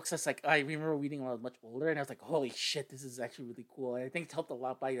one of those books that's like I remember reading when I was much older, and I was like, holy shit, this is actually really cool. And I think it's helped a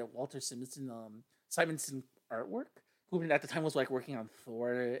lot by Walter Simonson artwork, who at the time was like working on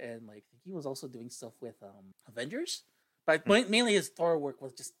Thor, and like he was also doing stuff with Avengers. But mainly his Thor work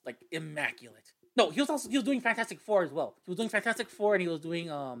was just like immaculate. No, he was doing Fantastic Four as well. He was doing Fantastic Four, and he was doing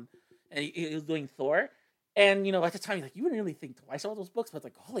Thor. And at the time, you wouldn't really think twice about those books, but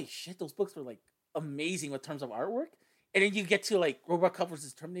like, holy shit, those books were like amazing in terms of artwork. And then you get to like RoboCop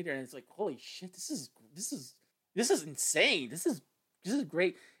versus Terminator, and it's like, holy shit, this is insane. This is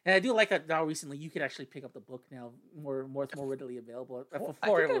great. And I do like that now. Recently, you can actually pick up the book now more readily available. Before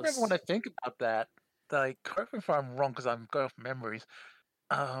I remember when I think about that. Correct me if I'm wrong, because I'm going off memories.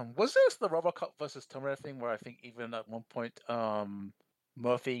 Was this the RoboCop versus Terminator thing where I think even at one point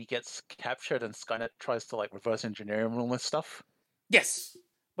Murphy gets captured and Skynet tries to like reverse engineer him and all this stuff? Yes,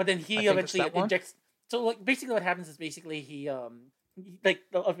 but then he eventually injects. So like basically, what happens is basically he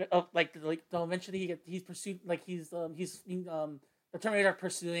eventually he's pursued the Terminator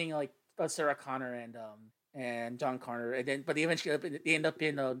pursuing like Sarah Connor and John Connor, and then but they eventually end up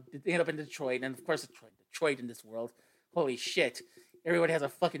in Detroit, and of course Detroit in this world, holy shit, everybody has a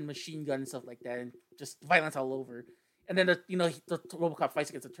fucking machine gun and stuff like that, and just violence all over. And then the RoboCop fights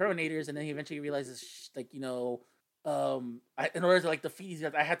against the Terminators, and then he eventually realizes in order to like defeat these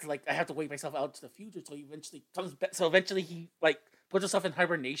guys, I have to wait myself out to the future. So he eventually comes back. So eventually he like puts himself in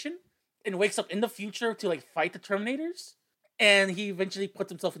hibernation and wakes up in the future to like fight the Terminators. and he eventually puts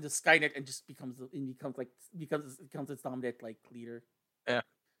himself into Skynet and just becomes its dominant like leader. Yeah.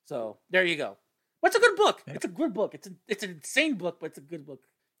 So there you go. What's a good book? Yeah. It's a good book. It's an insane book, but it's a good book.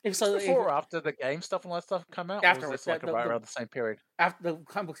 Before or after the game stuff and all that stuff come out? Afterwards, or was this right around the same period? After the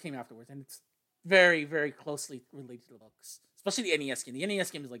comic books came afterwards, and it's very, very closely related to the books, especially the NES game. The NES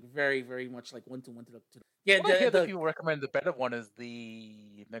game is like very, very much like one-to-one to the. Yeah, the people recommend the better one is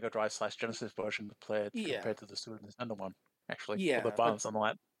the Mega Drive / Genesis version compared to the Super Nintendo one. Actually, for the balance on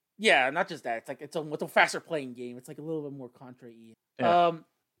that. Yeah, not just that. It's like it's a faster playing game. It's like a little bit more Contra-y. Yeah.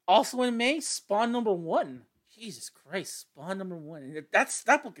 Also in May, Spawn #1. Jesus Christ, Spawn #1. And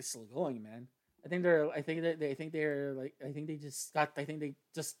that book is still going, man. I think they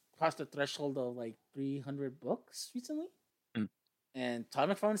just crossed the threshold of like 300 books recently. And Todd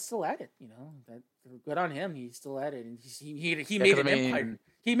McFarlane's still at it, That good on him. He's still at it, and he made an empire.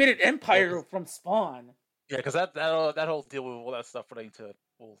 He made an empire from Spawn. Yeah, because that whole deal with all that stuff relating to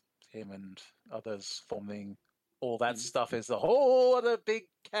him and others forming all that stuff is a whole other big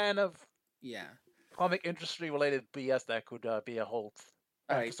can of comic industry related BS that could be a whole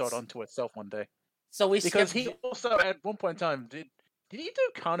episode unto itself one day. So he also at one point in time did he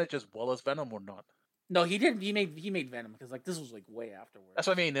do Carnage as well as Venom or not? No, he didn't. He made Venom because like this was like way afterwards. That's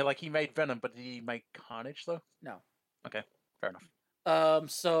what I mean. Like he made Venom, but did he make Carnage though? No. Okay, fair enough.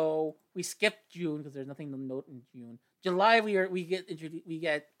 So we skipped June because there's nothing to note in June. July we get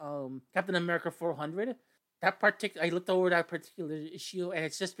Captain America 400. I looked over that particular issue, and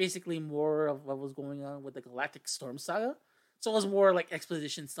it's just basically more of what was going on with the Galactic Storm saga. So it was more like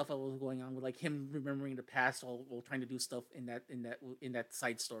exposition stuff that was going on with like him remembering the past while trying to do stuff in that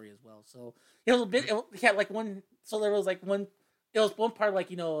side story as well. So it was a bit. It had like one. So there was like one. It was one part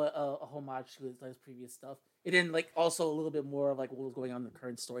like a homage to his previous stuff. It then like also a little bit more of like what was going on in the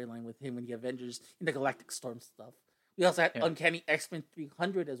current storyline with him and the Avengers in the Galactic Storm stuff. We also had Uncanny X-Men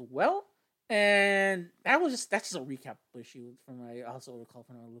 300 as well. And that's just a recap issue from I also recall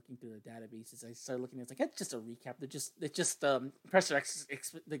when I was looking through the databases. I started looking at it's like it's just a recap. It's just Professor X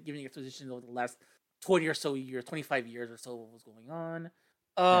giving exposition over the last 20 or so years, 25 years or so what was going on.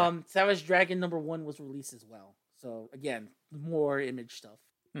 Savage Dragon #1 was released as well. So again, more image stuff.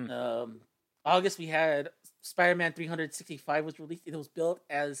 August we had Spider-Man 365 was released. It was built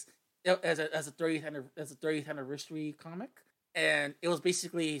as a 30th anniversary comic. And it was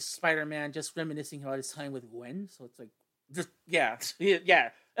basically Spider-Man just reminiscing about his time with Gwen. So it's like, that's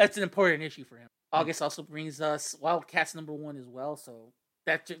an important issue for him. August also brings us Wildcats #1 as well. So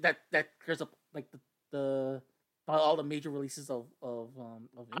that clears up like the all the major releases of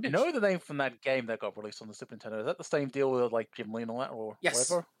Image. I know the name from that game that got released on the Super Nintendo. Is that the same deal with like Jim Lee and all that, or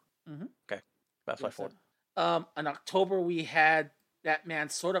whatever? Mm-hmm. Okay, that's what I thought. In October we had Batman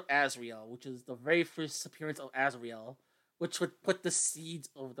Sword of Azrael, which is the very first appearance of Azrael, which would put the seeds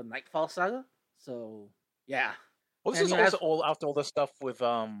of the Nightfall saga. So, yeah. Well, this is also all after all the stuff with,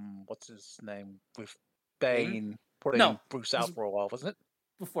 what's his name? With Bane putting Bruce out for a while, wasn't it?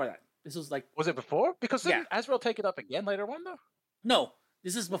 Before that. This was like... Was it before? Because didn't Azrael take it up again later on, though? No,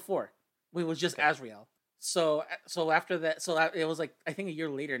 this is before. It was just Azrael. So after that, it was like, I think a year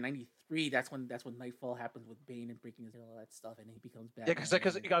later, 93, that's when Nightfall happens with Bane and breaking his all that stuff, and he becomes Batman. Yeah, because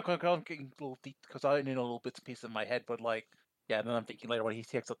I'm getting a little deep, because I only know little bits and pieces in my head, but like, then I'm thinking later on he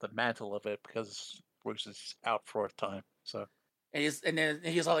takes up the mantle of it because Bruce is out for a time. So, and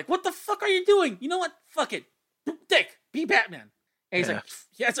he's all like, "What the fuck are you doing? You know what? Fuck it, Dick, be Batman." And he's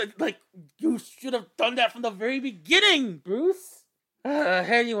like, you should have done that from the very beginning, Bruce.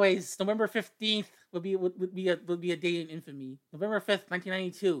 Anyways, November 15th would be a day in infamy. November 5th,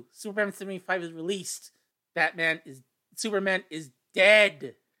 1992, Superman 75 is released. Superman is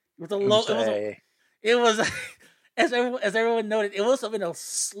dead. It was as everyone noted, it must have been a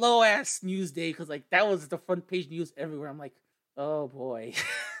slow ass news day because like that was the front page news everywhere. I'm like, oh boy.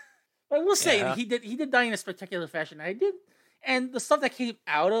 But I will say he did die in a spectacular fashion. And the stuff that came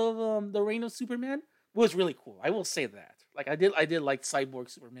out of the reign of Superman was really cool. I will say that. Like I did like Cyborg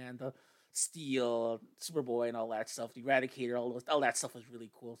Superman, the Steel, Superboy, and all that stuff. The Eradicator, all that stuff was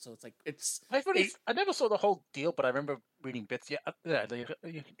really cool. So it's like I never saw the whole deal, but I remember reading bits.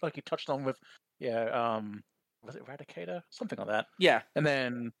 Like you touched on with was it Eradicator? Something like that. Yeah. And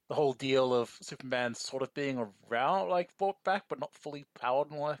then the whole deal of Superman sort of being around, like brought back, but not fully powered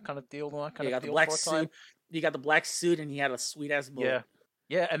and all that kind of deal. And all that kind of deal for a time. You got the black suit, and he had a sweet ass boat.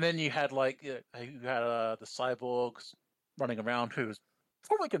 Yeah. And then you had the cyborgs running around who was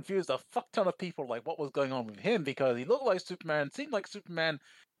probably confused a fuck ton of people like what was going on with him because he looked like Superman, seemed like Superman,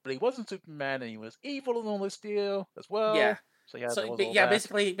 but he wasn't Superman, and he was evil and all this deal as well. Yeah. So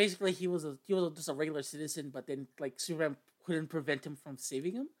basically he was just a regular citizen, but then like Superman couldn't prevent him from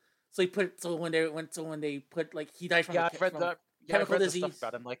saving him. So when they put like he died from I've read that. Yeah, I've chemical read the disease. stuff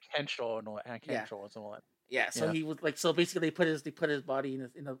about him, like Henshaw and Henshaw and all that. Yeah, so he was like, so basically they put his body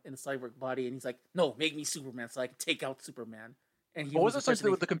in a cyborg body, and he's like, no, make me Superman so I can take out Superman. And he was it something to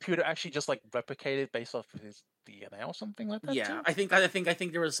do with the computer actually just like replicated based off of his DNA or something like that? Yeah, too? I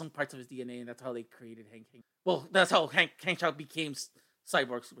think there was some parts of his DNA, and that's how they created Hank. Well, that's how Hank Chao became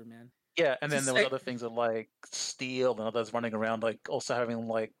cyborg Superman. Yeah, and then there was other things of like Steel and others running around, like also having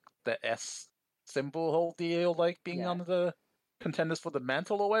like the S symbol whole deal, like being on the contenders for the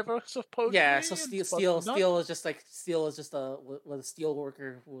mantle or whatever, supposedly. Yeah, so Steel was just a steel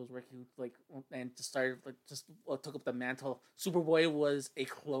worker who was working like and just started like took up the mantle. Superboy was a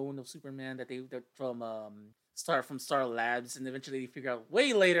clone of Superman that from Star Labs, and eventually they figure out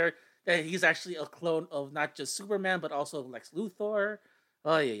way later that he's actually a clone of not just Superman but also Lex Luthor.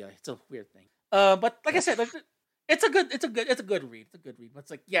 Oh yeah, it's a weird thing. But like I said, it's a good read. But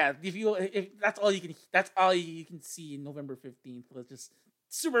it's like, yeah, if that's all you can see in November 15th. Let's just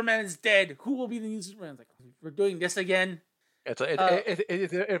Superman is dead. Who will be the new Superman? It's like, we're doing this again. It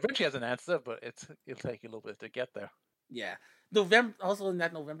eventually has an answer, but it'll take you a little bit to get there. Yeah. In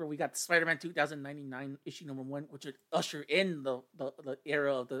that November, we got Spider-Man 2099 issue number 1, which would usher in the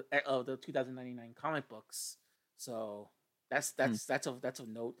era of the 2099 comic books. So that's of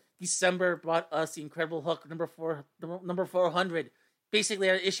note. December brought us the Incredible Hulk number 400. Basically,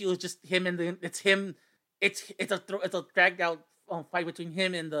 our issue is just him and it's a dragged out fight between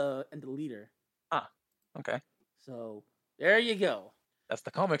him and the leader. Ah, okay. So there you go. That's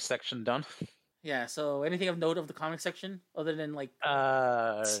the comics section done. Yeah. So anything of note of the comic section other than like?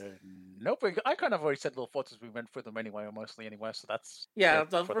 Nope. I kind of already said little thoughts as we went through them anyway, or mostly anyway. So that's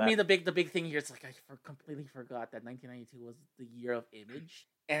for me the big thing here. It's like I completely forgot that 1992 was the year of Image,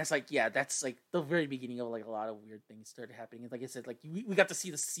 and it's like that's like the very beginning of like a lot of weird things started happening. And like I said, like we got to see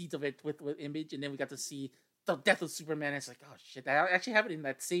the seeds of it with Image, and then we got to see the death of Superman. And it's like, oh shit, that actually happened in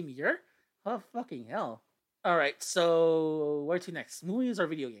that same year. Oh fucking hell! All right, so where to next? Movies or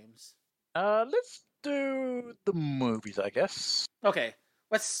video games? Let's do the movies, I guess. Okay.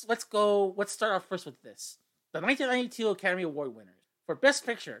 Let's go. Let's start off first with this. The 1992 Academy Award winners. For Best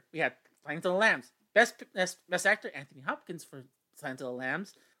Picture, we had Silence of the Lambs. Best Actor, Anthony Hopkins for Silence of the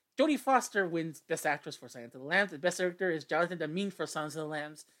Lambs. Jodie Foster wins Best Actress for Silence of the Lambs. The Best Director is Jonathan Demme for Silence of the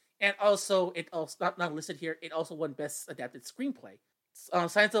Lambs. And also, not listed here, it also won Best Adapted Screenplay.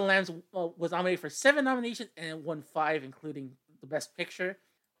 Silence of the Lambs was nominated for 7 nominations and won 5, including the Best Picture.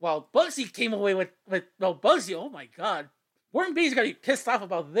 While Bugsy came away with Bugsy, oh my god. Warren Beatty's gonna be pissed off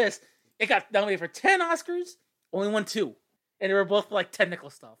about this. It got nominated for 10 Oscars, only won 2. And they were both for like technical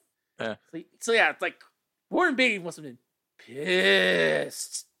stuff. Yeah. So yeah, it's like Warren Beatty must have been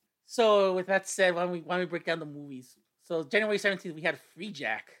pissed. So with that said, why don't we break down the movies? So January 17th, we had Free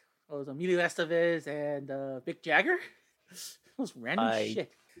Jack. It was Emilio Estevez and Mick Jagger. It was random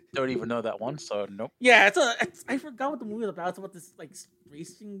shit. Don't even know that one, so nope. Yeah, I forgot what the movie was about. It's about this like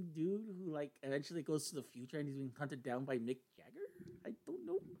racing dude who like eventually goes to the future and he's being hunted down by Mick Jagger. I don't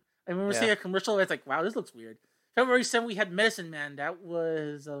know. I remember seeing a commercial where it's like, wow, this looks weird. February 7th, we had Medicine Man. That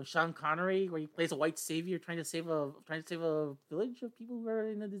was Sean Connery, where he plays a white savior trying to save a village of people who are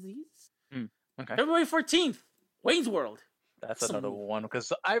in a disease. Okay. February 14th, Wayne's World. That's another one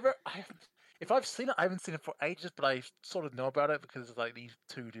because if I've seen it, I haven't seen it for ages, but I sort of know about it because it's like these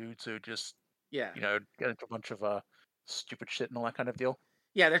two dudes who just get into a bunch of stupid shit and all that kind of deal.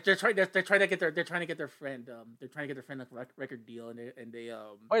 Yeah, they're trying to get their friend a record deal and they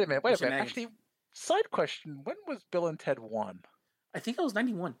Wait a minute. Actually, side question: when was Bill and Ted 1? I think it was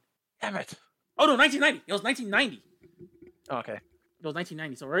 91. Damn it! Oh no, 1990. It was 1990. Okay. It was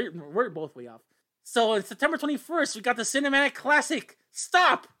 1990. So we're both way off. So on September 21st, we got the cinematic classic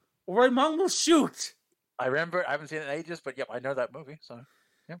Stop! Or Mom Will Shoot. I remember. I haven't seen it in ages, but yep, I know that movie. So,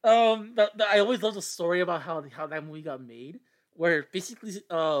 yep. I always love the story about how that movie got made, where basically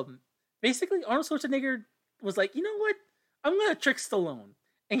Arnold Schwarzenegger was like, you know what, I'm gonna trick Stallone,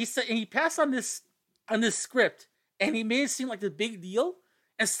 and he passed on this script, and he made it seem like the big deal,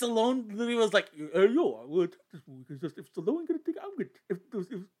 and Stallone literally was like, hey, yo, I would take this movie because if Stallone gonna take it, I'm gonna if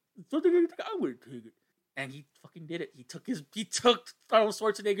something gonna take it, I'm gonna take it. And he fucking did it. He took Arnold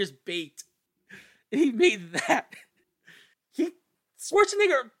Schwarzenegger's bait. And he made that.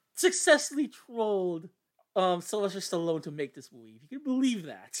 Schwarzenegger successfully trolled Sylvester Stallone to make this movie. If you can believe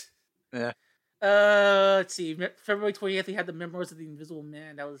that. Yeah. Let's see. February 28th, we had The Memoirs of the Invisible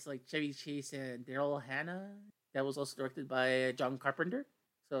Man. That was like Chevy Chase and Daryl Hannah. That was also directed by John Carpenter.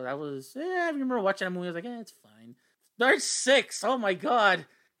 So that was, I remember watching that movie. I was like, it's fine. Dark 6. Oh my god.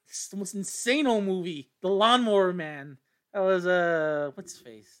 It's the most insane old movie. The Lawnmower Man. That was what's his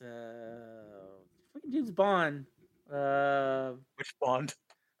face? Fucking James Bond. Which Bond?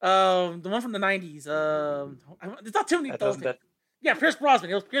 The one from the 90s. It's not Timothy That doesn't Dalton. that Yeah, Pierce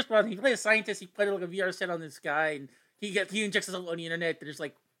Brosnan. It was Pierce Brosnan. He played a scientist. He played like a VR set on this guy, and he injects himself on the internet. There's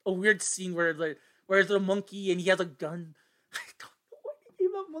like a weird scene where there's a monkey and he has a gun. I don't know why they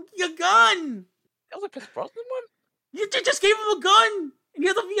gave that monkey a gun. that was a Pierce Brosnan one? You just gave him a gun, and he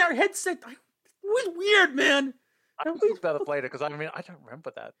has a VR headset. It was weird, man. I have to look that up later because I mean I don't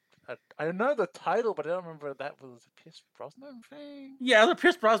remember that. I know the title, but I don't remember that was a Pierce Brosnan thing. Yeah, the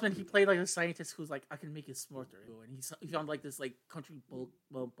Pierce Brosnan, he played like a scientist who's like, I can make it smarter, and he found like this like country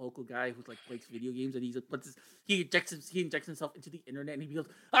vocal guy who's like plays video games, and he injects himself into the internet, and he goes,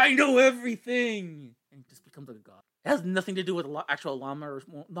 I know everything, and he just becomes like a god. It has nothing to do with the actual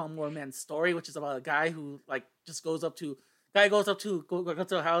Lawnmower Man's story, which is about a guy who like just goes up to a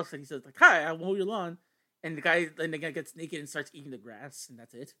house, and he says like, hi, I mow your lawn, and the guy gets naked and starts eating the grass, and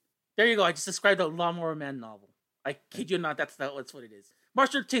that's it. There you go. I just described a Lawnmower Man novel. I kid you not, that's what it is.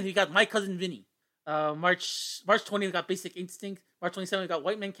 March 13th, we got My Cousin Vinny. March 20th, we got Basic Instinct. March 27th, we got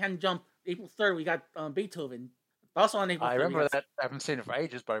White Man Can't Jump. April 3rd, we got Beethoven. Also on April 3rd. I remember that. I haven't seen it for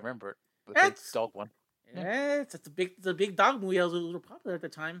ages, but I remember it. The big dog one. Yeah, it's a big dog movie. It was a little popular at the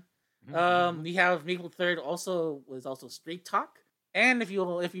time. Mm-hmm. We have April 3rd was also Straight Talk. And if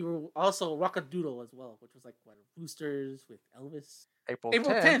you also Rock-a-Doodle as well, which was like Roosters with Elvis. April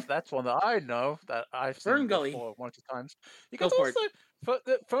 10th. That's one that I know that I've seen before one or two times. You can also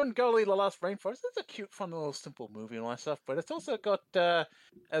Fern Gully, The Last Rainforest. It's a cute, fun little simple movie and all that stuff. But it's also got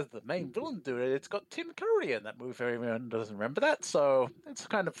as the main villain do it. It's got Tim Curry in that movie. Everyone doesn't remember that, so it's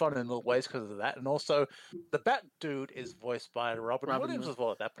kind of fun in little ways because of that. And also, the Bat Dude is voiced by Robin Williams as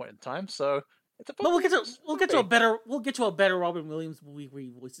well at that point in time. So. But we'll get to a better Robin Williams movie where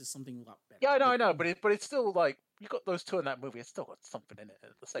he voices something a lot better. Yeah, I know, but it's still like you got those two in that movie. It's still got something in it at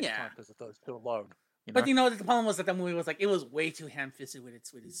the same time because of those two alone. But the problem was that movie was like it was way too ham-fisted with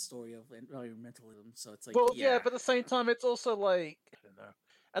its story of environmentalism. So it's like but at the same time, it's also like I don't know.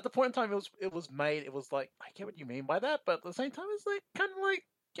 At the point in time it was made, it was like I get what you mean by that, but at the same time, it's like kind of like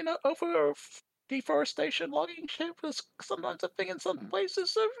over. Deforestation, logging shit was sometimes a thing in some places,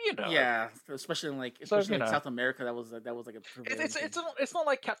 so Yeah, especially in South America, that was like a. It's not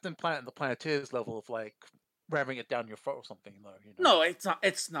like Captain Planet and the Planeteers level of like ramming it down your throat or something, though. No, it's not.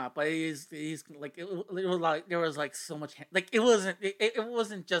 It's not. But it is like it was like there was like so much like it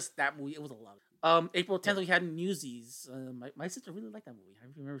wasn't just that movie. It was a lot. April 10th we had Newsies. My sister really liked that movie.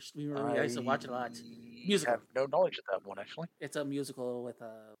 I used to watch it a lot. Musical. I have no knowledge of that one actually. It's a musical with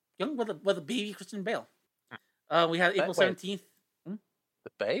a baby Christian Bale. We had April 17th.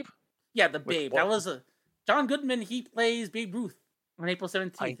 The Babe? Yeah, the Babe. That was John Goodman. He plays Babe Ruth on April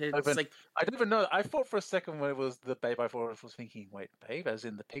 17th. I didn't even know. I thought for a second when it was the Babe, I was thinking, wait, Babe, as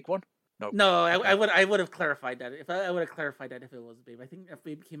in the pig one? Nope. No, I would have clarified that if I would have clarified that if it was Babe. I think that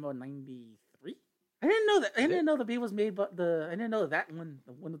Babe came out in 93. I didn't know that. I didn't know the Babe was made, but I didn't know that one,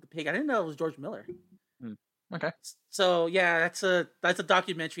 the one with the pig. I didn't know it was George Miller. Okay. So yeah, that's a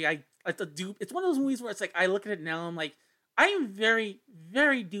documentary. It's one of those movies where it's like I look at it now, I'm like, I am very,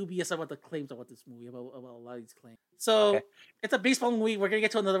 very dubious about the claims about this movie, about a lot of these claims. So It's a baseball movie. We're gonna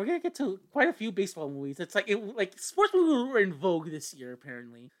get to quite a few baseball movies. It's like sports movies were in vogue this year,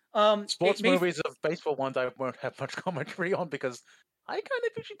 apparently. Sports movies of baseball ones I won't have much commentary on because I kind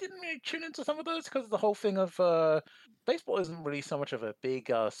of actually didn't really tune into some of those because the whole thing of baseball isn't really so much of a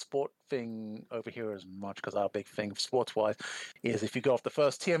big sport thing over here as much because our big thing sports-wise is if you go off the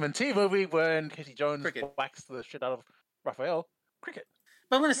first TMNT movie when Casey Jones whacks the shit out of Raphael, cricket.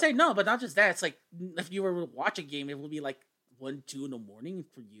 But I'm going to say no, but not just that. It's like if you were to watch a game, it would be like 1, 2 in the morning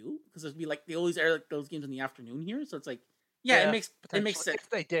for you because it'd be like they always air like those games in the afternoon here, so it's like it makes sense. If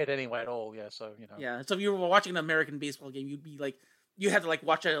they did anyway at all, so Yeah, so if you were watching an American baseball game, you'd be like you had to like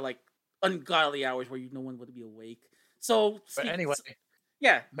watch it at like ungodly hours where no one would be awake. So anyway,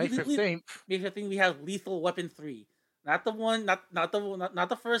 May 15th. May 15th, we have Lethal Weapon 3. Not the one, not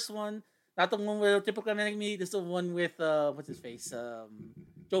the first one, not the one with typical enemy. This is the one with what's his face, Joe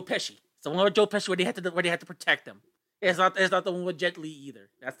Pesci. It's the one with Joe Pesci where they had to protect him. It's not the one with Jet Li either.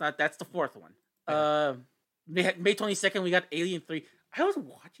 That's the fourth one. May 22nd, we got Alien 3. I was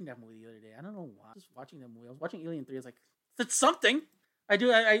watching that movie the other day. I don't know why. I was watching that movie. I was watching Alien 3. I was like, it's something.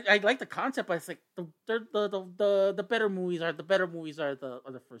 I like the concept, but it's like the better movies are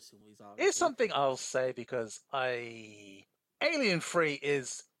the first two movies. Obviously. It's something I'll say because Alien 3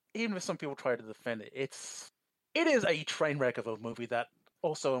 is, even if some people try to defend it, it is a train wreck of a movie that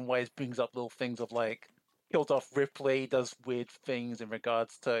also in ways brings up little things of like kills off Ripley, does weird things in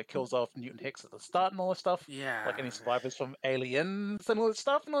regards to kills off Newton Hicks at the start and all this stuff. Yeah. Like any survivors from Aliens and all this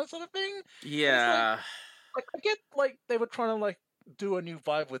stuff and all that sort of thing. Yeah. Like I get like they were trying to like do a new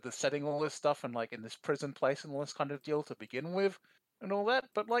vibe with the setting, all this stuff, and like in this prison place and all this kind of deal to begin with, and all that.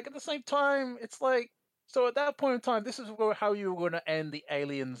 But like at the same time, it's like so at that point in time, this is how you were going to end the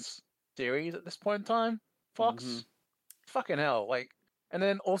Aliens series. At this point in time, Fox, fucking hell, like. And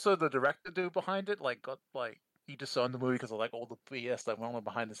then also the director dude behind it, like got like he disowned the movie because of like all the BS that went on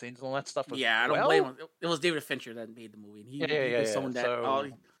behind the scenes and all that stuff. Yeah, I don't blame him. It was David Fincher that made the movie, and he disowned that. So...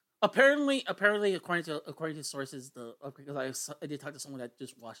 Apparently, according to sources, because I did talk to someone that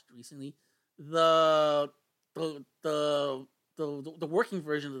just watched recently, the working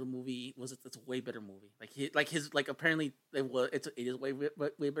version of the movie it's a way better movie. Apparently it is way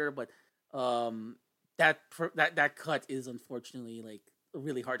better, but that cut is unfortunately like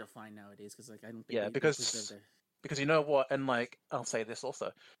really hard to find nowadays because like I don't think because you know what, and like I'll say this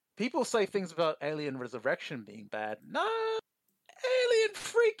also, people say things about Alien Resurrection being bad. No. Alien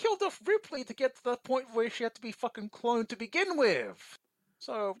 3 killed off Ripley to get to the point where she had to be fucking cloned to begin with.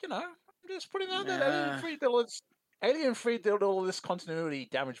 So, you know, I'm just putting out that Alien 3 did all this continuity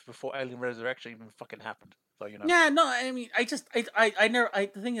damage before Alien Resurrection even fucking happened. So, you know. Yeah, no, I mean, the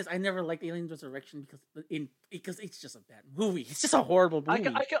thing is, I never liked Alien Resurrection because it's just a bad movie. It's just a horrible movie.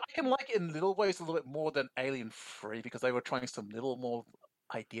 I can like it in little ways a little bit more than Alien 3 because they were trying some little more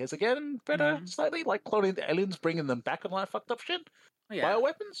ideas again better slightly, like cloning the aliens, bringing them back and all that fucked up shit.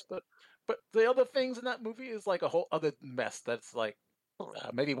 Bioweapons, but the other things in that movie is like a whole other mess that's like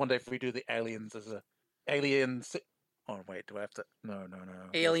maybe one day if we do the aliens as a oh wait, do I have to no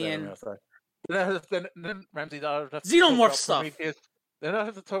Alien then Ramsey Xenomorph stuff. Then I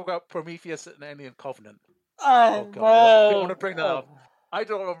have to talk about Prometheus and Alien Covenant. Oh God, I don't want to bring that up. I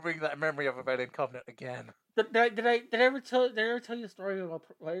don't want to bring that memory of Alien Covenant again. Did I ever tell you a story about?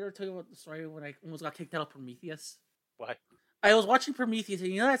 Did I ever tell you about the story when I almost got kicked out of Prometheus? Why? I was watching Prometheus,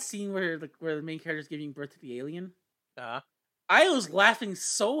 and you know that scene where the main character is giving birth to the alien. I was laughing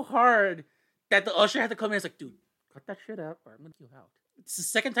so hard that the usher had to come in. And was like, "Dude, cut that shit out, or I'm gonna kill you out." It's the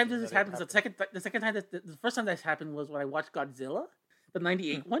second time this happened. The first time this happened was when I watched Godzilla, the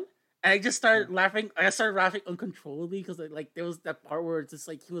 '98 one. And I just started laughing. I started laughing uncontrollably because like there was that part where it's just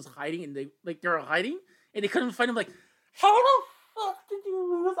like he was hiding and they were hiding and they couldn't find him. Like, how the fuck did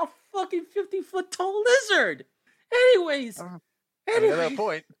you lose a fucking 50-foot tall lizard? Anyways,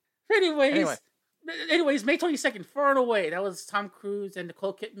 point. Anyways, May 22nd, Far and Away. That was Tom Cruise and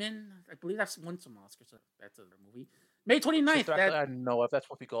Nicole Kidman. I believe that's won some Oscars. So that's a movie. May 29th. I know of. That's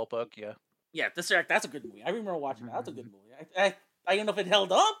Whoopi Goldberg. Yeah. Yeah, that's a good movie. I remember watching that. That's a good movie. I don't know if it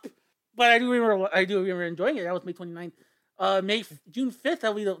held up. But I do remember enjoying it. That was May 29th. June 5th,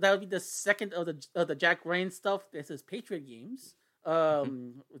 that would be the second of the Jack Ryan stuff. This is Patriot Games.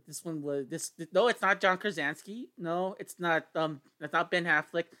 This one was no, it's not John Krasinski. No, it's not Ben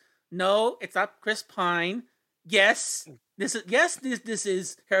Affleck. No, it's not Chris Pine. Yes, this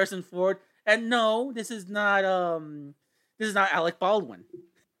is Harrison Ford. And no, this is not Alec Baldwin.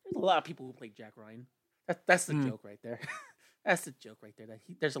 There's a lot of people who played Jack Ryan. That's the joke right there. That's the joke right there.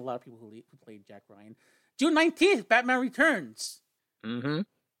 There's a lot of people who played Jack Ryan. June 19th, Batman Returns. Mm-hmm.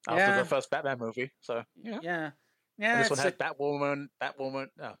 After the first Batman movie, so yeah. And this one had Catwoman,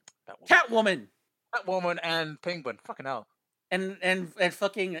 and Penguin. Fucking hell. And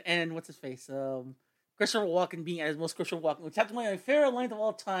what's his face? Christopher Walken being as most Christopher Walken, which has one of my favorite lines of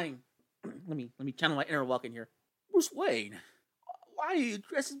all time. let me channel my inner Walken here. Bruce Wayne, why are you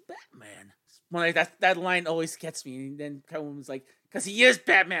dressed as Batman? Well, that line always gets me. And then Catwoman's like, because he is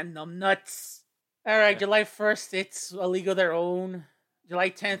Batman, nuts. All right, July 1st, it's A League of Their Own. July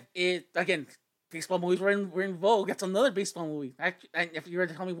 10th, baseball movies were in vogue. That's another baseball movie. And if you were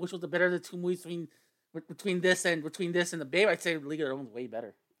to tell me which was the better of the two movies between this and The Babe, I'd say League of Their Own is way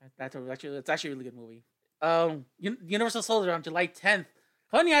better. That's actually a really good movie. Universal Soldier on July 10th.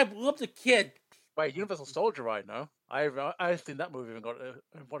 Honey, I Blew Up the Kid. Wait, Universal Soldier, right now? I've seen that movie and got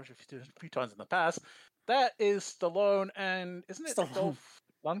watched it a few times in the past. That is Stallone and isn't it Dolph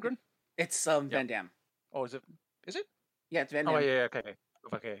Lundgren? It's Van Damme. Oh, is it? Is it? Yeah, it's Van Damme. Oh yeah, okay.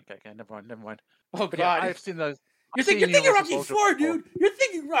 Never mind. Oh god, yeah, I've seen those. You're thinking Rocky IV, dude. You're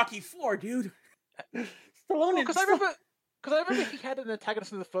thinking Rocky IV, dude. Stallone. Because I remember he had an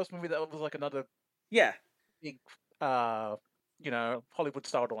antagonist in the first movie that was like another big Hollywood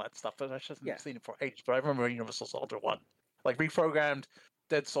star and all that stuff. But I just haven't seen it for ages. But I remember Universal Soldier 1. Like reprogrammed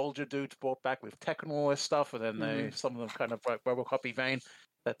dead soldier dudes brought back with tech and all this stuff, and then some of them kind of like Robocop vein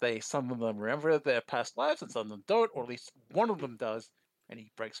that some of them remember their past lives and some of them don't, or at least one of them does, and he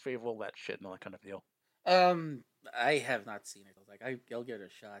breaks free of all that shit and all that kind of deal. I have not seen it. I was like, I'll give it a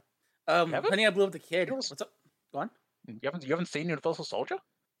shot. You haven't? Honey, I Blew Up the Kid. What's up? Go on. You haven't seen Universal Soldier?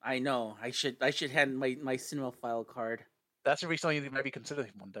 I know. I should hand my cinema file card. That's the reason you maybe consider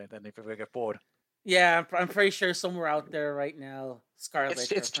him one day. Then if you ever get bored. Yeah, I'm pretty sure somewhere out there right now,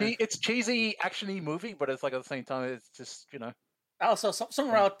 Scarlet. It's cheesy actiony movie, but it's like at the same time it's just Also,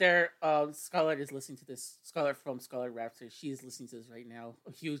 somewhere out there, Scarlett is listening to this. Scarlett from Scarlet Raptor. She is listening to this right now.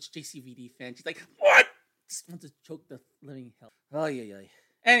 A huge JCVD fan. She's like, "What?" Just wants to choke the living hell. Oh yeah.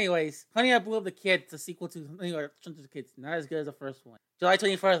 Anyways, Honey, I Blew Up the Kid. It's a sequel to the Kids. Not as good as the first one. July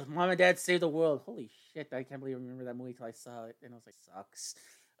 21st, Mom and Dad Save the World. Holy shit! I can't believe I remember that movie till I saw it, and I was like, sucks.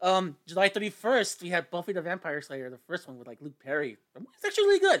 July 31st, we had Buffy the Vampire Slayer, the first one with like Luke Perry. It's actually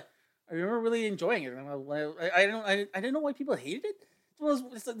really good. I remember really enjoing it. I didn't know why people hated it.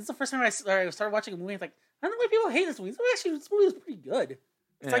 This is the first time I started watching a movie. It's like, I don't know why people hate this movie. Actually, this movie is pretty good.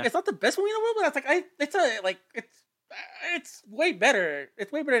 It's like, it's not the best movie in the world, but it's way better.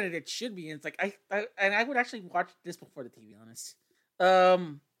 It's way better than it should be. And it's like I would actually watch this before the TV, honest.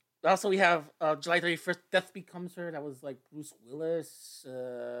 Also, we have July 31st, Death Becomes Her. That was like Bruce Willis,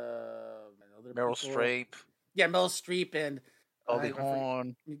 Meryl Streep. Yeah, Meryl Streep and Goldie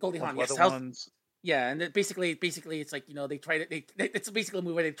Hawn. Goldie Hawn, yes. Yeah, and it basically, it's like, they try to. It's basically a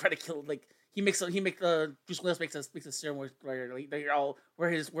movie where they try to kill. Like Bruce Willis makes a serum where they're all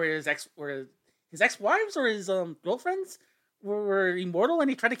his ex-wives or his girlfriends were immortal and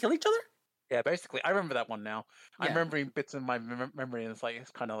they try to kill each other. Yeah, basically, I remember that one now. Yeah. I'm remembering bits in my memory, and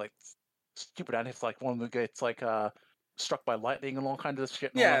it's kind of like stupid. And it's like one of the gets like struck by lightning and all kinds of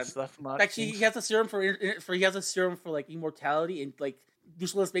shit. And all that stuff. Actually, he has a serum for like immortality, and like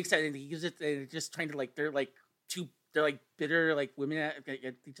Bruce Willis makes that, and he uses it, and just trying to like they're like bitter like women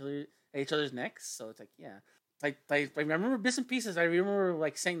at each other's necks. So it's like, yeah, I remember bits and pieces. I remember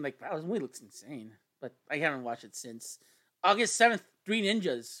like saying like, wow, this movie looks insane, but I haven't watched it since. August 7th, Three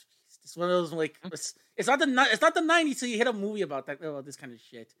Ninjas. It's one of those like it's not the 90s, so you hit a movie about this kind of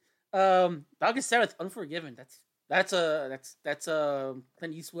shit. August 7th, Unforgiven. That's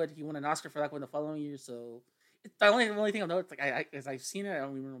Clint Eastwood. He won an Oscar for that one the following year. So the only thing I know, it's like as I've seen it, I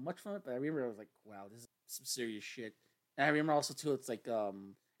don't remember much from it, but I remember I was like, wow, this is some serious shit. And I remember also too, it's like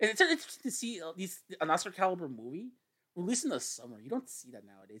it's interesting to see an Oscar caliber movie released in the summer. You don't see that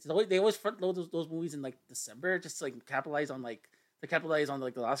nowadays. They always front load those movies in like December just to like capitalize on like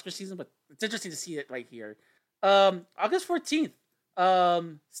the Oscar season. But it's interesting to see it right here. August 14th.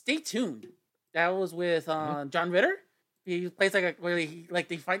 Stay Tuned. That was with John Ritter. He plays like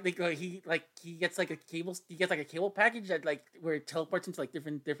he gets like a cable package that like where it teleports into like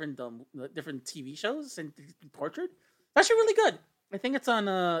different TV shows and tortured. That's actually really good. I think it's on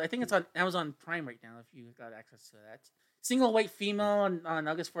Amazon Prime right now if you got access to that. Single White Female on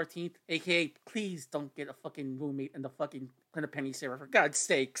August 14th, aka please don't get a fucking roommate and the fucking Penny Saver for God's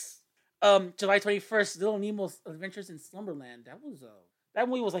sakes. July 21st, Little Nemo's Adventures in Slumberland. That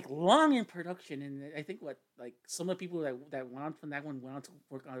movie was like long in production, and I think some of the people that went on from that one went on to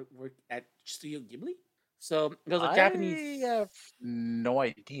work at Studio Ghibli. So it was a Japanese. I have no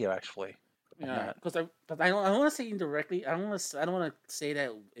idea actually. Yeah, because I don't want to say indirectly. I don't want to say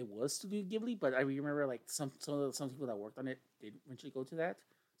that it was Studio Ghibli, but I remember like some people that worked on it did eventually go to that.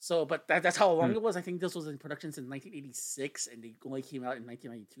 So, but that's how long it was. I think this was in production since 1986, and they only came out in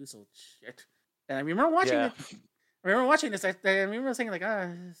 1992. So shit. And I remember watching it. I remember watching this. I remember saying like,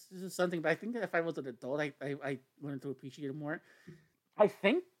 this is something. But I think that if I was an adult, I learned to appreciate it more. I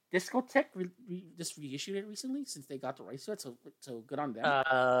think Discotek just reissued it recently since they got the rights to it. So good on them.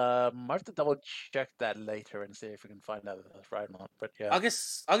 I have to double check that later and see if we can find out if that's right or not. But yeah,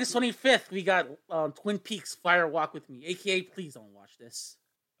 August 25th, we got Twin Peaks: Fire Walk with Me. AKA, please don't watch this.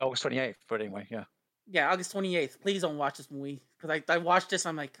 August 28th, but anyway, yeah. Yeah, August 28th. Please don't watch this movie because I watched this.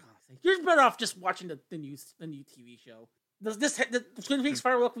 I'm like, you're better off just watching the new TV show. The Twin Peaks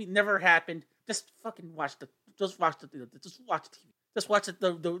Fire Walk with Me never happened. Just fucking watch the TV. Just watch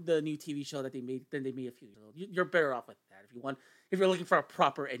the new TV show that they made. Then they made a few years ago. You're better off with that if you're looking for a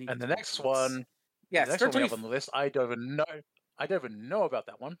proper ending. And the next one, we have on the list, I don't even know about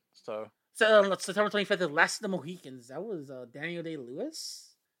that one. So September 25th, The Last of the Mohicans. That was Daniel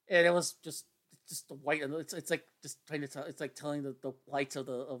Day-Lewis, and it was just the white. It's like just trying to tell. It's like telling the plights of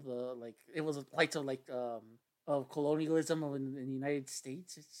the like. It was a plight of like of colonialism in the United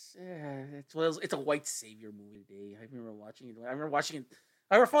States. It's a white savior movie today. I remember watching it. I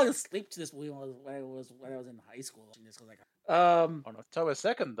remember falling asleep to this movie when I was in high school. On October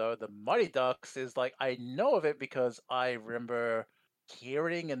 2nd, though, the Mighty Ducks is like I know of it because I remember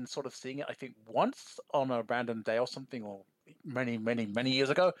hearing and sort of seeing it. I think once on a random day or something, or many years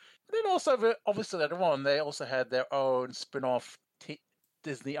ago. And then also, obviously, later on, they also had their own spin-off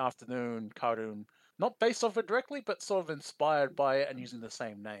Disney Afternoon cartoon, not based off it directly, but sort of inspired by it and using the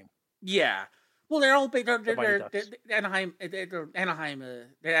same name. Yeah. Well, they're all they're Anaheim, they're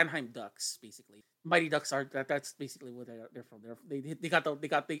Anaheim Ducks basically. Mighty Ducks are that's basically what they're from. They got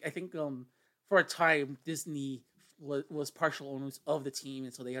I think for a time Disney was partial owners of the team,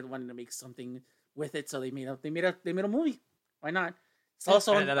 and so they had wanted to make something with it, so they made a movie. Why not? It's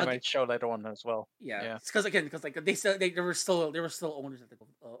also and then they made a show later on as well. Yeah. It's because they were still owners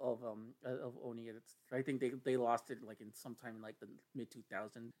of owning it. I think they lost it like in sometime in like the mid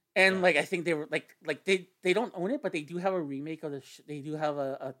 2000s, and like I think they were like they don't own it, but they do have a remake of they do have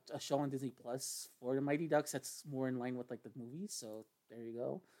a show on Disney Plus for the Mighty Ducks that's more in line with like the movies. So there you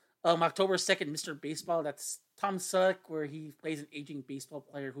go. October 2nd, Mr. Baseball. That's Tom Selleck, where he plays an aging baseball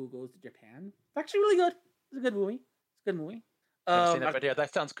player who goes to Japan. It's actually really good. It's a good movie. Never seen it, but yeah,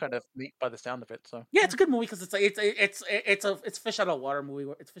 that sounds kind of neat by the sound of it. So yeah, it's a good movie because it's fish out of water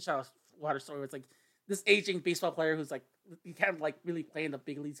movie. It's fish out of water story. Where it's like this aging baseball player who's like he can't like really play in the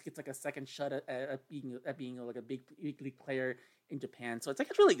big leagues, gets like a second shot at being like a big league player in Japan. So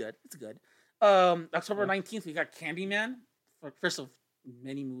it's really good. It's good. October 19th, we got Candyman, first of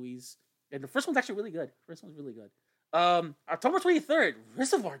many movies, and the first one's actually really good. October 23rd,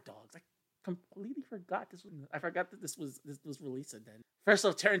 Reservoir Dogs. Completely forgot this one. I forgot that this was released then. First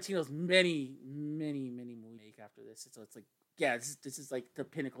of Tarantino's many movies make after this. So it's like, yeah, this is like the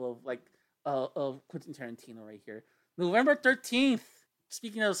pinnacle of like of Quentin Tarantino right here. November 13th.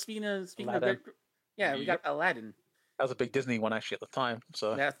 Speaking of yeah, we got Aladdin. That was a big Disney one actually at the time.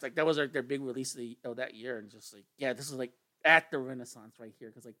 So that's like that was their big release of that year, and just like this was like at the Renaissance right here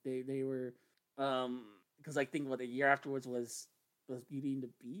because like they were because I think what the year afterwards was Beauty and the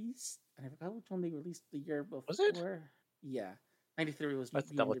Beast. And I forgot which one they released the year before. Was it? Yeah, 93 was Beauty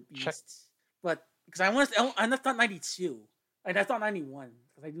and the Beast. But because I thought 92, and I thought 91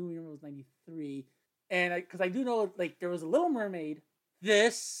 because I do remember it was 93, and because I do know like there was a Little Mermaid,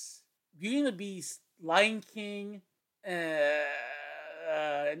 this Beauty and the Beast, Lion King, and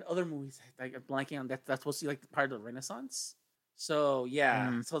other movies. Like I'm blanking on that. That's supposed to be like part of the Renaissance. So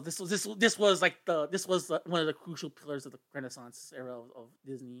yeah, so this was one of the crucial pillars of the Renaissance era of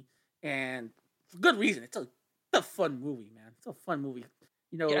Disney, and for good reason. It's a fun movie, man. It's a fun movie.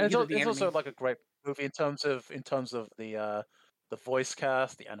 You know, yeah, it's also like a great movie in terms of the voice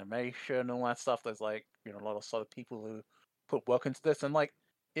cast, the animation, all that stuff. There's like a lot of sort of people who put work into this, and like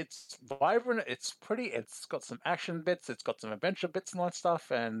it's vibrant, it's pretty, it's got some action bits, it's got some adventure bits and all that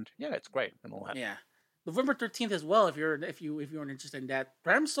stuff, and yeah, it's great and all that. Yeah. November 13th as well. If you're interested in that,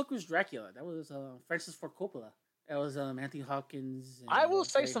 Bram Stoker's Dracula. That was Francis Ford Coppola. That was Anthony Hopkins. I will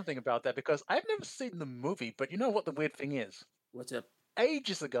say something about that because I've never seen the movie, but you know what the weird thing is? What's up?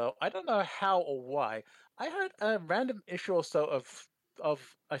 Ages ago, I don't know how or why, I heard a random issue or so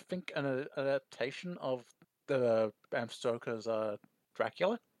of I think an adaptation of the Bram Stoker's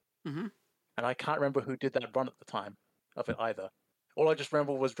Dracula, and I can't remember who did that run at the time of it either. All I just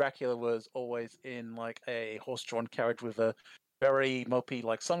remember was Dracula was always in like a horse-drawn carriage with a very mopey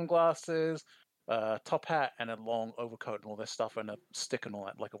like sunglasses, top hat, and a long overcoat and all this stuff, and a stick and all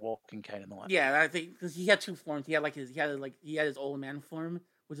that, like a walking cane and all that. Yeah, I think because he had two forms. He had his old man form,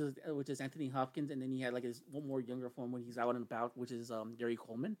 which is Anthony Hopkins, and then he had like his one more younger form when he's out and about, which is Gary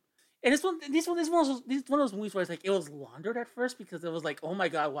Coleman. And this one is one of those movies where it's like it was laundered at first because it was like, oh my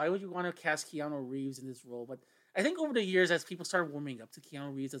god, why would you want to cast Keanu Reeves in this role? But I think over the years, as people started warming up to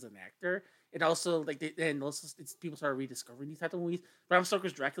Keanu Reeves as an actor, it also people started rediscovering these types of movies. Bram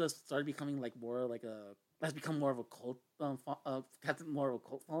Stoker's Dracula started becoming like more like has become more of a cult, has more of a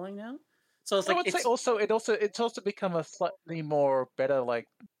cult following now. So it's like I would say it's also become a slightly more better like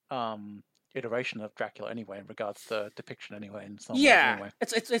iteration of Dracula anyway in regards to depiction anyway. In some ways anyway.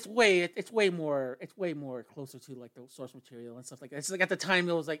 It's way more closer to like the source material and stuff like that. It's like at the time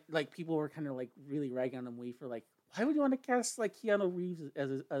it was like people were kind of like really ragging on the movie for like, why would you want to cast like Keanu Reeves as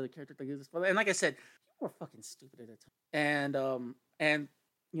a character like this? And like I said, people were fucking stupid at the time. And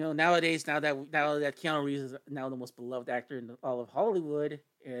nowadays now that Keanu Reeves is now the most beloved actor in all of Hollywood,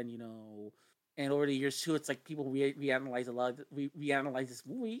 and and over the years too, it's like people reanalyze this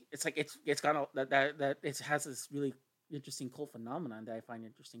movie. It's like it's gone that it has this really interesting cult phenomenon that I find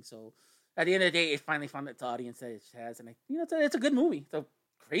interesting. So at the end of the day, it finally found its audience that it has, and it's a good movie. It's a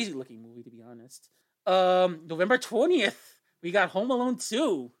crazy looking movie, to be honest. November 20th, we got Home Alone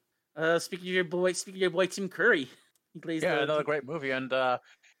 2. Speaking of your boy Tim Curry, he plays another great movie, and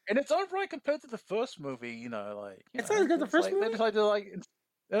it's all right compared to the first movie. It's not good. The first movie. They decided to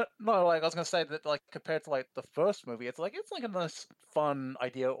No, like I was gonna say that, like compared to like the first movie, it's like a nice, fun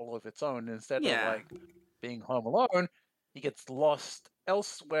idea all of its own. Instead of Yeah. like being home alone, he gets lost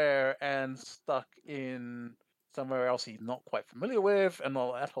elsewhere and stuck in somewhere else he's not quite familiar with, and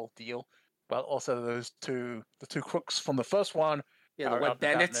all that whole deal. But also the two crooks from the first one Yeah, the are wet out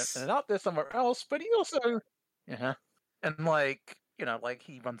and about bandits. and out there somewhere else. But he also, yeah, and like like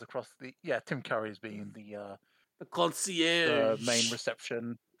he runs across Tim Curry's being The the main concierge.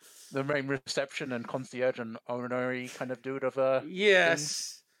 reception and concierge and honorary kind of dude of things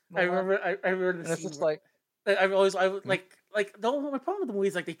Yes. and all that. I remember the And it's scene just where like, I would hmm? like the my problem with the movie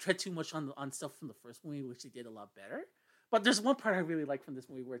is like they tread too much on stuff from the first movie, which they did a lot better. But there's one part I really like from this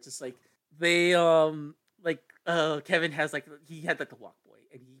movie where it's just like they Kevin has like he had like the walk boy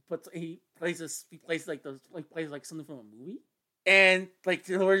and he plays like something from a movie and like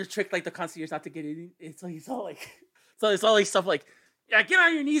in order to trick like the concierge not to get in, it's like it's all like stuff like, yeah, get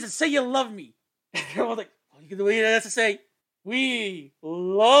on your knees and say you love me. And everyone's like, what do you have to say? We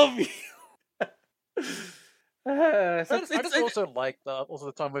love you. I just also like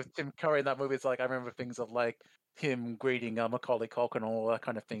the time with Tim Curry in that movie. It's like I remember things of like him greeting Macaulay Culkin and all that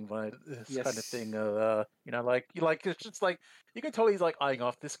kind of thing. But this kind of thing of like it's just like you can tell he's like eyeing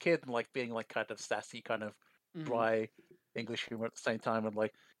off this kid and like being like kind of sassy, kind of dry English humor at the same time, and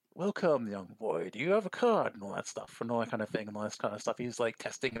like, welcome, young boy. Do you have a card and all that stuff and all that kind of thing and all this kind of stuff. He's like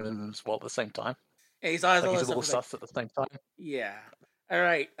testing him as well at the same time. And he's always Like all he's that a little stuff like, sus at the same time. yeah. All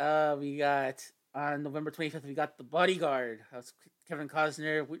right. We got on November 25th. We got The Bodyguard. That's Kevin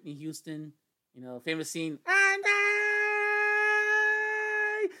Costner, Whitney Houston. You know, famous scene. And I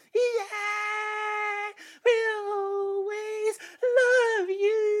will always love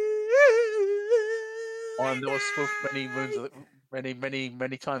you. And there was many moons,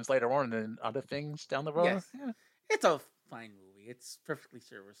 many times later on, and other things down the road. Yes, Yeah. it's a fine movie. It's perfectly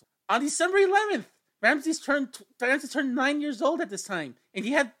serviceable. On December 11th, Ramsey turned 9 years old at this time, and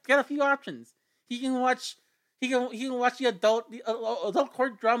he got a few options. He can watch the adult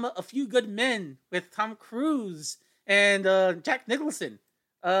court drama A Few Good Men with Tom Cruise and Jack Nicholson,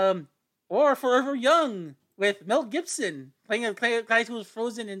 or Forever Young with Mel Gibson playing a guy who was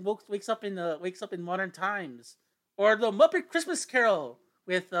frozen and wakes up in modern times, or The Muppet Christmas Carol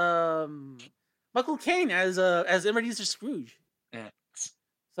with Michael Caine as Ebenezer Scrooge. Yeah.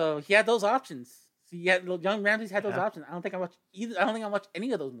 So he had those options. So young Ramsey had those options. I don't think I watched either. I don't think I watched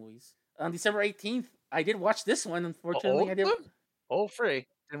any of those movies. On December 18th, I did watch this one. Unfortunately, I did. All three.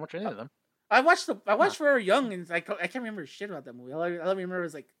 Didn't watch any of them. I watched Forever Young, and I can't remember shit about that movie. All I remember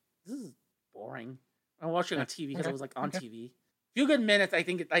is like, this is boring. I watched it on TV because it was like on TV. Few Good Men. I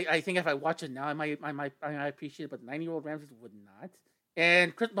think if I watch it now, I might appreciate it. But 9-year-old Ramsey would not.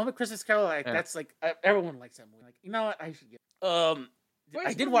 And Muppet Christmas Carol, that's like everyone likes that movie. Like, you know what? I should get.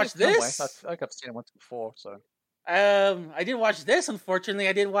 I did watch this. I've seen it once before, so. I did watch this. Unfortunately,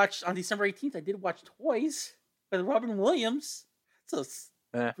 I did watch on December 18th. I did watch Toys with Robin Williams. It's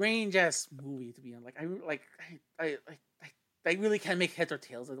a strange ass movie to be on. I really can't make heads or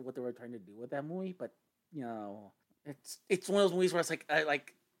tails of what they were trying to do with that movie. But you know, it's one of those movies where it's like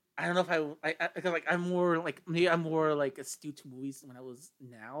I don't know if I'm more like astute to movies when I was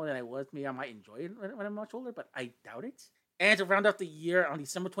now than I was. Maybe I might enjoy it when I'm much older, but I doubt it. And to round out the year, on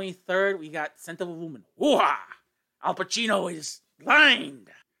December 23rd, we got Scent of a Woman. Whoa! Al Pacino is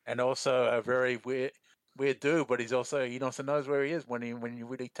blind. And also a very weird dude, but he also knows where he is when you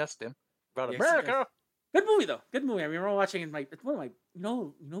really test him. About America. Good movie though. Good movie. I remember watching it. It's one of my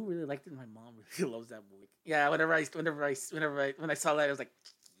really liked it. My mom really loves that movie. Yeah. When I saw that, I was like,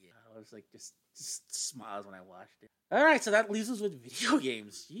 yeah. I was like just smiles when I watched it. All right, so that leaves us with video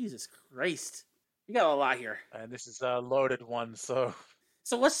games. Jesus Christ, we got a lot here. And this is a loaded one, so.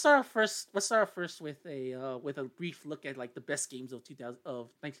 So let's start first with a brief look at like the best games of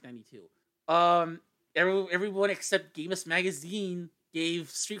 1992. Everyone except Gamers Magazine gave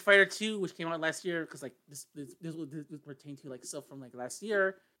Street Fighter 2, which came out last year, because like this would pertain to like stuff from like last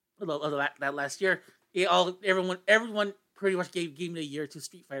year, that last year. Everyone pretty much gave Game of the Year to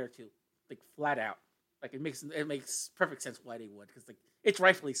Street Fighter 2, like flat out. Like it makes perfect sense why they would, because like it's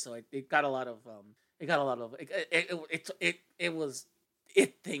rightfully so. It got a lot of it was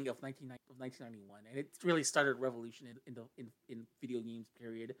it thing of 1991, and it really started a revolution in video games.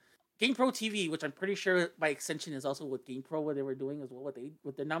 Period. GamePro TV, which I'm pretty sure by extension is also what GamePro what they were doing as well.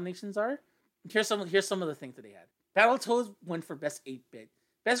 What their nominations are. Here's some of the things that they had. Battletoads won for best 8-bit.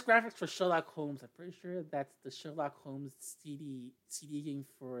 Best graphics for Sherlock Holmes. I'm pretty sure that's the Sherlock Holmes CD game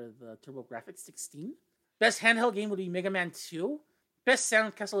for the TurboGrafx 16. Best handheld game would be Mega Man 2. Best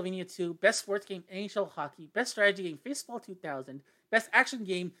sound Castlevania 2. Best sports game NHL Hockey. Best strategy game Baseball 2000. Best Action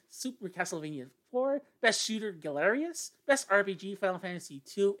Game, Super Castlevania 4. Best Shooter, Galerius. Best RPG, Final Fantasy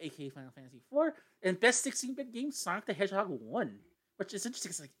 2, aka Final Fantasy 4. And Best 16-bit Game, Sonic the Hedgehog 1. Which is interesting.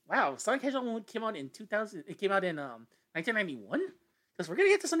 It's like, wow, Sonic the Hedgehog 1 came out in 2000. It came out in 1991? Because we're going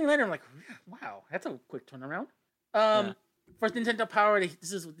to get to something later. I'm like, wow, that's a quick turnaround. For Nintendo Power,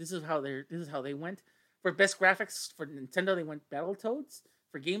 this is how they went. For best graphics for Nintendo, they went Battletoads.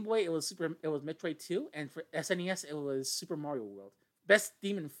 For Game Boy, it was Metroid 2, and for SNES, it was Super Mario World. Best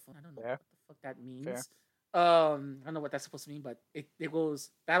Demon Fun. I don't know what the fuck that means. I don't know what that's supposed to mean, but it goes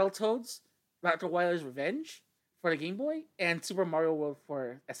Battletoads, Dr. Wily's Revenge for the Game Boy, and Super Mario World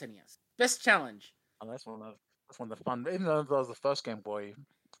for SNES. Best Challenge. Oh, that's one of the fun. Even though that was the first Game Boy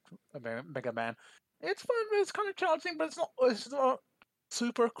Mega Man, it's fun. But it's kind of challenging, but it's not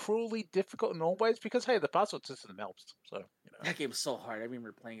super cruelly difficult in all ways because hey, the password system helps. So that game is so hard. I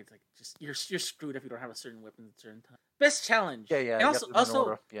remember playing it. It's like just you're screwed if you don't have a certain weapon at a certain time. Best Challenge. Yeah. And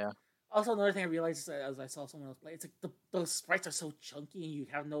also another thing I realized as I saw someone else play, it's like those sprites are so chunky and you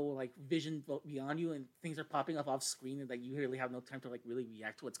have no like vision beyond you and things are popping up off screen and like you really have no time to like really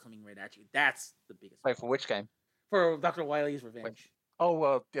react to what's coming right at you. That's the biggest. Wait, for which game? For Dr. Wily's Revenge. Wait. Oh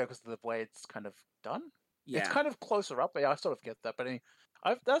well, yeah, because the blade's kind of done. Yeah, it's kind of closer up. But yeah, I sort of get that. But I mean,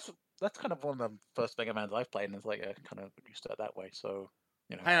 that's kind of one of the first Mega Mans I've played, and it's like I kind of used to it that way. So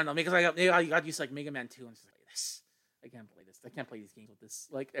I don't know because I got used to like Mega Man 2 and just like this. I can't play this. I can't play these games with this.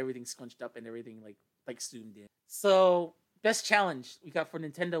 Like everything scrunched up and everything like zoomed in. So best challenge we got for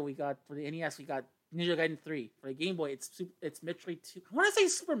Nintendo. We got for the NES. We got Ninja Gaiden 3. For the Game Boy, it's Metroid 2. I want to say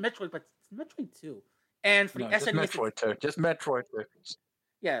Super Metroid, but it's Metroid 2. And for the SNES, just Metroid 2.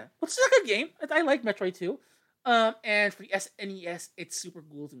 Yeah, which is a good game. I like Metroid 2. And for the SNES, it's Super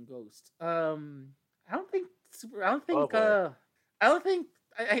Ghouls and Ghosts. I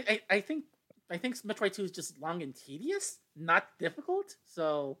think Metroid 2 is just long and tedious, not difficult.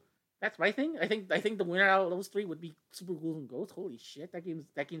 So that's my thing. I think the winner out of those three would be Super Ghouls and Ghosts. Holy shit, that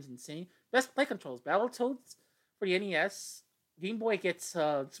game's insane. Best play controls: Battletoads for the NES. Game Boy gets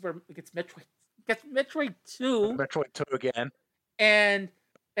Metroid 2. Metroid 2 again. And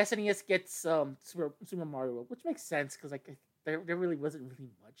SNES gets Super Mario World, which makes sense because like there really wasn't really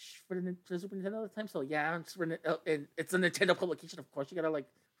much for the Super Nintendo at the time. So yeah, and it's a Nintendo publication, of course. You gotta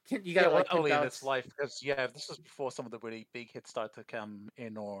only in its life because this was before some of the really big hits started to come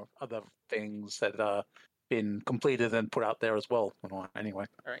in or other things that been completed and put out there as well. Anyway,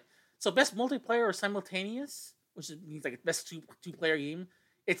 all right. So best multiplayer or simultaneous, which means like best two player game.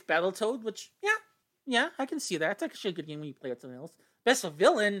 It's Battletoad, which yeah, I can see that. It's actually a good game when you play with someone else. Best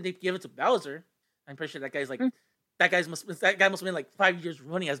villain, they give it to Bowser. I'm pretty sure that guy's like that guy must have been like 5 years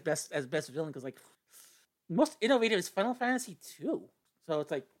running as best villain because like most innovative is Final Fantasy 2. So it's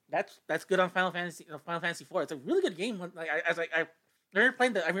like that's good on Final Fantasy 4. It's a really good game. Like I remember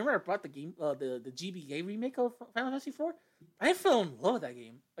playing I remember I brought the game the GBA remake of Final Fantasy 4. I fell in love with that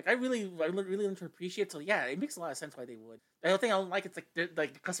game. Like I really learned to appreciate it. So yeah, it makes a lot of sense why they would. The other thing I don't like it's like the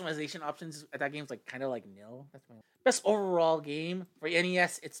customization options at that game's like kind of like nil. That's my best overall game for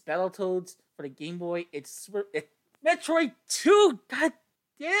NES. It's Battletoads. For the Game Boy, it's Metroid 2. God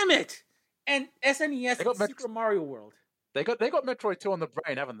damn it! And SNES, it's Super Mario World. They got Metroid 2 on the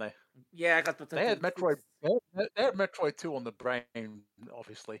brain, haven't they? Yeah, I got the. They had Metroid. They had Metroid 2 on the brain,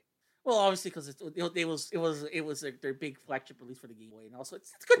 obviously. Well, obviously, because it was their big flagship release for the Game Boy, and also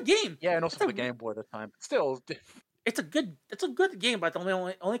it's a good game. Yeah, and also for the Game Boy at the time. Still, it's a good game, but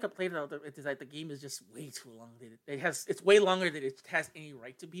the only complaint about it is that the game is just way too long. It's way longer than it has any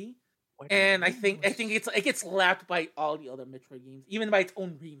right to be. And I think it gets lapped by all the other Metroid games, even by its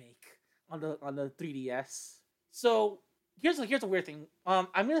own remake on the 3DS. So here's a weird thing. I'm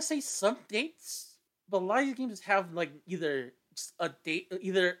gonna say some dates, but a lot of these games have like either a date,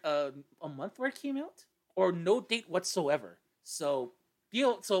 either a month where it came out, or no date whatsoever. So be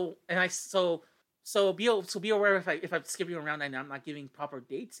aware if I'm skipping around and I'm not giving proper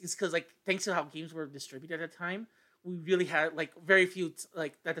dates. It's because like thanks to how games were distributed at the time, we really had like very few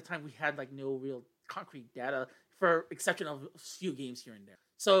like at the time we had like no real concrete data for exception of a few games here and there.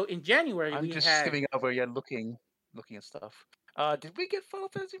 So in January I'm just skimming over looking at stuff. Did we get Final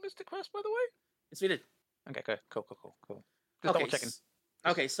Fantasy Mystic Quest by the way? Yes, we did. Okay, good. Cool. Just double checking.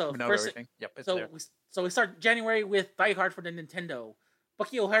 Okay, so first, yep, it's there. So we start January with Die Hard for the Nintendo,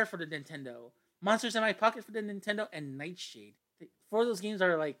 Bucky O'Hare for the Nintendo, Monsters in My Pocket for the Nintendo, and Nightshade. Four of those games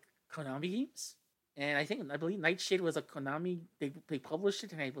are like Konami games, and I believe Nightshade was a Konami. They published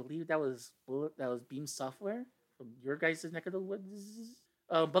it, and I believe that was Beam Software from your guys' neck of the woods.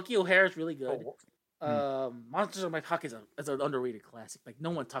 Bucky O'Hare is really good. Monsters in My Pocket is an underrated classic. Like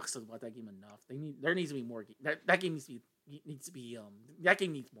no one talks about that game enough. There needs to be more. That game needs to be needs to be that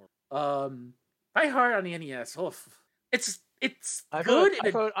game needs more. Die Hard on the NES. Oh, it's good.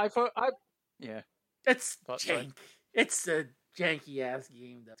 Yeah. It's jank. It's a janky ass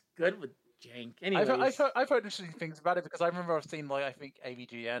game that's good with jank. Anyways, I've heard interesting things about it because I remember I've seen I think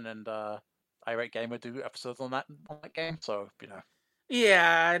AVGN and Irate Gamer do episodes on that game. So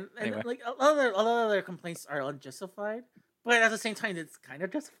Yeah, and anyway. like a lot of their complaints are unjustified, but at the same time, it's kind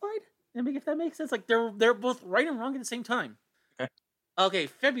of justified. If that makes sense, like they're both right and wrong at the same time. Okay,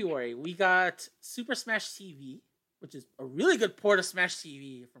 February we got Super Smash TV, which is a really good port of Smash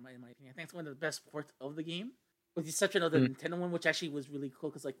TV, in my opinion. I think it's one of the best ports of the game, with the exception of the Nintendo one, which actually was really cool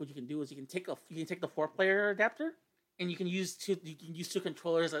because what you can do is you can take the 4-player adapter, and you can use two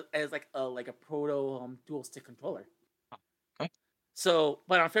controllers as like a proto dual stick controller. So,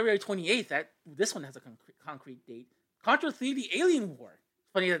 but on February 28th, this one has a concrete date. Contra 3: The Alien War.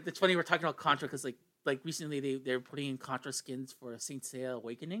 It's funny we're talking about Contra because like recently they're putting in Contra skins for Saint Seiya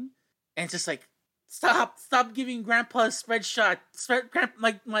Awakening, and it's just like stop giving Grandpa a spread shot.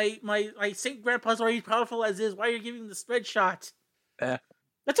 My Saint Grandpa's already powerful as is. Why are you giving him the spread shot? That's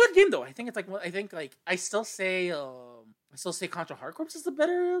a good game though. I think I still say Contra Hard Corps is the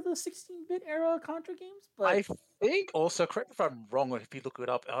better of the 16-bit era Contra games. But I think also, correct me if I'm wrong, if you look it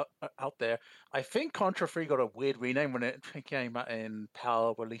up out there, I think Contra 3 got a weird rename when it came out in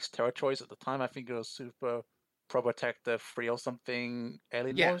PAL release territories at the time. I think it was Super Probotector 3 or something,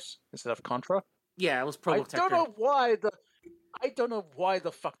 Alien Wars instead of Contra. Yeah, it was Probotector. I don't know why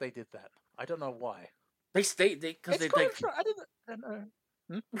the fuck they did that. I don't know why. Because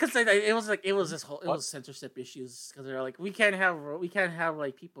it was censorship issues because they're like we can't have real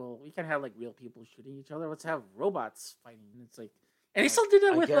people shooting each other. Let's have robots fighting. And it's like, and they still did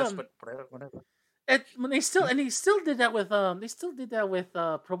that with whatever. They still did that with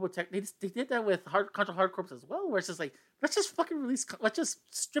Probotech. They did that with Contra Hard Corps as well, where it's just like let's just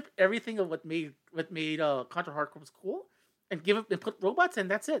strip everything of what made Contra Hard Corps cool and put robots and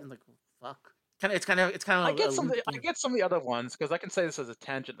that's it. And like fuck. It's kind of. I get some of the other ones because I can say this as a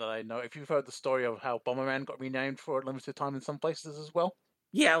tangent that I know. If you've heard the story of how Bomberman got renamed for a limited time in some places as well.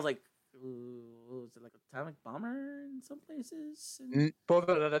 Yeah, I was like, was it like Atomic Bomber in some places?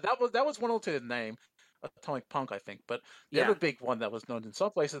 That was one alternative name, Atomic Punk, I think. But the other big one that was known in some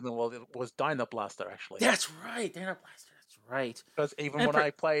places in the world was Dyna Blaster, actually. That's right, Dyna Blaster. That's right. Because even when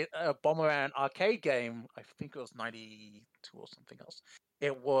I played a Bomberman arcade game, I think it was 92 or something else.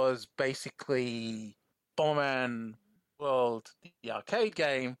 It was basically Bomberman World, the arcade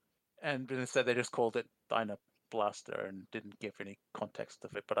game, and instead they just called it Dyna Blaster and didn't give any context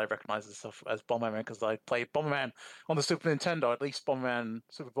of it. But I recognize this as Bomberman because I played Bomberman on the Super Nintendo, at least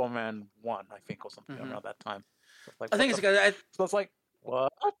Super Bomberman 1, I think, or something around that time. So I think it's good. So it's like,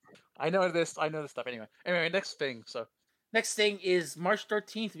 what? I know this stuff anyway. Anyway, next thing. Next thing is March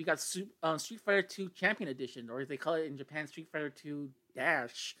 13th. We got Street Fighter 2 Champion Edition, or as they call it in Japan, Street Fighter 2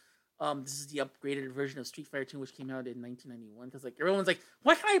 Dash. This is the upgraded version of Street Fighter 2, which came out in 1991. Because like everyone's like,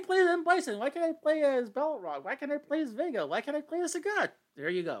 why can't I play as M. Bison? Why can't I play as Balrog? Why can't I play as Vega? Why can't I play as Sagat? There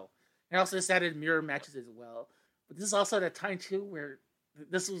you go. And also this added mirror matches as well. But this is also at a time too where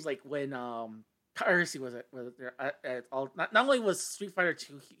this was like when piracy was at all. Not only was Street Fighter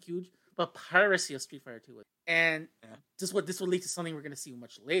 2 huge, but piracy of Street Fighter 2 was. And this would lead to something we're going to see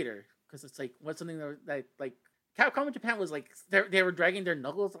much later because it's like what's something that like Capcom in Japan was like they were dragging their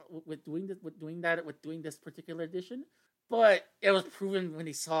knuckles with doing this particular edition, but it was proven when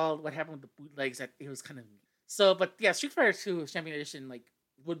they saw what happened with the bootlegs that it was kind of so. But yeah, Street Fighter 2 Champion Edition like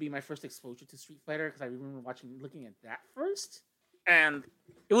would be my first exposure to Street Fighter because I remember looking at that first, and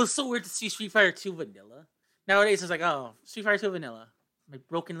it was so weird to see Street Fighter 2 vanilla. Nowadays it's like Street Fighter 2 vanilla, my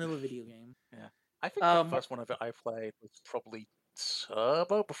broken little video game. Yeah. I think the first one of it I played was probably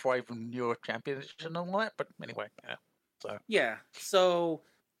Turbo before I even knew a Champion Edition and all that. But anyway, So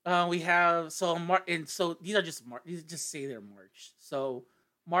we have these are just these just say they're March. So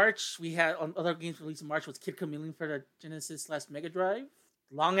March we had on other games released in March was Kid Chameleon for the Genesis / Mega Drive.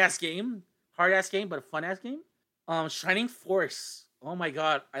 Long ass game, hard ass game, but a fun ass game. Shining Force. Oh my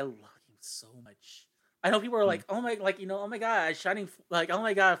god, I love him so much. I know people are like, oh my god,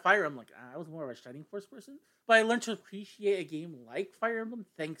 Fire Emblem. Like, I was more of a Shining Force person, but I learned to appreciate a game like Fire Emblem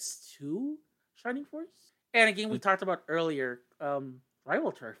thanks to Shining Force and a game we talked about earlier,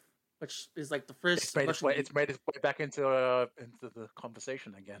 Rival Turf, which is like the first. It's made its way back into the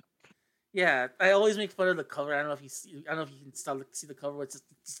conversation again. Yeah, I always make fun of the cover. I don't know if you can still see the cover. It's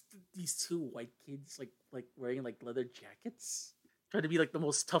just these two white kids like wearing like leather jackets. Trying to be like the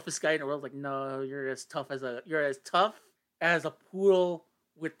most toughest guy in the world. Like, no, you're as tough as a poodle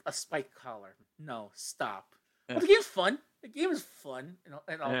with a spike collar. No, stop. But the game's fun. The game is fun in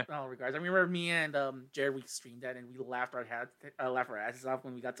all regards. I remember me and Jared, we streamed that and we laughed our asses off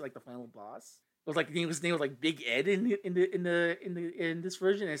when we got to like the final boss. It was like his name was like Big Ed in this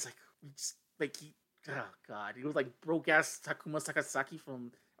version. And it's like we just like oh god, he was like broke ass Takuma Sakazaki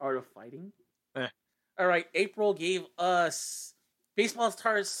from Art of Fighting. All right, April gave us Baseball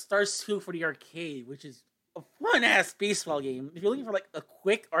Stars 2 for the arcade, which is a fun ass baseball game. If you're looking for like a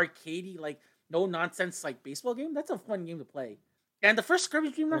quick arcadey, like no nonsense like baseball game, that's a fun game to play. And the first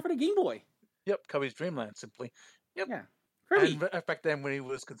Kirby's Dream Land for the Game Boy. Yep, Kirby's Dream Land, simply. Yep. Yeah. Kirby. And back then, when he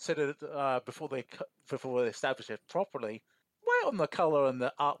was considered before they established it properly, right on the color and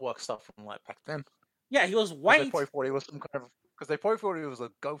the artwork stuff from like back then. Yeah, he was white. They probably thought he was some kind of they probably thought he was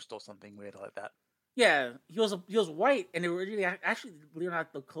a ghost or something weird like that. Yeah, he was white, and they were really actually, believe it or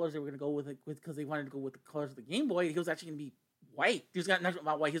not, the colors they were going to go with because they wanted to go with the colors of the Game Boy. He was actually going to be white. He was not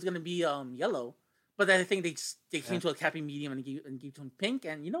white. He was going to be yellow. But then I think they came to a happy medium and gave him pink.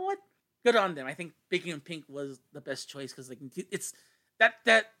 And you know what? Good on them. I think making him pink was the best choice because like it's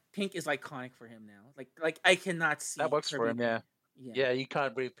that pink is iconic for him now. Like I cannot see that works Kirby. For him. Yeah. You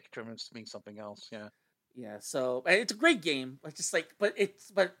can't really picture him as being something else. Yeah. Yeah, so it's a great game. It's just like, but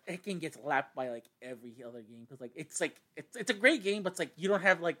it can get lapped by like every other game because like it's a great game, but it's like you don't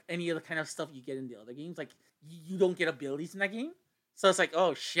have like any other kind of stuff you get in the other games. Like you don't get abilities in that game, so it's like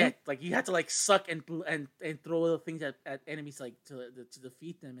oh shit, like you have to like suck and throw things at enemies like to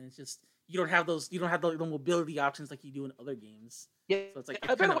defeat them, and it's just you don't have the mobility options like you do in other games. Yeah, so it's like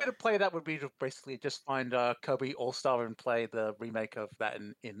a better way to play that would be to basically just find Kirby All Star and play the remake of that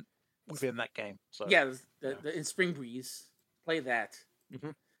in within that game. So yeah, in Spring Breeze, play that.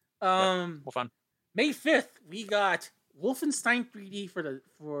 Mm-hmm. More fun. May 5th, we got Wolfenstein 3D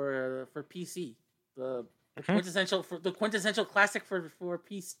for PC. The quintessential classic for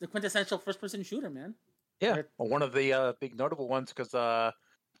PC, the quintessential first person shooter, man. Yeah, well, one of the big notable ones because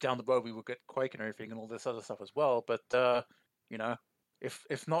down the road we will get Quake and everything and all this other stuff as well. But you know,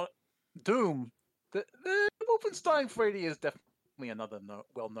 if not Doom, the Wolfenstein 3D is definitely another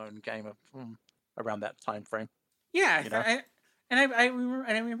well-known game around that time frame. Yeah, I remember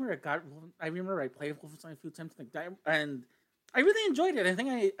I played Wolfenstein a few times like that, and I really enjoyed it. I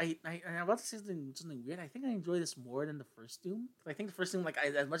think I'm about to say something weird. I think I enjoy this more than the first Doom. I think the first Doom,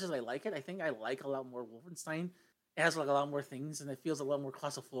 as much as I like it, I think I like a lot more Wolfenstein. It has like a lot more things, and it feels a lot more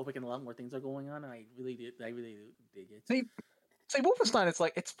claustrophobic, and a lot more things are going on. And I really do dig it. See,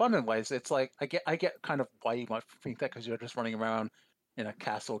 Wolfenstein, it's fun in ways. It's like I get kind of why you might think that because you're just running around in a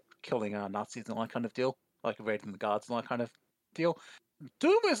castle killing Nazis and all that kind of deal, like raiding the guards and all that kind of deal.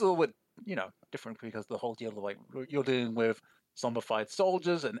 Doom is a little bit different because the whole deal of like you're dealing with zombified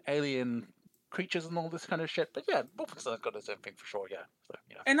soldiers and alien creatures and all this kind of shit. But yeah, Wolfenstein's got its own thing for sure. Yeah, so,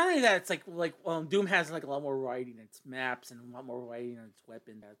 and not only that, it's like Doom has like a lot more variety in its maps and a lot more variety in its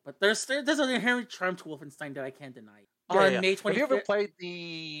weapons. But there's an inherent charm to Wolfenstein that I can't deny. May 25th. Have you ever played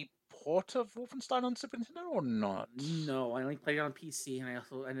the port of Wolfenstein on Super Nintendo or not? No, I only played it on PC,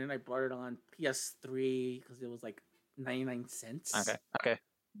 and then I bought it on PS3 because it was like 99 cents. Okay,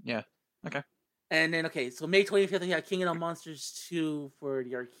 yeah, okay. And then so May 25th we had Kingdom Monsters 2 for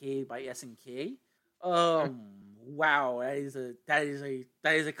the arcade by SNK. Wow, that is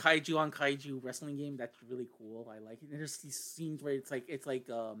a kaiju on kaiju wrestling game. That's really cool. I like it. And there's these scenes where it's like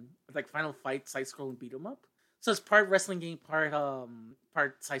Final Fight side scrolling beat 'em up. So it's part wrestling game, part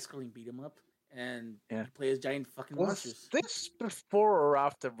side scrolling beat 'em up, and you play as giant fucking monsters. Was this before or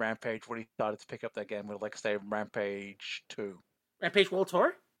after Rampage when he started to pick up that game with like say Rampage 2? Rampage World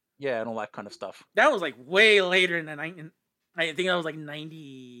Tour? Yeah, and all that kind of stuff. That was like way later in the I think that was like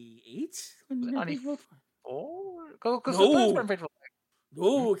 98. 94? Because no. Rampage was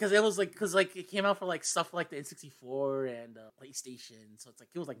no, because it was like it came out for like stuff like the N64 and PlayStation, so it's like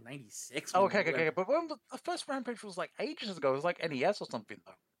it was like 96. Okay. But when the first Rampage was like ages ago, it was like NES or something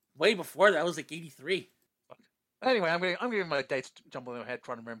though. Way before that, it was like 83. Anyway, I'm getting my dates jumbling in my head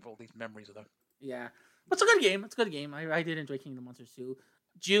trying to remember all these memories of them. Yeah, but it's a good game. It's a good game. I did enjoy Kingdom Monsters 2.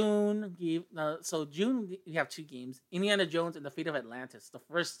 June we have two games: Indiana Jones and the Fate of Atlantis. The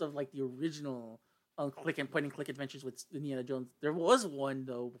first of like the original click and point and click adventures with Indiana Jones. There was one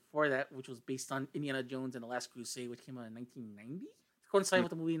though before that, which was based on Indiana Jones and the Last Crusade, which came out in 1990, coincided with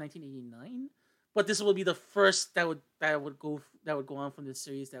the movie in 1989. But this will be the first that would go on from this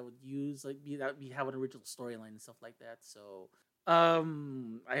series that would use have an original storyline and stuff like that. So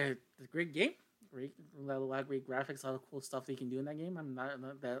a great game. Great, a lot of great graphics, a lot of cool stuff that you can do in that game. I'm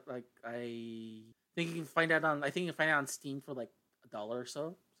not that like I think you can find that on Steam for like $1 or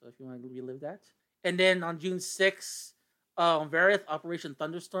so. So if you want to relive that, and then on June 6th, Vareth Operation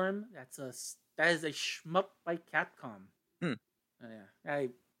Thunderstorm. That's That is a shmup by Capcom. Hmm. Yeah, I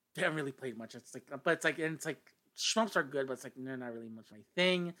haven't really played much. It's like, but it's like shmups are good, but it's like they're not really much my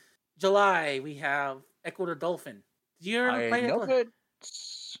thing. July we have Echo the Dolphin. Did you ever I play know Echo? it.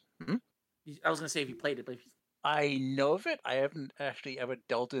 Hmm? I was gonna say if you played it, but I know of it. I haven't actually ever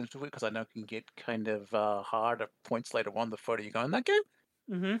delved into it because I know it can get kind of hard at points later on the further you go in that game.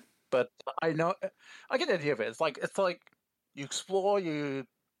 mm-hmm. But I know I get the idea of it. It's like you explore, you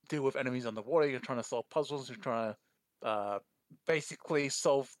deal with enemies on the water, you're trying to solve puzzles, you're trying to basically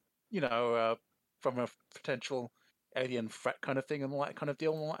solve, you know, from a potential alien threat kind of thing and all that kind of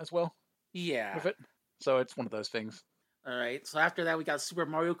deal and all that as well Yeah. with it. So it's one of those things. All right. So after that, we got Super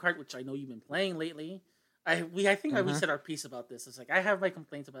Mario Kart, which I know you've been playing lately. I think we Mm-hmm. said our piece about this. It's like I have my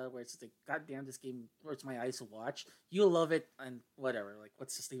complaints about it, where it's like, God damn, this game hurts my eyes to watch. You love it, and whatever. Like,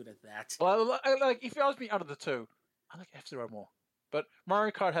 let's just leave it at that. Well, like if you ask me out of the two, I like F-Zero more. But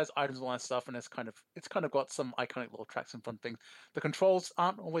Mario Kart has items and all that stuff, and it's kind of got some iconic little tracks and fun things. The controls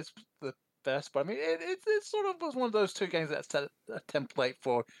aren't always the best, but I mean, it sort of was one of those two games that set a template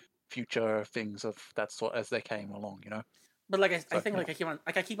for future things of that sort as they came along. You know. But like I So think yeah,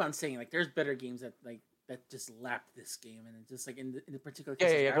 I keep on saying, like, there's better games that just lap this game, and it's just like in the particular yeah,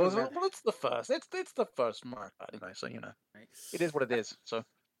 case, yeah. like, Yeah. I Well, would rather. it's the first. It's the first Mario Kart anyway. So you know, Right. it is what it is. So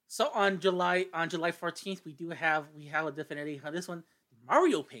So on July 14th, we have a definitely this one,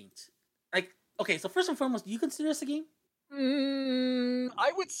 Mario Paint. Like, okay, so first and foremost, do you consider this a game?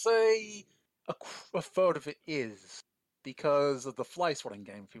 I would say a third of it is because of the fly swatting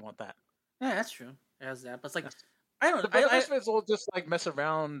game. If you want that. Yeah, that's true. It has that, but it's like Yes. I don't. But the rest of it's all just like mess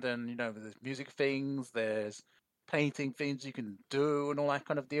around and there's music things, there's painting things you can do and all that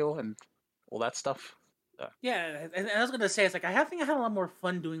kind of deal and all that stuff. Yeah, and I was gonna say it's like I think I had a lot more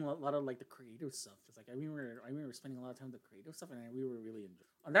fun doing a lot of like the creative stuff. It's like I remember spending a lot of time with the creative stuff, and we were really enjoying.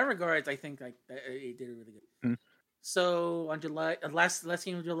 On that regards, I think like it did really good. Mm. So on July last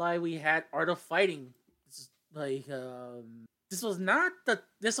game of July, we had Art of Fighting. This is like this was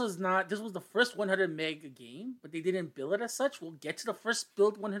the first 100 meg game, but they didn't build it as such. We'll get to the first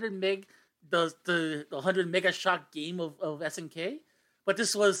build 100 meg, the 100 mega shot game of SNK. But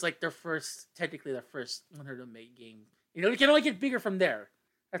this was like technically their first 100 meg game. You know, it can only get bigger from there.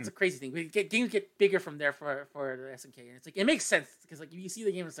 That's the crazy thing. Games get bigger from there for the SNK, and it's like it makes sense because like if you see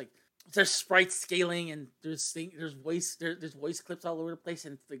the game, it's like there's sprite scaling and there's voice clips all over the place,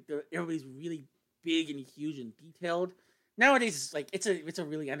 and it's like everybody's really big and huge and detailed. Nowadays, it's like it's a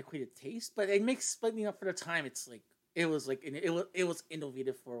really antiquated taste, but it makes for the time. It's like it was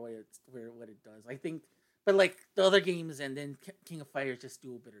innovative for what it does. I think. But like the other games, and then King of Fighters just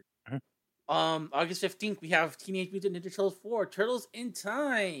do a better. Mm-hmm. August 15th, we have Teenage Mutant Ninja Turtles 4: Turtles in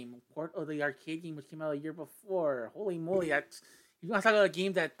Time, port of the arcade game which came out a year before. Holy moly! That's if you want to talk about a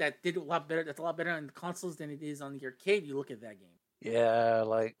game that did a lot better. That's a lot better on the consoles than it is on the arcade. You look at that game. Yeah,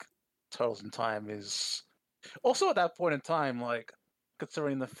 like Turtles in Time is also at that point in time, like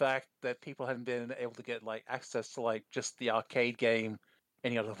considering the fact that people hadn't been able to get like access to like just the arcade game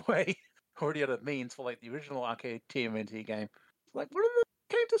any other way. Or the other means for like the original arcade TMNT game. Like, what if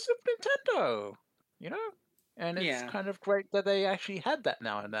it came to Super Nintendo? You know? And it's Yeah. kind of great that they actually had that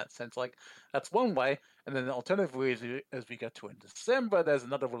now in that sense. Like, that's one way. And then the alternative way, as we get to in December, there's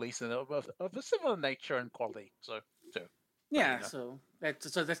another release of a similar nature and quality. So, too. Yeah, You know. so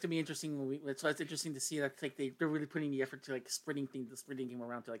that's gonna be interesting. So it's interesting to see that like they're really putting the effort to like spreading game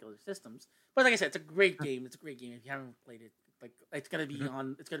around to like other systems. But like I said, it's a great game. It's a great game. If you haven't played it, like it's gonna be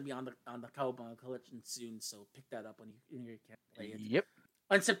on the Cowabunga collection soon. So pick that up when you can play it. Yep.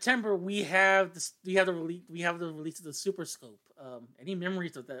 In September, we have the release of the Super Scope. Any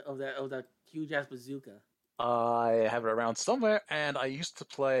memories of that huge ass bazooka? I have it around somewhere, and I used to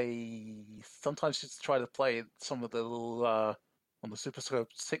play. Sometimes used to try to play some of the little on the Super Scope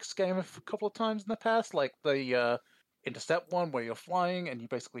 6 game a couple of times in the past, like the Intercept one where you're flying and you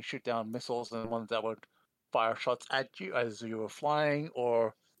basically shoot down missiles and ones that would fire shots at you as you were flying,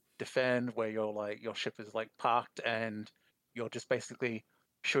 or Defend where your ship is like parked and you're just basically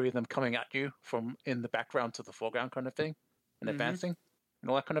shooting them coming at you from in the background to the foreground kind of thing and advancing and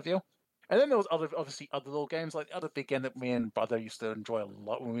all that kind of deal. And then there was obviously other little games. Like the other big game that me and brother used to enjoy a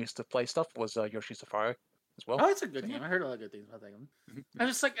lot when we used to play stuff was Yoshi Safari as well. Oh, it's a good game. I heard a lot of good things about that game. I'm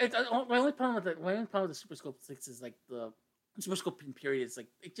just like my only problem with the Super Scope 6 is like the Super Scope period is like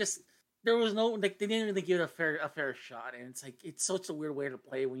it just there was no like they didn't really give it a fair shot, and it's like it's such a weird way to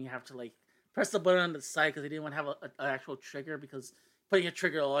play when you have to like press the button on the side because they didn't want to have an actual trigger, because putting a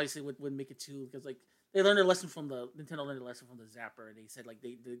trigger obviously would make it too, because like they learned a lesson from Nintendo learned a lesson from the Zapper. They said like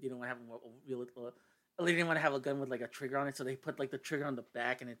they didn't want to have they didn't want to have a gun with like a trigger on it, so they put like the trigger on the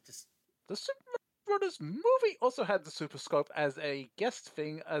back, and it just the Super Mario Brothers movie also had the Super Scope as a guest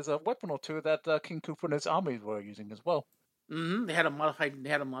thing, as a weapon or two that King Koopa and his army were using as well. Mm-hmm. They had a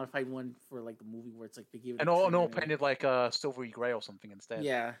modified one for like the movie where it's like they gave it And a all, trim and all and everything. painted like silvery gray or something instead.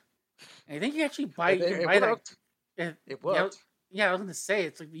 Yeah, and I think you actually buy It, you it, can it buy that. worked. Yeah, It yeah, worked. yeah. I was gonna say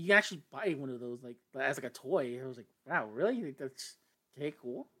it's like you can actually buy one of those like as like a toy. I was like, wow, really? Like, that's okay,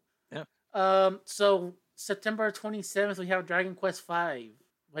 cool. Yeah. So September 27th, we have Dragon Quest V.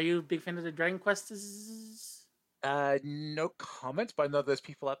 Are you a big fan of the Dragon Quest? No comment, but I know there's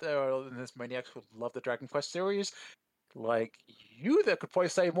people out there other than this maniacs who love the Dragon Quest series, like you, that could probably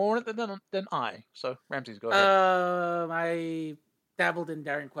say more on it than I. So Ramses, go ahead. I dabbled in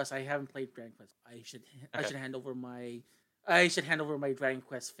Dragon Quest. I haven't played Dragon Quest. I should hand over my Dragon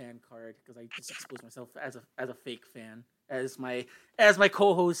Quest fan card because I just exposed myself as a fake fan, as my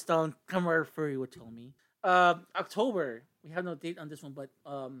co-host Kamar Furry would tell me. October, we have no date on this one, but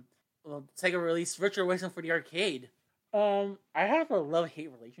Sega released Virtual Racing for the arcade. I have a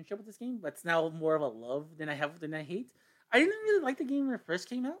love-hate relationship with this game, but it's now more of a love than I hate. I didn't really like the game when it first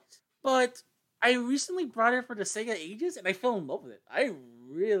came out, but I recently brought it for the Sega Ages, and I fell in love with it. I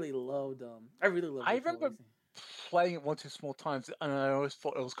really loved. I remember Racing. playing it one too small times, and I always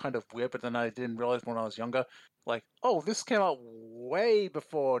thought it was kind of weird, but then I didn't realize when I was younger, like, oh, this came out way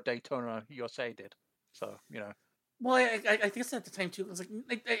before Daytona USA did. So Well, I guess at the time too, I was like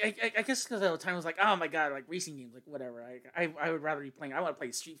I guess because at the time I was like, oh my god, like racing games, like whatever. I would rather be playing. I want to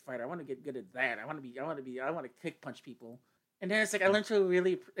play Street Fighter. I want to get good at that. I want to kick punch people. And then it's like I learned to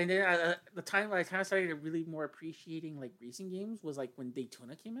really, and then the time I kind of started really more appreciating like racing games was like when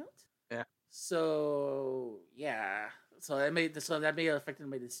Daytona came out. Yeah. So yeah, that may have affected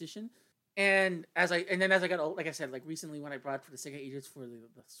my decision. And as I got old, like I said, like recently when I brought for the Sega Ages for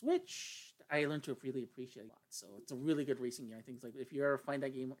the Switch, I learned to really appreciate it a lot. So it's a really good racing game. I think it's like if you ever find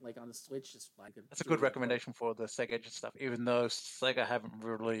that game like on the Switch, just buy it. That's a good recommendation for the Sega Ages stuff. Even though Sega they haven't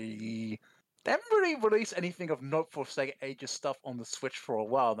really released anything of note for Sega Ages stuff on the Switch for a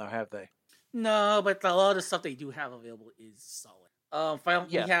while now, have they? No, but a lot of the stuff they do have available is solid.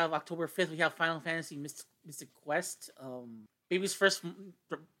 We have October 5th. We have Final Fantasy Mystic Quest. Baby's first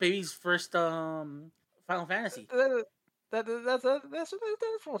Final Fantasy. That's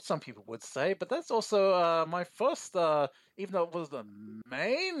what some people would say, but that's also my first. Even though it was the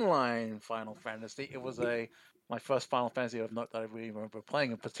mainline Final Fantasy, it was my first Final Fantasy of note that I really remember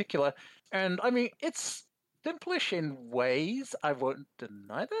playing in particular. And I mean, it's simplish in ways. I won't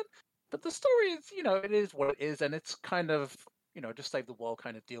deny that, but the story is, it is what it is, and it's kind of, just save the world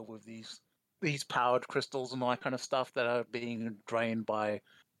kind of deal with these powered crystals and all that kind of stuff that are being drained by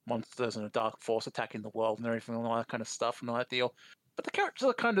monsters and a dark force attacking the world and everything, and all that kind of stuff and all that deal. But the characters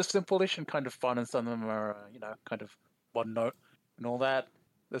are kind of simple-ish and kind of fun, and some of them are, kind of one note and all that.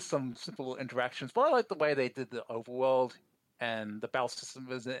 There's some simple interactions, but I like the way they did the overworld, and the battle system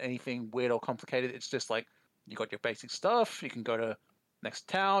isn't anything weird or complicated. It's just like you got your basic stuff. You can go to next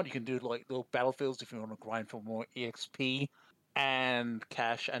town. You can do like little battlefields if you want to grind for more EXP and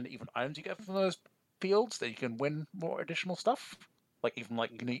cash and even items you get from those fields that you can win more additional stuff, like even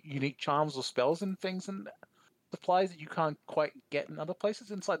like unique charms or spells and things and supplies that you can't quite get in other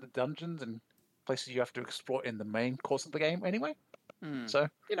places inside the dungeons and places you have to explore in the main course of the game anyway. So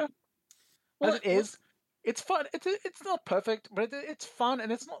as it is, it's fun. It's not perfect, but it's fun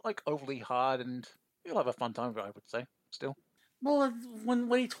and it's not like overly hard, and you'll have a fun time with it, I would say. Still. Well, when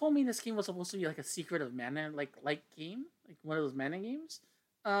he told me this game was supposed to be like a Secret of Mana like game, like one of those Mana games,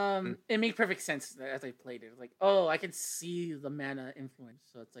 it made perfect sense as I played it. It was like, oh, I can see the Mana influence.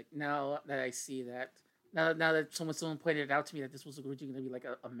 So it's like now that I see that, now that someone pointed it out to me that this was originally going to be like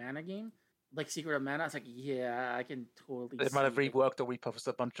a Mana game, like Secret of Mana, it's like, yeah, I can totally. They might have reworked or repurposed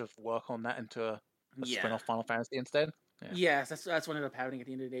a bunch of work on that into a spin-off Final Fantasy instead. Yeah. Yes, that's what ended up happening at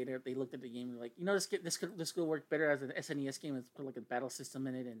the end of the day. They looked at the game and were like, this could work better as an SNES game. Let's put like a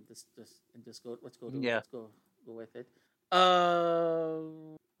let's go with it.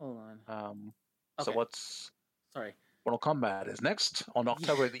 Hold on. Okay. So sorry. Mortal Kombat is next on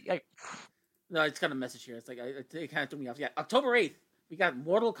October the 8th. No, it's got a message here. It's like it kind of threw me off. Yeah, October 8th. We got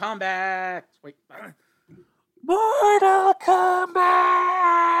Mortal Kombat. Wait. Mortal Kombat.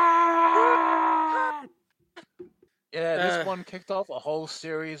 Yeah, this one kicked off a whole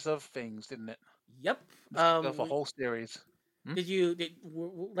series of things, didn't it? Yep. Kicked off a whole series. Did you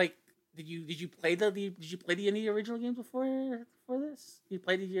play any original games before this? You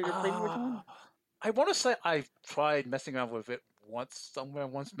played the original one? I want to say I've tried messing around with it once,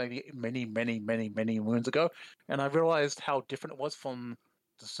 maybe many moons ago, and I realized how different it was from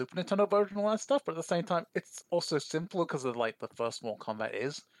the Super Nintendo version and all that stuff. But at the same time, it's also simpler because of like the first Mortal Kombat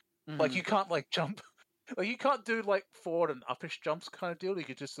is. Like you can't like jump, like you can't do like forward and uppish jumps kind of deal. You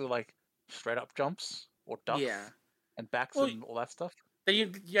could just do like straight up jumps or Yeah. ducks and backs Well, and all that stuff.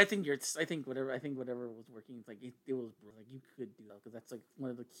 I think whatever was working. It's like it was like you could do that because that's like one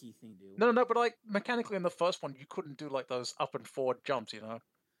of the key things to do. No, but like mechanically in the first one, you couldn't do like those up and forward jumps.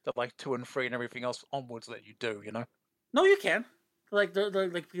 That like 2 and 3 and everything else onwards that you do. No, you can. Like the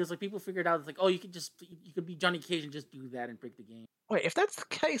like because like people figured out it's like, oh, you could be Johnny Cage and just do that and break the game. Wait, if that's the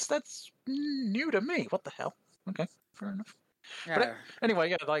case, that's new to me. What the hell? Okay, fair enough. Yeah. But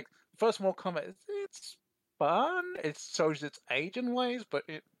anyway, yeah, like first Mortal Kombat, it's fun. It shows its age in ways, but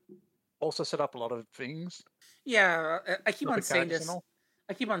it also set up a lot of things. Yeah, I keep Like on the saying characters this. and all.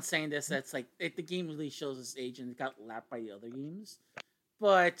 I keep on saying this. That's like the game really shows its age and it got lapped by the other games.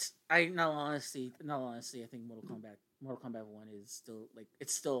 But in all honesty, I think Mortal Kombat 1 is still like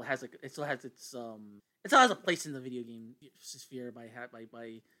it still has a place in the video game sphere by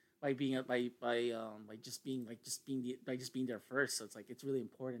just being there first. So it's like it's really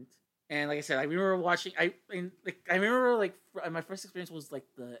important. And like I said, I remember watching. I remember like my first experience was like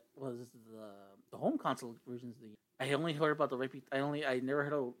the home console versions of the game. I only heard about I never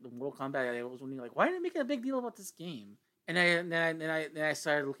heard of the Mortal Kombat. I was wondering like, why did they make a big deal about this game? And then I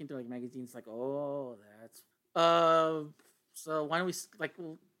started looking through like magazines. Like, oh, that's So why don't we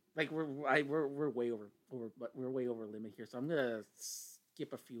we're way over limit here. So I'm gonna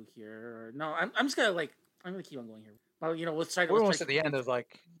skip a few here. No, I'm just gonna I'm gonna keep on going here. Well, let's try. We're almost at the end. Is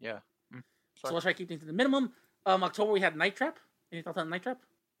like, yeah. So let's try to keep things to the minimum. October we had Night Trap. Any thoughts on Night Trap?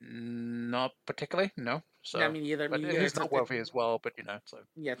 Not particularly, no. So yeah, I mean, either. But it's not worthy as well, but so.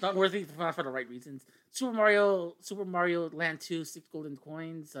 Yeah, it's not worthy for the right reasons. Super Mario Land 2, 6 golden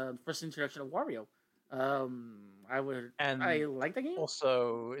coins. First introduction of Wario. I like the game.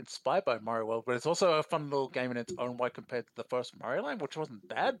 Also inspired by Mario World, but it's also a fun little game in its own way compared to the first Mario Land, which wasn't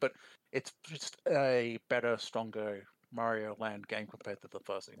bad, but it's just a better, stronger Mario Land game compared to the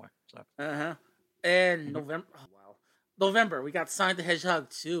first anyway. So. And November we got Sonic the Hedgehog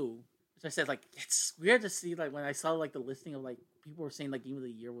 2. Which I said like it's weird to see like when I saw like the listing of like people were saying like game of the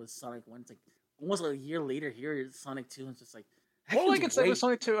year was Sonic 1. It's like almost a year later here is Sonic 2, and it's just like. All I can say with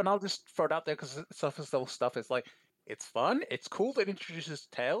Sonic 2, and I'll just throw it out there because surface level stuff is like it's fun, it's cool that it introduces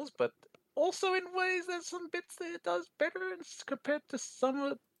Tails, but also in ways there's some bits that it does better compared to some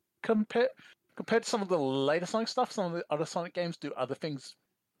of the later Sonic stuff. Some of the other Sonic games do other things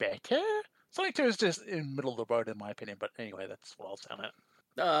better. Sonic 2 is just in the middle of the road in my opinion, but anyway, that's what I'll say on it.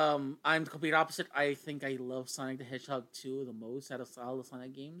 I'm the complete opposite. I think I love Sonic the Hedgehog 2 the most out of all the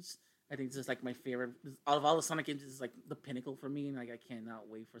Sonic games. I think this is like my favorite. Out of all the Sonic games, this is like the pinnacle for me, and like I cannot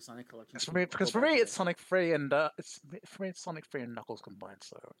wait for Sonic Collection. Because for me, it's Sonic 3 and it's Sonic 3 and Knuckles combined.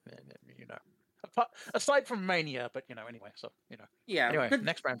 So aside from Mania, but anyway. So Yeah. Anyway,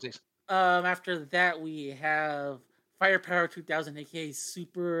 next Ramses. After that we have Firepower 2000, aka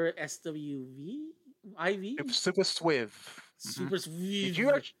Super SWV IV. Super Swiv. Super Swiv.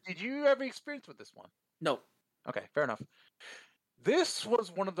 Did you ever experience with this one? No. Okay, fair enough. This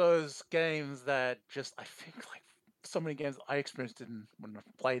was one of those games that just, I think, like, so many games I experienced when I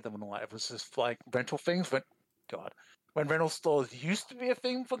played them and all that, it was just, like, rental things. When rental stores used to be a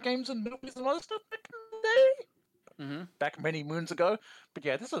thing for games and movies and other stuff back in the day. Back many moons ago. But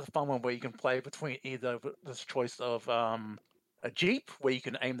yeah, this is a fun one where you can play between either this choice of a Jeep, where you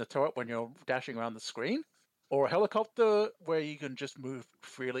can aim the turret when you're dashing around the screen, or a helicopter, where you can just move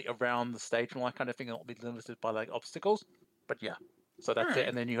freely around the stage and all that kind of thing and not be limited by, like, obstacles. But yeah, so that's it.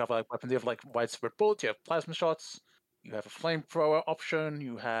 And then you have like weapons. You have like widespread bullets. You have plasma shots. You have a flamethrower option.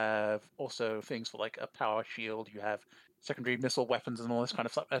 You have also things for like a power shield. You have secondary missile weapons and all this kind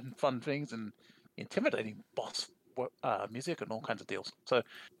of stuff and fun things and intimidating boss music and all kinds of deals. So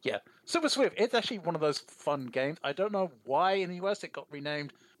yeah, Super Swift. It's actually one of those fun games. I don't know why in the US it got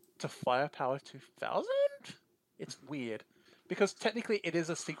renamed to Firepower 2000. It's weird because technically it is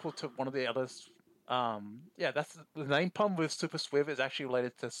a sequel to one of the others. That's the name pun with Super Swiv is actually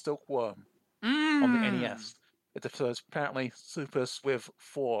related to Silkworm on the NES. It's apparently Super Swiv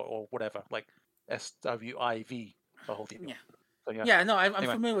 4 or whatever, like SWIV, the whole deal. Yeah. So, yeah. Yeah, no, I'm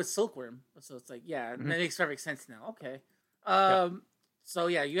familiar with Silkworm, so it's like, that makes perfect sense now. Okay. So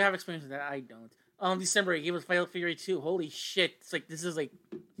yeah, you have experience with that. I don't. December, he gave us Fatal Fury 2. Holy shit! It's like this is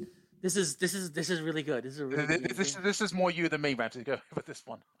really good. This is really good. This is more you than me, Ramsey. Go with this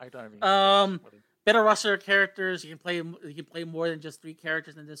one. I don't even. Better roster of characters. You can play more than just 3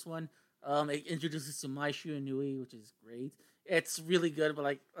 characters in this one. It introduces Sumaishu and Nui, which is great. It's really good,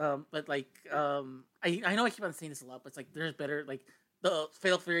 but I know I keep on saying this a lot, but it's like there's better, like the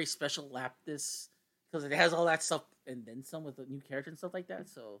Fatal Fury Special Lap this because it has all that stuff and then some with the new character and stuff like that.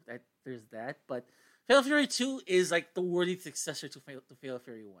 So that there's that. But Fatal Fury 2 is like the worthy successor to Fatal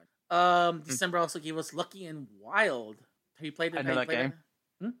Fury 1. December also gave us Lucky and Wild. Have you played it? I know that game.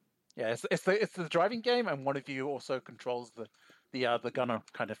 Yeah, it's the driving game, and one of you also controls the gunner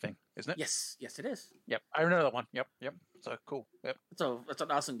kind of thing, isn't it? Yes, it is. Yep, I know that one. Yep. So cool. Yep. It's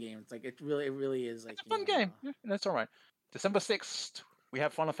an awesome game. It's like it really is like it's a fun game. Yeah, that's all right. December 6th, we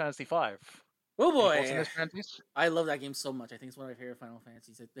have Final Fantasy V. Oh boy, I love that game so much. I think it's one of my favorite Final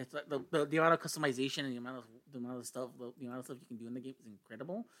Fantasies. It's like the amount of customization and the amount of stuff you can do in the game is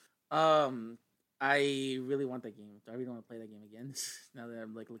incredible. I really want that game. I really want to play that game again. Now that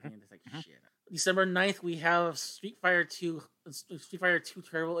I'm like looking at this, like shit. December 9th, we have Street Fighter 2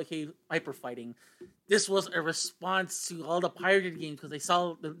 Turbo, aka Hyper Fighting. This was a response to all the pirated games because they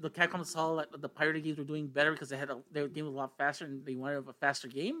saw the Capcom saw that the pirated games were doing better because their game was a lot faster and they wanted a faster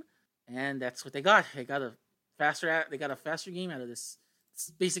game, and that's what they got. They got a faster game out of this.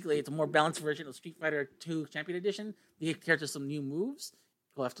 Basically, it's a more balanced version of Street Fighter 2 Champion Edition. They give characters some new moves.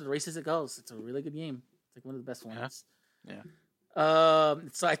 Go after the races it goes. It's a really good game. It's like one of the best ones. Yeah. So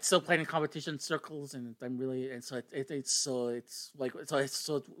it's still playing in competition circles, and I'm really it's withstood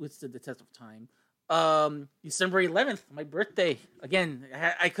the test of time. December 11th, my birthday. Again,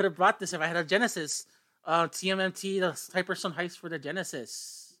 I could have brought this if I had a Genesis. TMNT, the Hyperstone Heist for the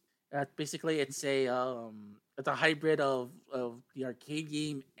Genesis. Basically, it's a hybrid of the arcade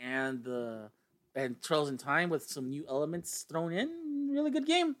game and Trails in Time with some new elements thrown in. Really good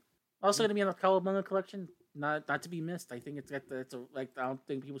game. Also going to be in the Cowabunga collection. Not to be missed. I think I don't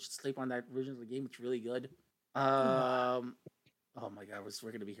think people should sleep on that version of the game. It's really good. Oh my god,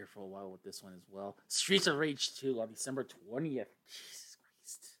 we're going to be here for a while with this one as well. Streets of Rage 2 on December 20th. Jesus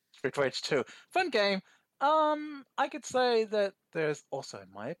Christ. Streets of Rage 2. Fun game. I could say that there's also,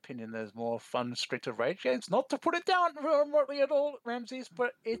 in my opinion, there's more fun Streets of Rage games. Not to put it down remotely at all, Ramses,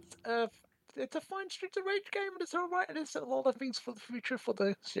 but it's a fine Streets of Rage game, and it's all right, and it's a lot of things for the future for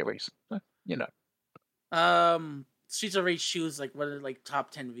the series. You know. Streets of Rage 2 is like one of the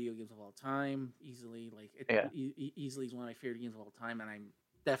top 10 video games of all time, easily. Easily is one of my favorite games of all time, and I'm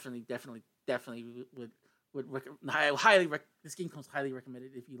definitely this game comes highly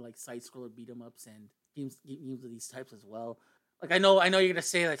recommended if you like side scroller beat 'em ups and games of these types as well. Like I know you're gonna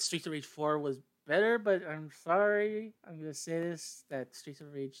say that Streets of Rage 4 was better, but I'm sorry, I'm gonna say this, that Streets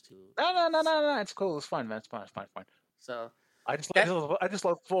of Rage 2. No, it's cool, it's fine, man, it's fine. So I just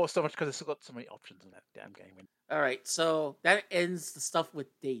love 4 so much because it's got so many options in that damn game. All right, so that ends the stuff with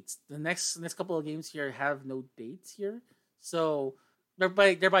dates. The next couple of games here have no dates here, so they're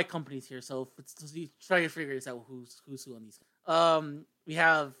by companies here. So you try to figure this out who's who on these. We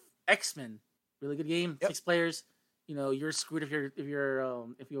have X-Men, really good game, 6 players. You know, you're screwed if you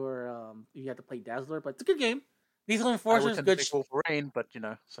have to play Dazzler, but it's a good game. Lethal Enforcer is good. Wolverine, but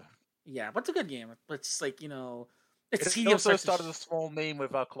so yeah, but it's a good game. But it's like it's it also started a small meme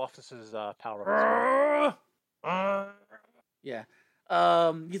with Colossus's power up. Yeah.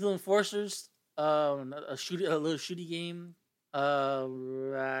 Lethal Enforcers, a little shooty game. I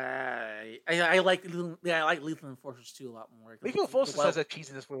like Lethal Enforcers 2 a lot more. Lethal Enforcers has a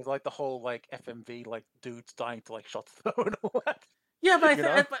cheesiness with the whole FMV dudes dying to shots though and all that. Yeah, but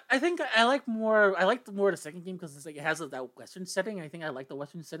I think I like more the second game because it has that Western setting. I think I like the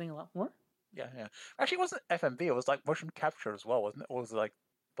Western setting a lot more. Yeah. Actually, it wasn't FMV. It was motion capture as well, wasn't it? Or was it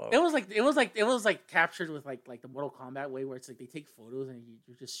It was captured with the Mortal Kombat way where it's they take photos and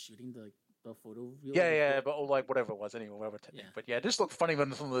you're just shooting the photo reel. Yeah, but whatever it was anyway, whatever technique. Yeah. But yeah, it just looked funny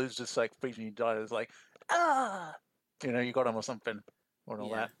when some of those just freezing you die. It's you got him or something or all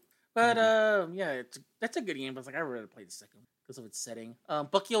that. But that's a good game. But I would rather play the second one because of its setting.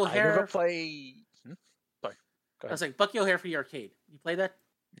 Bucky O'Hare. I never play. Sorry, go ahead. I was Bucky O'Hare for the arcade. You play that?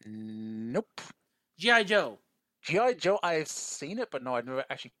 Nope. G.I. Joe. G.I. Joe, I've seen it, but no, I never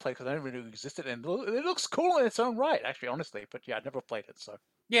actually played because I never knew it existed, and it looks cool in its own right, actually, honestly. But yeah, I never played it, so.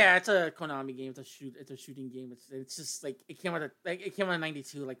 Yeah, it's a Konami game. It's a shooting game. It's just it came out in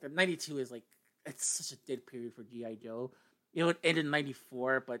 '92. The '92 is it's such a dead period for G.I. Joe. It would end in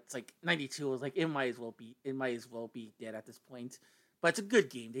 '94, but it's '92 was it might as well be dead at this point. But it's a good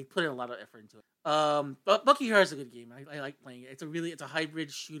game. They put in a lot of effort into it. But Bucky O'Hare is a good game. I like playing it. It's a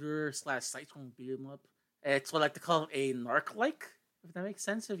hybrid shooter / side-scrolling beat 'em up. It's what I like to call a Narc-like, if that makes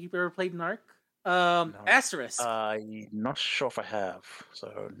sense. Have you ever played Narc? No. Asterisk. I'm not sure if I have,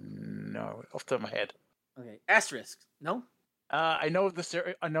 so no, off the top of my head. Okay, Asterisk. No. I know of the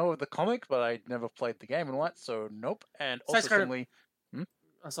series. I know of the comic, but I never played the game and what. So nope. And also suddenly.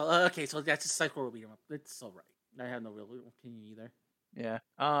 Okay, so that's just side-scroller beat 'em up. It's all right. I have no real opinion either. Yeah.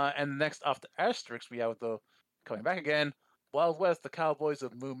 And next after Asterisk, we have the coming back again. Wild West, the Cowboys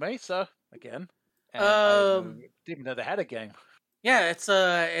of Moo Mesa again, and Um, didn't know they had a game. yeah, it's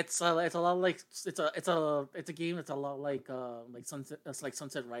a lot like it's a game that's a lot like Sunset, it's like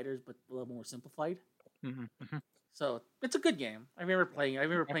Sunset Riders, but a little more simplified. Mm-hmm. So it's a good game. I remember playing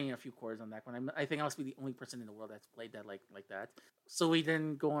a few cores on that one. I think I must be the only person in the world that's played that like that. So we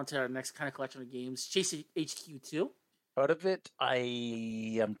then go on to our next kind of collection of games, Chase HQ 2. Heard of it? I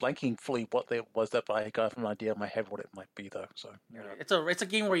am blanking fully what it was that, but I got an idea in my head what it might be though. So yeah. It's a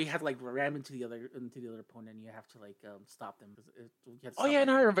game where you had to like ram into the other opponent, and you have to like stop them. Oh yeah,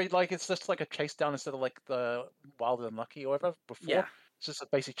 no, I remember. Like it's just like a chase down instead of like the Wild and Lucky or whatever before. Yeah. It's just a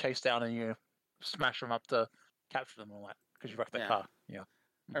basic chase down, and you smash them up to capture them and all that because you wreck their car. Yeah.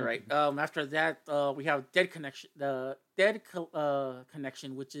 All right. After that, we have Dead Connection. The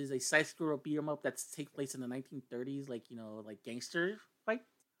Connection, which is a side-scroller beat 'em up that's take place in the 1930s, like like gangster fight.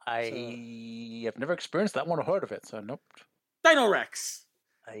 I have never experienced that one or heard of it, so nope. Dino Rex.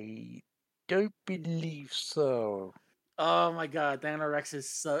 I don't believe so. Oh my god, Dino Rex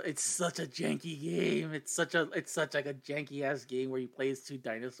is it's such a janky game. It's such like a janky ass game where you play as two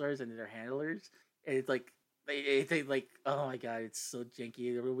dinosaurs and their handlers, and it's like they like, oh my god, it's so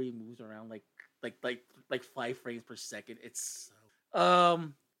janky. Everybody moves around like 5 frames per second. It's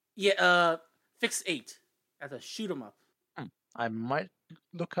so Fix 8 as a shoot 'em up. I might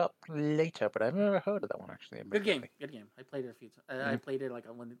look up later, but I've never heard of that one actually. Good game. I played it a few times. I played it like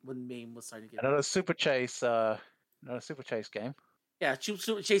when MAME was starting to get another Super Chase. Another Super Chase game. Yeah,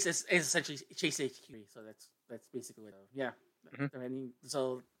 Super Chase is essentially Chase HQ, so that's basically what. Yeah. I mean,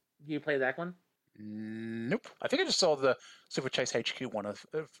 so do you play that one? Nope. I think I just saw the Super Chase HQ one of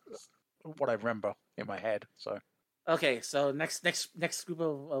what I remember in my head. So okay, so next group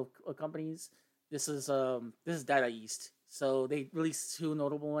of companies. This is Data East. So they released two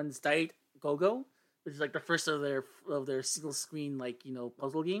notable ones. Diet Go-Go, which is like the first of their single screen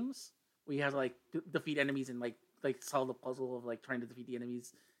puzzle games. Where you have to like defeat enemies and like solve the puzzle of like trying to defeat the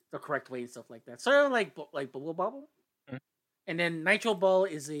enemies the correct way and stuff like that. Sort of like Bubble Bobble. And then Nitro Ball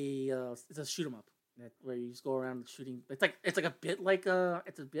is a shoot 'em up where you just go around shooting. It's a bit like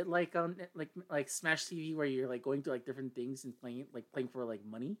Smash TV where you're like going to like different things and playing for like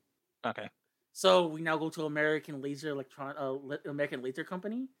money. Okay. So we now go to American Laser American Laser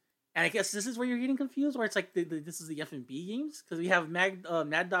Company, and I guess this is where you're getting confused, where it's like this is the F&B games because we have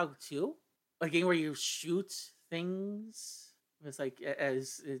Mad Dog 2, a game where you shoot things. It's like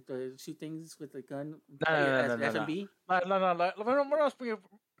shoot things with a gun. No. F&B. No. When I was bringing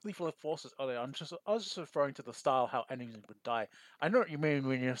Lethal Enforcers earlier, I was just referring to the style how enemies would die. I know what you mean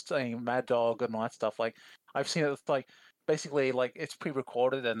when you're saying Mad Dog and all that stuff. Like I've seen it like basically like it's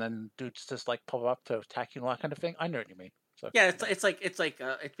pre-recorded and then dudes just like pop up to attack you and all that kind of thing. I know what you mean. So yeah, it's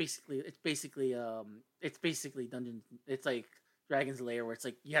basically dungeon. It's like Dragon's Lair, where it's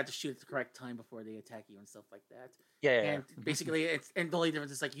like you have to shoot at the correct time before they attack you and stuff like that. Yeah. And basically, the only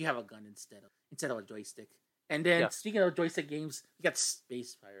difference is like you have a gun instead of a joystick. And then speaking of joystick games, we got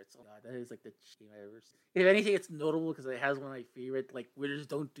Space Pirates. Oh god, that is like the game I ever seen. If anything, it's notable because it has one of my favorite like Winners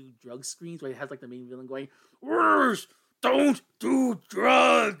Don't Do Drugs screens, where it has like the main villain going, "Winners don't do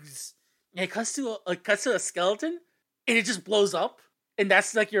drugs," and it cuts to a skeleton, and it just blows up, and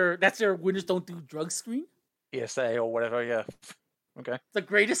that's your Winners Don't Do Drugs screen. ESA or whatever. Yeah. Okay. It's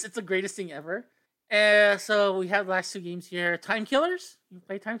the greatest thing ever. So we have the last two games here. Time Killers. You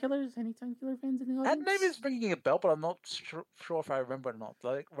play Time Killers? Any Time Killer fans in the audience? That name is ringing a bell, but I'm not sure if I remember or not.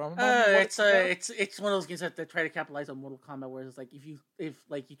 Like, it's one of those games that try to capitalize on Mortal Kombat, where it's like if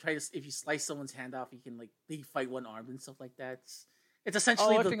you slice someone's hand off, you can like they fight one arm and stuff like that. It's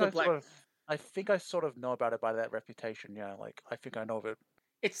essentially I think I sort of know about it by that reputation. Yeah, like I think I know of it.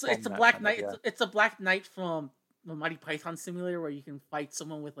 It's a Black Knight. It's a Black Knight from the Mighty Python Simulator, where you can fight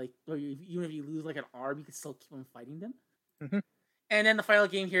someone with even if you lose like an arm, you can still keep on fighting them. Mm-hmm. And then the final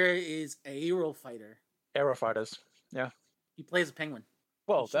game here is Aero Fighter. Aero Fighters, yeah. You play as a penguin.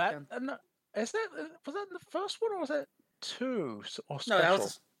 Well, was that in the first one or was it 2 or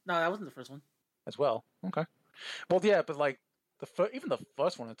special? No, that wasn't the first one. As well, okay. Well, yeah, but like even the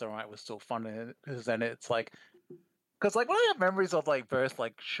first one, it's alright, was still fun because then it's like. Because like when I have memories of like various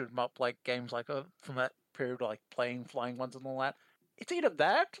like shoot 'em up like games like from that period, like playing flying ones and all that, it's either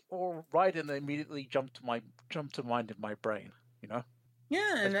that or Raiden that immediately jumped to mind in my brain, you know?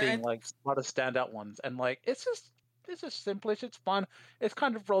 Yeah, as being like one of the standout ones, and like it's just simplish. It's fun. It's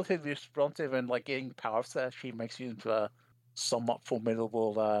kind of relatively responsive, and like getting power-ups that actually makes you into a somewhat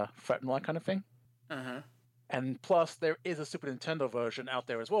formidable threat and that kind of thing. And plus, there is a Super Nintendo version out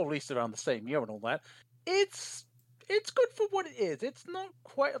there as well, released around the same year and all that. It's it's good for what it is. It's not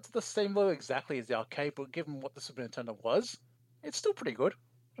quite up to the same level exactly as the arcade, but given what the Super Nintendo was, it's still pretty good.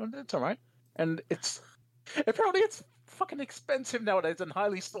 It's alright. And it's apparently it's fucking expensive nowadays and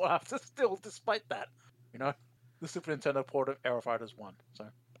highly sought after still, despite that. You know? The Super Nintendo port of Aero Fighters 1. So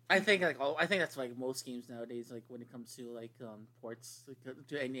I think that's like most games nowadays. Like when it comes to like ports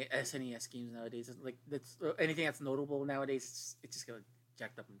to any SNES games nowadays, like that's anything that's notable nowadays. It's just gonna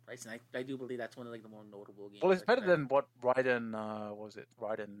jacked up in price, and I do believe that's one of like the more notable games. Well, it's better than what Raiden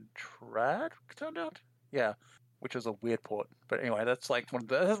Raiden Trad turned out? Yeah, which was a weird port. But anyway, that's like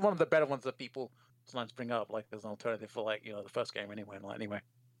that's one of the better ones that people sometimes bring up, like as an alternative for like the first game anyway.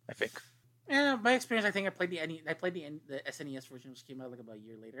 I think. Yeah, my experience. I think I played the SNES version, which came out like about a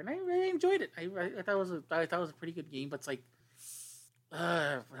year later, and I really enjoyed it. I thought it was a pretty good game, but it's like,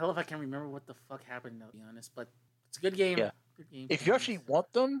 hell if I can remember what the fuck happened. To be honest, but it's a good game. Yeah. Good game. If you actually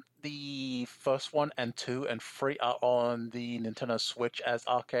want them, the first one and 2 and 3 are on the Nintendo Switch as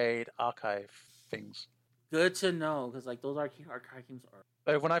arcade archive things. Good to know, because like those arcade games are.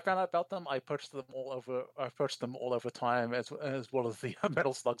 When I found out about them, I purchased them all over time, as well as the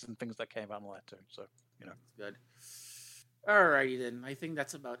Metal Slugs and things that came out on that too. So That's good. Alrighty then. I think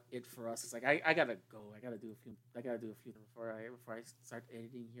that's about it for us. It's like I gotta go. I gotta do a few before I start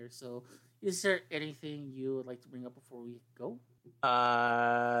editing here. So, is there anything you would like to bring up before we go?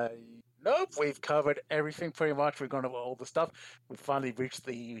 Nope. We've covered everything pretty much. We've gone over all the stuff. We've finally reached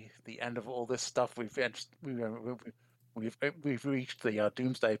the end of all this stuff. We've reached the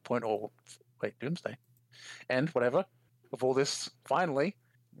doomsday point, or wait, doomsday, and whatever of all this. Finally,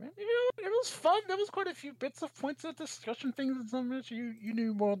 it was fun. There was quite a few bits of points of discussion, things, and some which you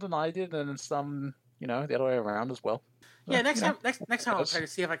knew more than I did, and some the other way around as well. Yeah, next time I'll try to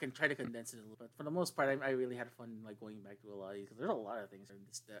see if I can try to condense it a little bit. For the most part, I really had fun like going back to a lot of these because there's a lot of things in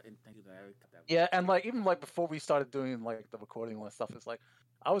this that I cut that. Yeah, and like even like before we started doing like the recording and stuff, it's like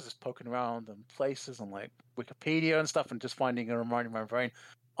I was just poking around in places and like Wikipedia and stuff, and just finding and reminding my brain,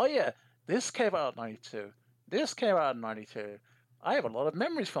 oh yeah, this came out in '92. This came out in '92. I have a lot of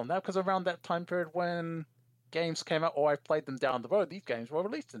memories from that because around that time period when games came out, or I played them down the road, these games were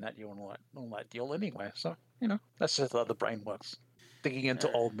released in that year and all that deal anyway. So that's just how the brain works, digging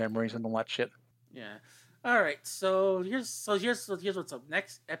into old memories and all that shit. Yeah. All right. So here's what's up.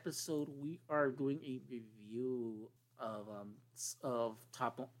 Next episode, we are doing a review of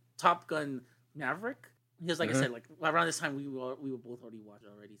Top Gun Maverick. Because like I said, like around this time we were both already watched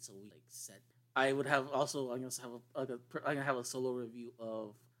already, so we like set. I would have also I'm gonna have a solo review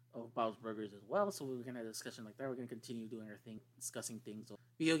of Bob's Burgers as well. So we're gonna have a discussion like that. We're gonna continue doing our thing, discussing things, so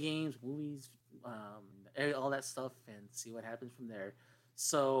video games, movies, all that stuff, and see what happens from there.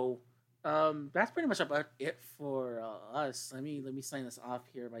 So that's pretty much about it for us. Let me sign this off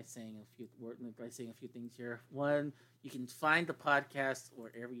here by saying a few things here. One, you can find the podcast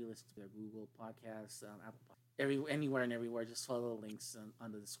wherever you listen to their Google Podcasts, Apple Podcasts, anywhere and everywhere. Just follow the links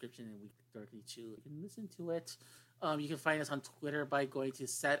on the description, and we directly to you can listen to it. You can find us on Twitter by going to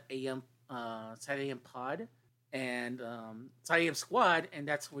SatAM Pod and SatAM Squad, and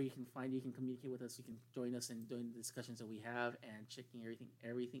that's where you can communicate with us. You can join us in doing the discussions that we have and checking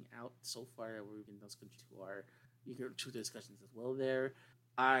everything out so far that we've been to the discussions as well there.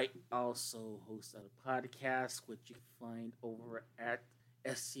 I also host a podcast, which you can find over at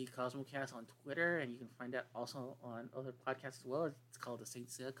SC Cosmocast on Twitter, and you can find that also on other podcasts as well. It's called the Saint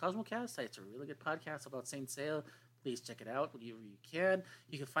Seiya Cosmocast. It's a really good podcast about Saint Seiya. Please check it out whenever you can.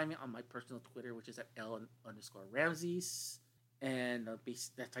 You can find me on my personal Twitter, which is at L_Ramses. And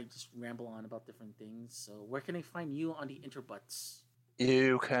that's I just ramble on about different things. So where can I find you on the interbutts?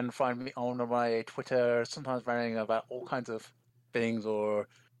 You can find me on my Twitter, sometimes ranting about all kinds of things or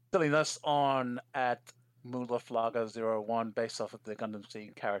silliness on at Mulaflaga01 based off of the Gundam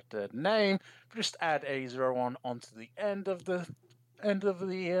Seed character name. Just add a 01 onto the end of the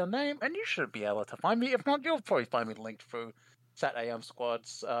name, and you should be able to find me. If not, you'll probably find me linked through SatAM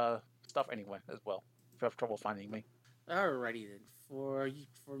Squad's stuff anyway as well. If you have trouble finding me. Alrighty then.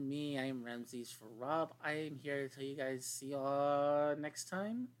 For me, I am Ramses. For Rob, I am here to tell you guys see y'all next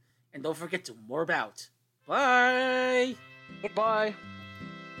time. And don't forget to more about. Bye! Goodbye!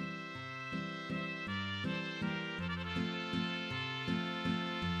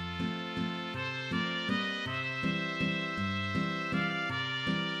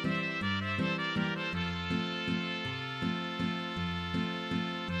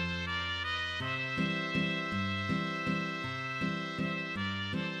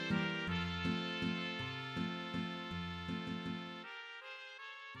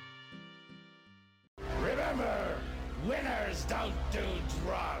 Remember, winners don't do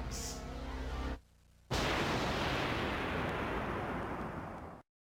drugs.